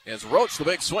front as Roach, the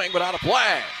big swing, but out of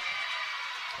play.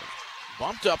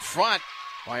 Bumped up front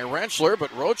by Rentschler,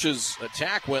 but Roach's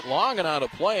attack went long and out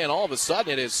of play, and all of a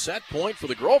sudden it is set point for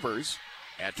the Grovers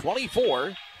at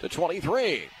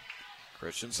 24-23.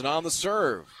 Christensen on the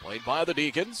serve. Played by the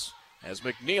Deacons as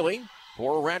McNeely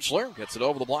for Rentschler. Gets it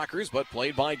over the blockers, but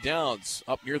played by Downs.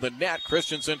 Up near the net,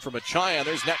 Christensen from Machia, and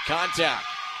there's net contact.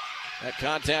 Net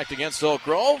contact against Oak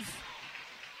Grove.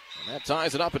 And that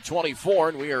ties it up at 24,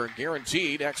 and we are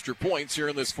guaranteed extra points here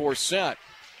in this fourth set.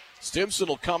 Stimson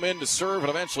will come in to serve and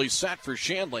eventually set for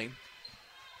Shanley.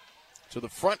 To the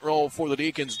front row for the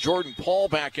Deacons, Jordan Paul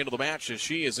back into the match as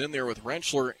she is in there with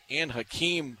Rentschler and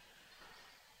Hakeem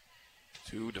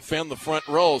to defend the front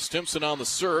row. Stimson on the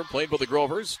serve, played by the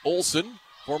Grovers. Olsen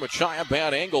for Machia,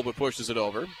 bad angle but pushes it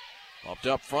over. Upped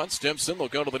up front, Stimson, they'll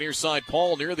go to the near side.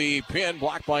 Paul near the pin,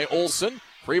 blocked by Olsen.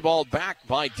 Free ball back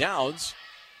by Downs.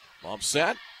 Bump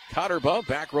set, Cotterba,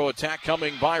 back row attack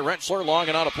coming by Rentschler, long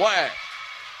and out of play.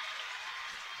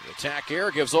 The attack here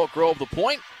gives Oak Grove the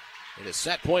point. It is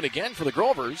set point again for the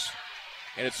Grovers,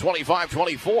 and it's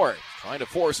 25-24. Trying to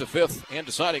force a fifth and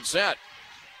deciding set.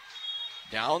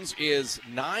 Downs is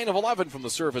 9 of 11 from the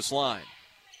service line.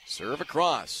 Serve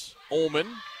across. Ullman,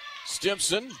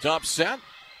 Stimson, dump set,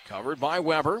 covered by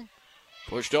Weber.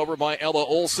 Pushed over by Ella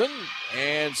Olsen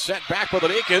and set back by the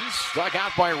Deacons. Struck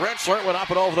out by Rentschler. Went up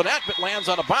and over the net, but lands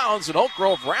out of bounds. And Oak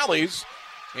Grove rallies.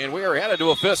 And we are headed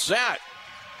to a fifth set.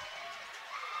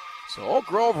 So Oak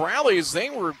Grove rallies.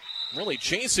 They were really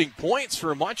chasing points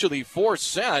for much of the fourth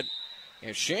set.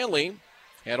 And Shanley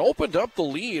had opened up the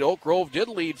lead. Oak Grove did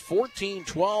lead 14-12,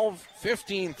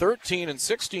 15-13, and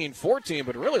 16-14.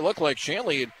 But it really looked like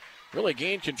Shanley had really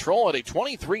gained control at a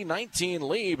 23-19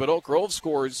 lead. But Oak Grove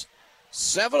scores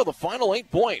 7 of the final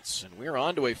 8 points, and we're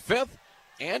on to a fifth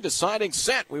and deciding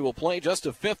set. We will play just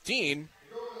a 15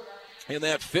 in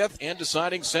that fifth and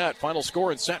deciding set. Final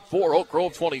score in set 4, Oak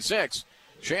Grove 26,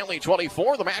 Shanley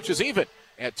 24. The match is even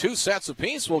at 2 sets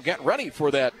apiece. We'll get ready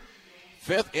for that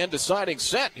fifth and deciding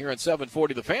set here at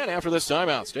 740 The Fan after this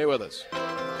timeout. Stay with us.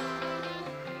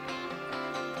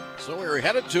 So we're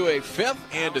headed to a fifth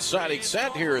and deciding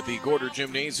set here at the Gorder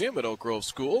Gymnasium at Oak Grove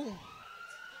School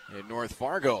in North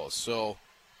Fargo. So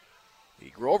the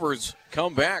Grovers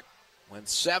come back, win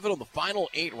 7 of the final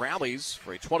 8 rallies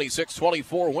for a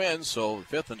 26-24 win. So the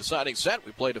fifth and deciding set,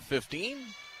 we played a 15.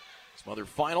 Some other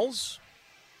finals.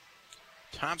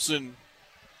 Thompson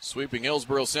sweeping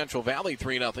Hillsborough Central Valley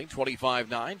 3-0, 25-9,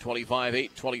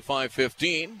 25-8,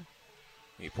 25-15.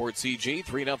 Newport CG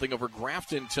 3-0 over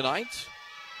Grafton tonight.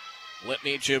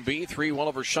 Lytton HMB 3-1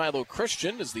 over Shiloh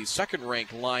Christian as the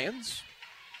second-ranked Lions.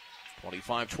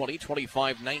 25-20,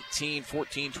 25-19,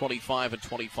 14-25, and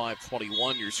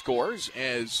 25-21 your scores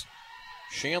as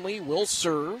Shanley will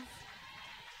serve.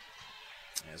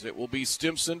 As it will be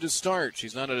Stimson to start.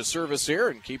 She's not at a service here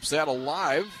and keeps that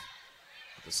alive.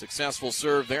 With a successful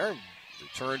serve there.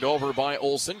 Turned over by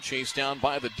Olsen, chased down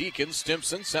by the Deacons.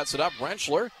 Stimson sets it up.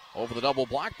 Rentschler over the double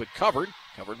block, but covered.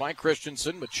 Covered by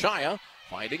Christensen. Machia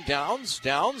finding Downs.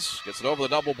 Downs gets it over the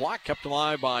double block, kept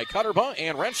alive by Cutterba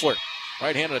and Rentschler.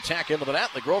 Right-handed attack into the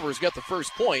net. The Grovers get the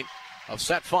first point of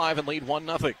set 5 and lead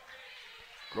 1-0.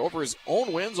 Grovers'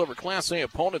 own wins over Class A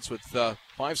opponents with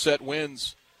 5-set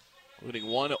wins, including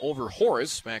one over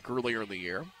Horace back earlier in the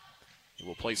year. He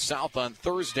will play South on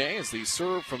Thursday as the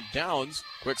serve from Downs.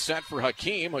 Quick set for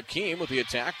Hakeem. Hakeem with the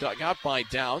attack, dug out by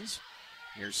Downs.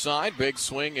 Near side, big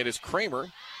swing. It is Kramer,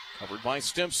 covered by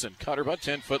Stimson. Cutterba,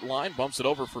 10-foot line, bumps it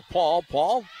over for Paul.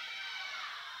 Paul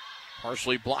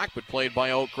partially blocked, but played by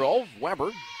Oak Grove.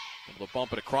 Weber able to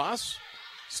bump it across.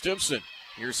 Stimson,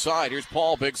 near side. Here's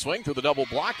Paul, big swing through the double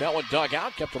block. That one dug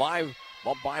out, kept alive,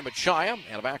 bumped by Machia.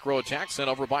 And a back row attack sent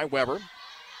over by Weber.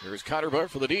 Here's Cutterba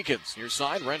for the Deacons. Near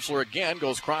side, Rentschler again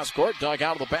goes cross court, dug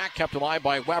out of the back, kept alive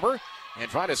by Weber. And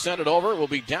trying to send it over will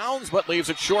be Downs, but leaves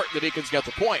it short. The Deacons get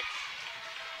the point.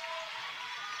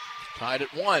 Tied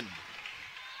at 1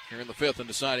 here in the fifth and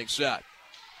deciding set.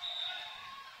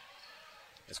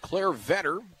 As Claire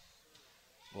Vetter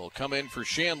will come in for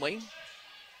Shanley.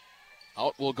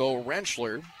 Out will go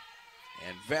Rentschler.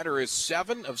 And Vetter is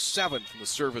 7 of 7 from the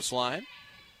service line.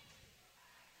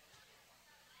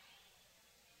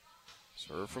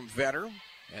 Serve from Vetter.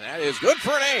 And that is good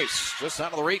for an ace. Just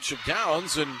out of the reach of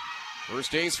Downs. And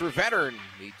first ace for Vetter. And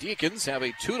the Deacons have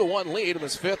a 2-1 lead in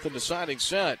this fifth and deciding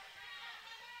set.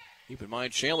 Keep in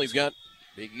mind, Shanley's got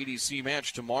big EDC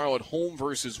match tomorrow at home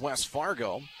versus West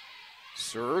Fargo.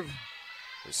 Serve.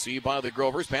 Received by the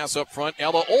Grovers. Pass up front.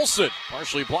 Ella Olsen.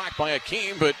 Partially blocked by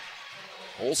Hakeem, but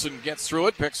Olsen gets through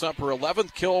it. Picks up her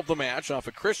 11th kill of the match off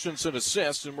a Christensen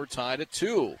assist, and we're tied at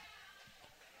 2.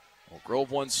 Oak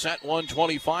Grove won set 1,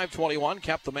 25-21.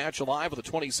 Kept the match alive with a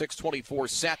 26-24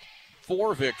 set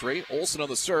 4 victory. Olsen on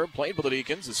the serve. Played by the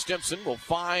Deacons as Stimson will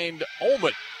find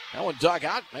Ullman. That one dug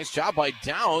out. Nice job by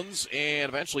Downs and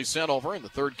eventually sent over. And the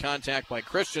third contact by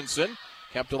Christensen.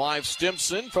 Kept alive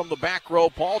Stimson from the back row.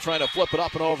 Paul trying to flip it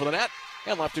up and over the net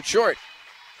and left it short.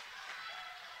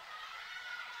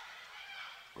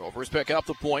 Grovers pick up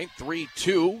the point.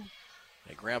 3-2.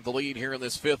 They grab the lead here in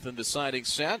this 5th and deciding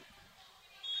set.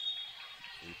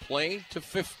 We play to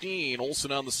 15.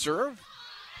 Olsen on the serve.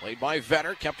 Played by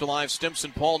Vetter. Kept alive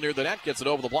Stimson. Paul near the net. Gets it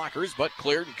over the blockers, but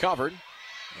cleared and covered.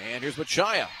 And here's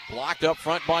Machaya. Blocked up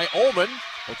front by Ullman.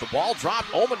 But the ball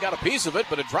dropped. Ullman got a piece of it,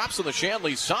 but it drops on the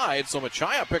Shanley side. So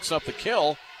Machaya picks up the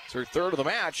kill. It's her 3rd of the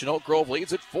match, and Oak Grove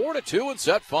leads it 4-2 in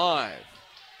set 5.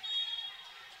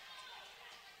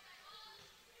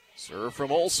 Serve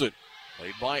from Olsen.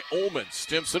 Played by Ullman.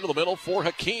 Stimson to the middle for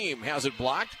Hakeem. Has it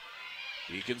blocked.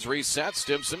 Deacons reset.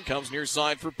 Stimson comes near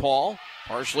side for Paul.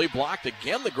 Partially blocked.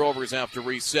 Again, the Grovers have to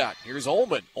reset. Here's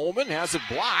Ullman. Ullman has it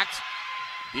blocked.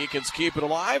 Deacons keep it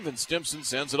alive, and Stimson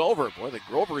sends it over. Boy, the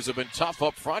Grovers have been tough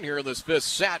up front here in this 5th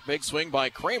set. Big swing by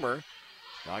Kramer.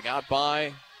 Dug out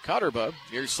by Cutterba.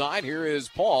 Near side, here is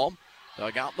Paul.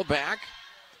 Dug out in the back.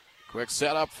 Quick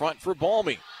set up front for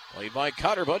Balmy. Played by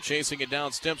Cutterba, chasing it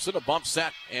down Stimson. A bump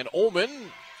set, and Ullman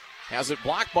has it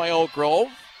blocked by Oak Grove.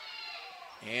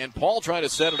 And Paul trying to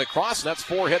set it across, and that's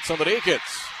 4 hits on the Deacons.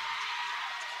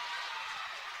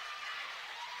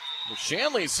 The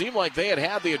Shanley seemed like they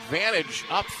had the advantage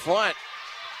up front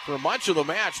for much of the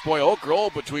match. Boy, Oak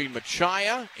Grove between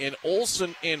Machaya and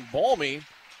Olsen and Balmy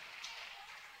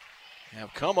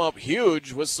have come up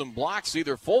huge with some blocks,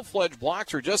 either full-fledged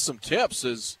blocks or just some tips,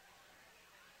 as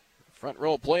front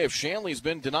row play of Shanley's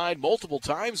been denied multiple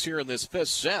times here in this 5th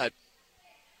set.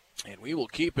 And we will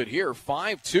keep it here,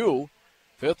 5-2.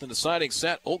 5th and deciding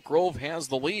set, Oak Grove has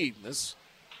the lead. This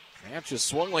match has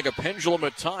swung like a pendulum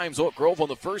at times. Oak Grove on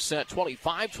the first set,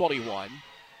 25-21.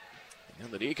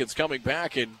 And the Deacons coming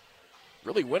back and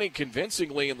really winning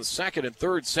convincingly in the second and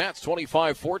third sets,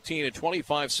 25-14 and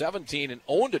 25-17, and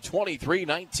owned a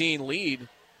 23-19 lead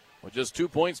with just 2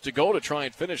 points to go to try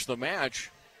and finish the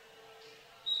match.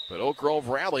 But Oak Grove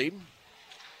rallied,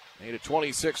 made it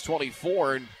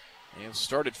 26-24, and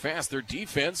started fast. Their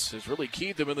defense has really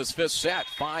keyed them in this 5th set,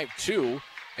 5-2.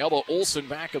 Ella Olsen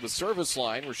back of the service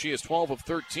line where she is 12 of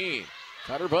 13.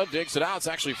 Cutterbud digs it out. It's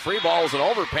actually free ball as an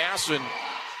overpass and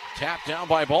tapped down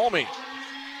by Balmy.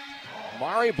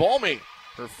 Mari Balmy,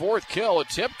 her 4th kill, a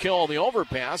tip kill on the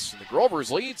overpass. And the Grovers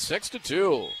lead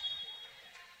 6-2.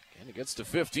 And it gets to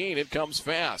 15. It comes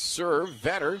fast. Serve,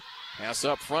 Vetter. Pass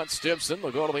up front, Stimson.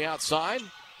 They'll go to the outside.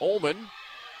 Ullman.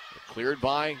 Cleared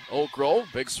by Oak Grove.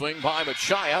 Big swing by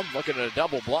Machaya. Looking at a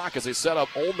double block as they set up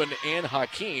Ullman and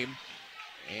Hakeem.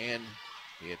 And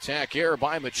the attack here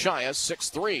by Machaya,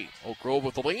 6-3. Oak Grove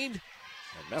with the lead. And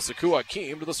Mesaku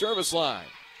Hakeem to the service line.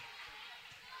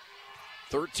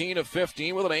 13 of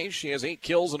 15 with an ace. She has 8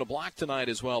 kills and a block tonight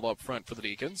as well up front for the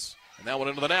Deacons. And that one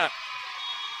into the net.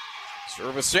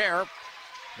 Service error.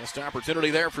 Missed opportunity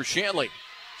there for Shanley.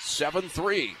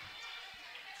 7-3.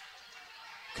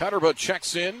 Cutterba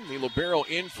checks in. The libero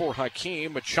in for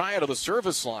Hakeem. Machaya to the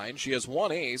service line. She has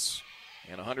 1 ace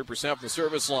and 100% from the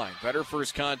service line. Better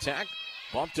first contact.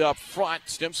 Bumped up front.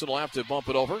 Stimson will have to bump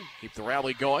it over. Keep the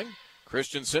rally going.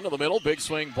 Christensen in the middle. Big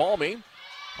swing, Balmy.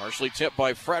 Partially tipped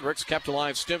by Fredericks. Kept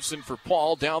alive Stimson for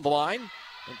Paul down the line.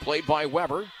 And played by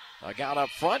Weber. Got up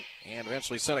front and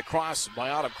eventually sent across by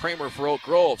Autumn Kramer for Oak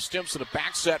Grove. Stimson a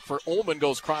back set for Ullman.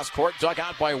 Goes cross court. Dug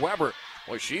out by Weber.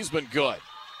 Boy, she's been good.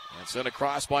 And sent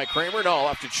across by Kramer. No,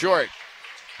 left it short.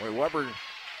 Boy, Weber,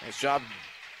 nice job.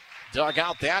 Dug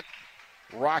out that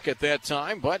rocket that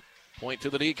time, but point to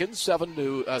the Deacons.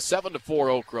 7-4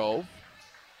 Oak Grove.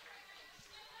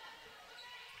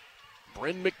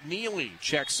 Bryn McNeely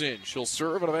checks in. She'll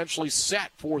serve and eventually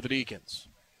set for the Deacons.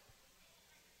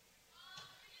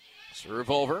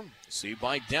 Serve over. Received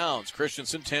by Downs.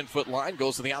 Christensen, 10-foot line.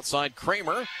 Goes to the outside.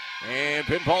 Kramer. And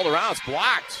pinballed around. It's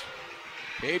blocked.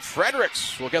 Paige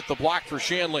Fredericks will get the block for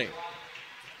Shanley.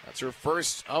 That's her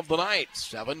first of the night.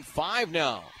 7-5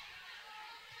 now.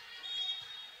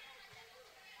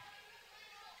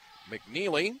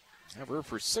 McNeely, have her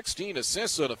for 16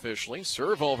 assists unofficially.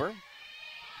 Serve over.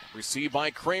 Received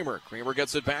by Kramer. Kramer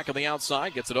gets it back on the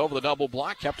outside. Gets it over the double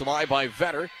block. Kept alive by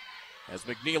Vetter. As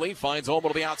McNeely finds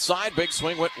Omen to the outside. Big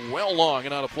swing went well long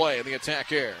and out of play in the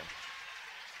attack air.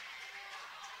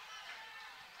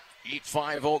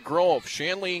 8-5 Oak Grove.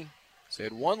 Shanley has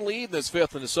had one lead in this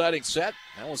fifth and deciding set.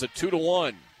 That was a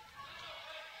 2-1.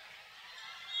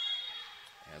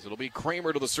 As it'll be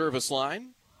Kramer to the service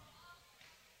line.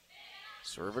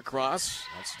 Serve across.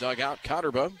 That's dug out.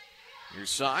 Cotterba. Near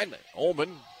side.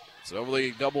 Ullman. It's over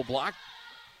the double block.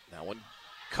 That one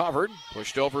covered.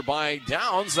 Pushed over by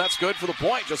Downs. That's good for the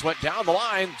point. Just went down the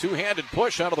line. Two-handed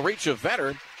push out of the reach of Vetter.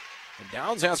 And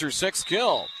Downs has her sixth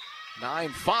kill.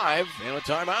 9-5 and a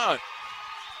timeout.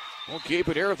 We'll keep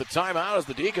it here at the timeout as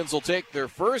the Deacons will take their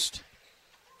first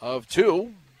of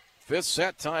two fifth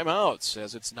set timeouts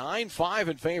as it's 9-5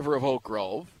 in favor of Oak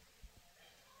Grove.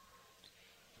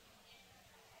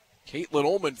 Caitlin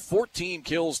Ullman, 14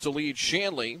 kills to lead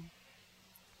Shanley.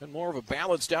 Been more of a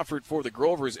balanced effort for the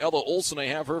Grovers. Ella Olson, I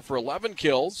have her for 11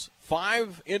 kills,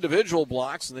 5 individual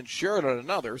blocks, and then Sheridan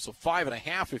another, so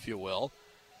 5.5 if you will.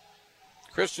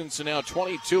 Christensen now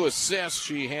 22 assists.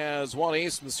 She has 1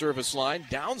 ace in the service line.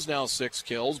 Downs now 6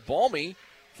 kills. Balmy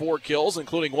 4 kills,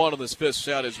 including 1 in this fifth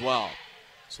set as well.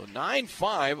 So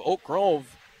 9-5, Oak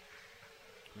Grove.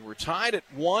 We were tied at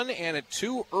 1 and at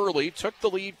 2 early. Took the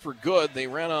lead for good. They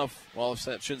ran off, well,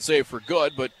 I shouldn't say for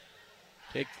good, but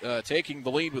taking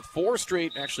the lead with 5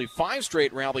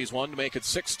 straight rallies won to make it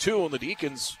 6-2. And the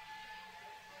Deacons,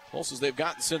 closest they've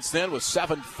gotten since then, was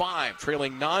 7-5,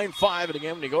 trailing 9-5. And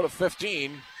again, when you go to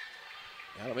 15,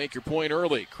 got to make your point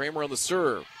early. Kramer on the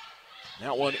serve.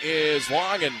 That one is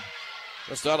long and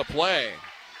just out of play.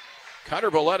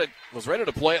 Cotterba was ready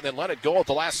to play it and then let it go at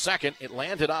the last second. It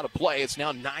landed out of play. It's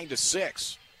now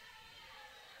 9-6.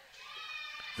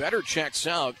 Vetter checks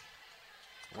out.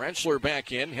 Rentschler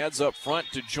back in, heads up front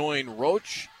to join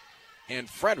Roach and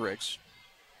Fredericks.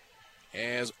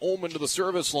 As Ullman to the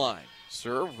service line.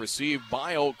 Serve received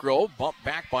by Oak Grove, bumped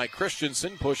back by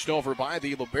Christensen, pushed over by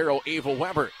the libero Ava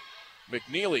Weber.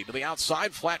 McNeely to the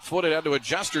outside, flat-footed, had to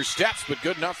adjust her steps, but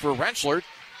good enough for Rentschler.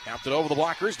 Tapped it over the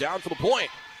blockers, down for the point.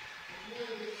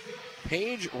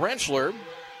 Paige Rentschler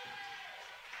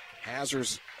has her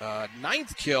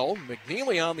 9th kill.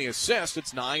 McNeely on the assist.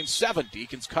 It's 9-7.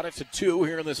 Deacons cut it to 2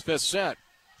 here in this fifth set.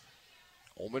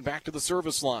 Ullman back to the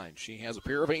service line. She has a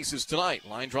pair of aces tonight.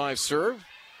 Line drive serve.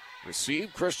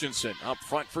 Received. Christensen up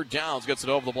front for Downs. Gets it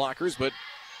over the blockers, but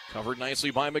covered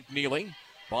nicely by McNeely.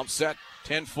 Bump set,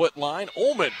 10-foot line.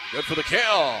 Ullman, good for the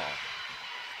kill.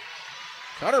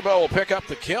 Cutterbo will pick up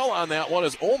the kill on that one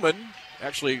as Ullman.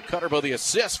 Actually, Cutterbo the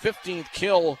assist. 15th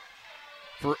kill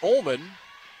for Ullman.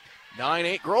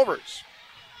 9-8 Grovers.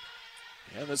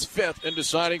 And this fifth and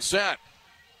deciding set.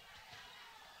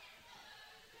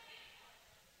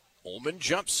 Ullman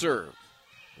jump serve.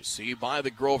 Received by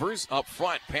the Grovers. Up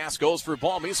front, pass goes for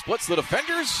Balmy. Splits the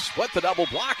defenders. Split the double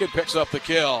block and picks up the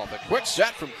kill. The quick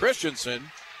set from Christensen.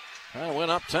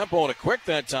 Went up tempo and a quick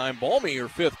that time. Balmy, her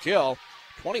 5th kill.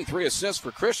 23 assists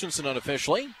for Christensen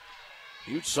unofficially.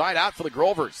 Huge side out for the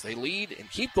Grovers. They lead and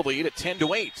keep the lead at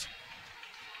 10-8.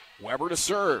 Weber to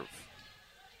serve.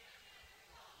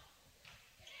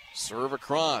 Serve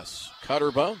across.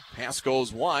 Cutterba. Pass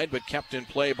goes wide, but kept in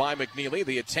play by McNeely.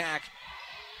 The attack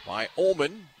by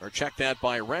Ullman, or check that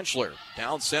by Rentschler.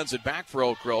 Down sends it back for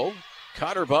Oak Grove.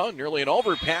 Cutterba, nearly an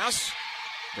overpass.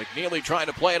 McNeely trying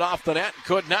to play it off the net and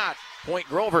could not. Point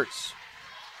Grovers.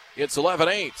 It's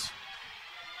 11-8.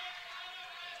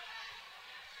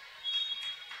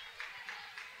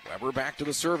 Weber back to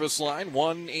the service line.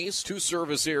 1 ace, 2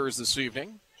 service errors this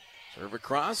evening. Serve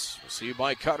across, received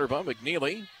by Cutterba.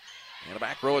 McNeely. And a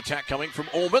back row attack coming from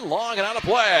Ullman. Long and out of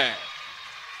play.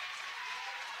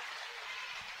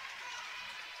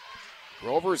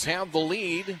 Grovers have the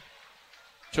lead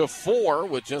to 4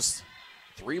 with just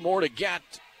 3 more to get.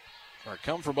 Or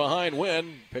come from behind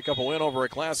win. Pick up a win over a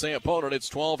Class A opponent. It's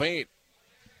 12-8.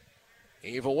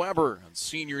 Ava Weber on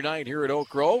senior night here at Oak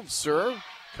Grove. Serve.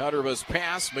 Cutterba's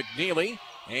pass. McNeely.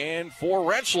 And for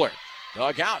Rentschler.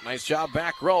 Dug out. Nice job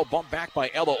back row. Bumped back by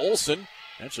Ella Olson.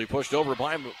 Eventually pushed over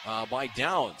by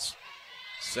Downs.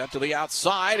 Set to the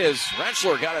outside as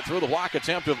Rentschler got it through the block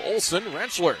attempt of Olson.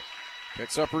 Rentschler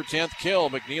picks up her 10th kill.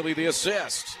 McNeely the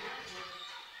assist.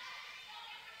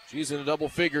 She's in a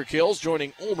double-figure kills,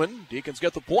 joining Ullman. Deacons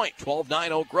get the point.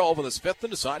 12-9 Oak Grove in this fifth and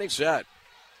deciding set.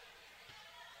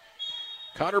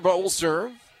 Cotterbo will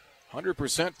serve.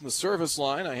 100% from the service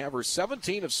line. I have her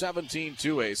 17 of 17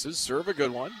 2 aces. Serve a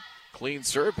good one. Clean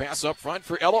serve. Pass up front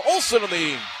for Ella Olson in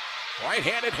the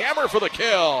right-handed hammer for the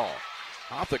kill.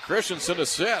 Off the Christensen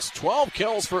assist. 12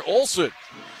 kills for Olson.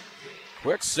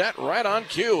 Quick set right on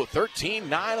cue.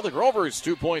 13-9 of the Grovers,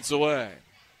 2 points away.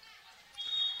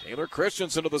 Taylor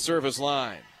Christensen to the service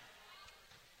line.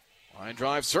 Line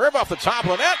drive serve off the top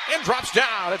of the net and drops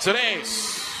down. It's an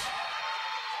ace.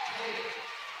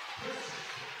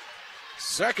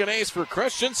 Second ace for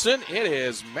Christensen. It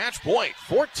is match point,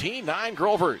 14-9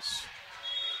 Grovers.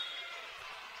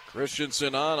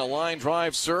 Christensen on a line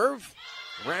drive serve.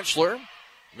 Rentschler.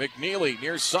 McNeely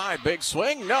near side, big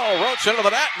swing. No, Roach into the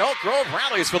net. No, Grove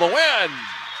rallies for the win.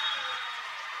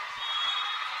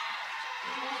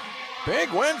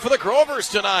 Big win for the Grovers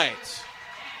tonight,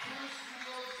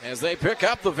 as they pick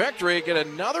up the victory, get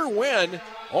another win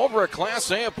over a Class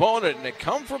A opponent, and a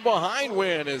come from behind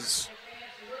win is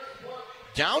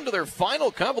down to their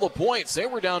final couple of points. They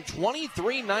were down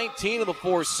 23-19 in the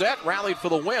fourth set, rallied for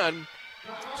the win,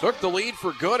 took the lead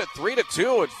for good at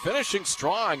 3-2, and finishing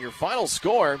strong. Your final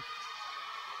score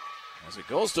as it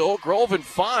goes to Oak Grove in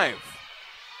 5.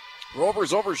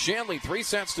 Grovers over Shanley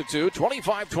 3-2,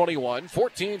 25-21,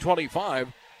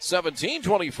 14-25,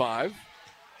 17-25.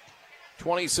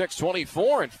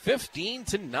 26-24 and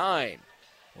 15-9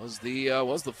 was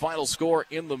the final score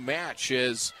in the match,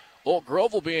 as Oak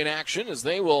Grove will be in action as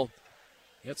they will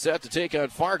get set to take on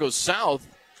Fargo South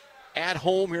at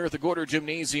home here at the Gorder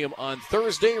Gymnasium on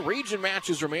Thursday. Region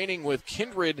matches remaining with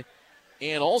Kindred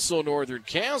and also Northern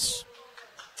Cass.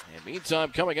 And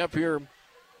meantime, coming up here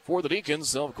for the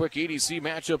Deacons, they'll have a quick EDC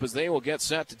matchup as they will get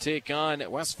set to take on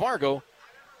West Fargo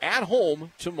at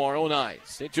home tomorrow night.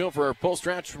 Stay tuned for our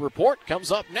post-match report.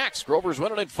 Comes up next. Grovers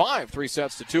winning in 5,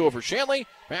 3-2 over Shanley.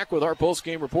 Back with our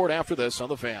post-game report after this on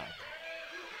the Fan.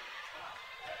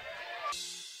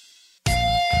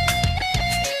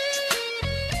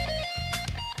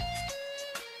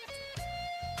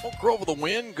 Oak Grove with the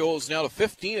win goes now to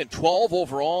 15-12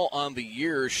 overall on the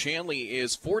year. Shanley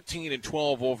is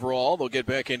 14-12 overall. They'll get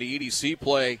back into EDC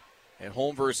play at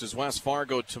home versus West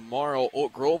Fargo tomorrow.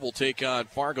 Oak Grove will take on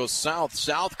Fargo South.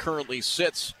 South currently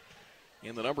sits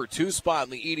in the number 2 spot in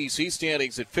the EDC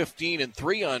standings at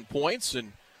 15-3 on points,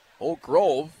 and Oak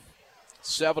Grove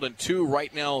 7-2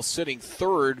 right now, sitting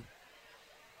third.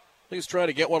 Please try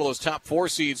to get one of those top 4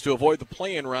 seeds to avoid the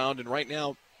play-in round, and right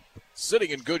now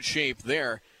sitting in good shape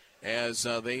there, as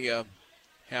they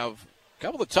have a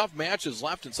couple of tough matches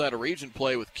left inside of region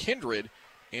play with Kindred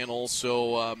and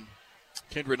also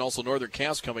Northern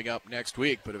Cass coming up next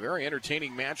week. But a very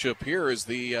entertaining matchup here as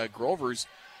the Grovers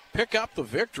pick up the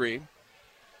victory,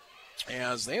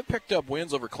 as they have picked up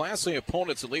wins over Class A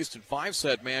opponents, at least in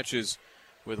 5-set matches,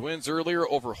 with wins earlier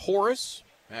over Horace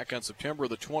back on September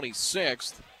the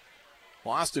 26th.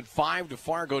 Lost in 5 to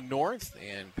Fargo North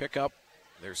and pick up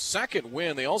their second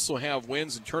win. They also have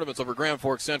wins in tournaments over Grand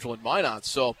Forks Central and Minot.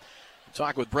 So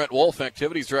talk with Brent Wolf,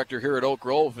 activities director here at Oak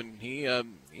Grove, and he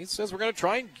says we're going to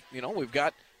try and, we've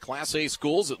got Class A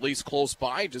schools at least close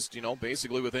by, just,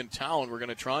 basically within town. We're going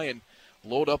to try and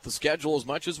load up the schedule as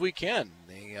much as we can.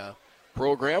 The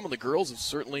program and the girls have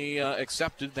certainly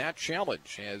accepted that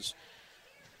challenge, as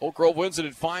Oak Grove wins it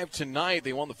in 5 tonight.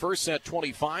 They won the first set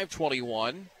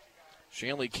 25-21.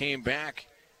 Shanley came back,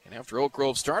 and after Oak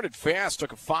Grove started fast,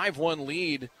 took a 5-1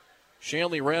 lead,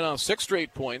 Shanley ran off 6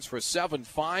 straight points for a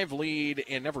 7-5 lead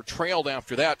and never trailed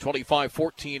after that,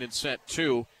 25-14 in set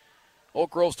 2. Oak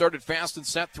Grove started fast in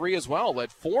set 3 as well,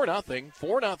 led 4-0,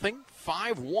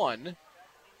 5-1.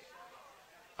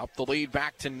 Up the lead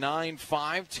back to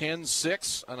 9-5,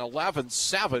 10-6, and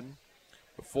 11-7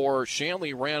 before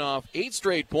Shanley ran off 8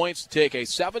 straight points to take a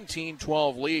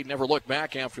 17-12 lead. Never looked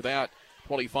back after that,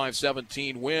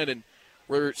 25-17 win. And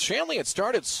where Shanley had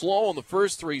started slow in the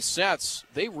first 3 sets,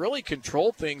 they really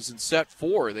controlled things in set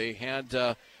 4. They had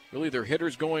really their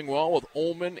hitters going well with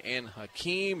Ullman and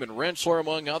Hakeem and Rentschler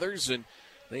among others, and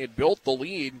they had built the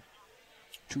lead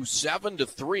to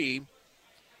 7-3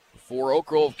 before Oak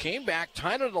Grove came back,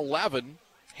 tied at 11,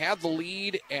 had the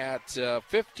lead at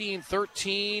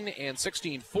 15-13 and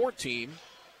 16-14.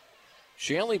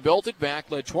 Shanley built it back,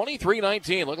 led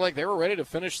 23-19. Looked like they were ready to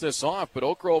finish this off, but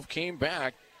Oak Grove came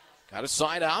back, got a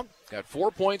side out, got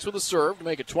 4 points with a serve to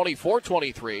make it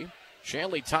 24-23.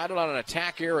 Shanley tied it on an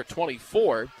attack error at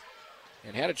 24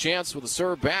 and had a chance with a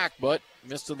serve back, but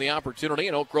missed on the opportunity,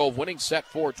 and Oak Grove winning set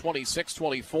 4,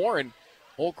 26-24, and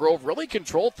Oak Grove really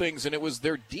controlled things, and it was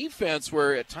their defense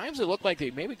where at times it looked like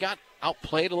they maybe got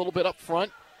outplayed a little bit up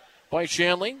front by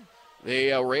Shanley.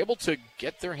 They were able to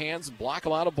get their hands and block a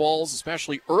lot of balls,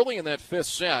 especially early in that 5th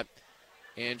set,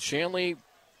 and Shanley,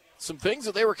 some things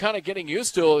that they were kind of getting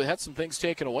used to, had some things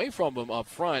taken away from them up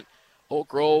front. Oak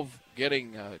Grove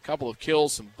getting a couple of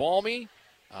kills, some Balmy.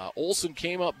 Olsen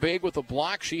came up big with a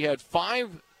block. She had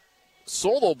 5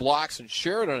 solo blocks and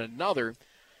shared on another,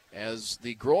 as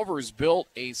the Grovers built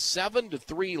a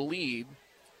 7-3 lead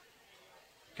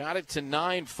got it to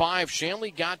 9-5.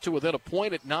 Shanley got to within a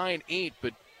point at 9-8,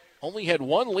 but only had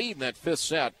one lead in that fifth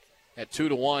set at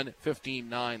 2-1,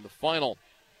 15-9 the final.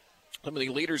 Some of the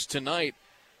leaders tonight,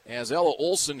 as Ella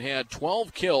Olsen had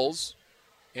 12 kills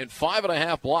and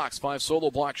 5.5 blocks, 5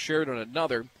 solo blocks shared on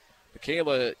another.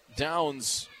 Peyton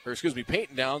Downs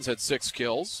had 6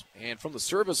 kills, and from the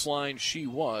service line, she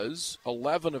was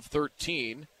 11 of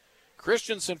 13.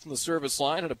 Christensen from the service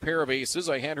line had a pair of aces.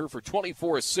 I had her for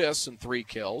 24 assists and 3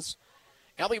 kills.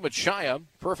 Ellie Machaya,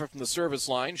 perfect from the service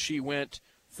line. She went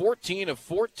 14 of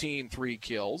 14, 3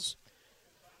 kills.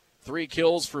 3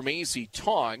 kills for Macy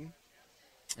Tong,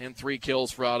 and 3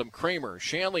 kills for Autumn Kramer.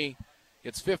 Shanley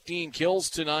gets 15 kills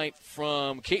tonight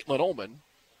from Caitlin Ullman.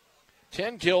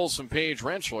 10 kills from Paige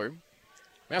Rentschler.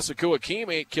 Masakua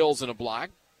Keem, 8 kills and a block.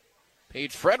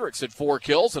 Paige Fredericks had 4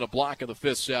 kills and a block in the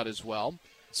fifth set as well.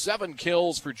 7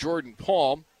 kills for Jordan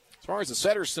Paul. As far as the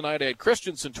setters tonight, I had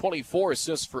Christensen 24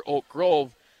 assists for Oak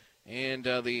Grove. And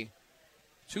the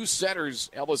two setters,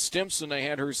 Ella Stimson, I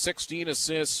had her 16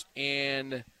 assists,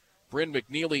 and Bryn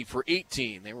McNeely for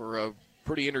 18. They were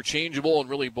pretty interchangeable and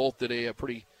really both did a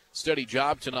pretty steady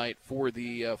job tonight for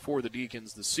the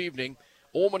Deacons this evening.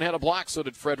 Ullman had a block, so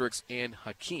did Fredericks and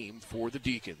Hakeem for the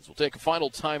Deacons. We'll take a final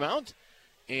timeout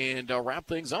and wrap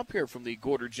things up here from the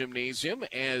Gorder Gymnasium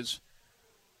as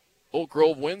Oak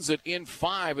Grove wins it in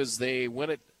 5 as they win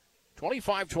it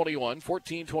 25-21,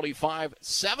 14-25,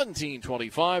 17-25,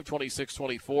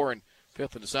 26-24, and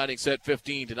fifth and deciding set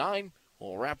 15-9.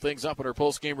 We'll wrap things up in our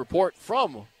post-game report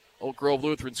from Oak Grove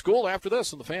Lutheran School after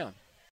this on The Fan.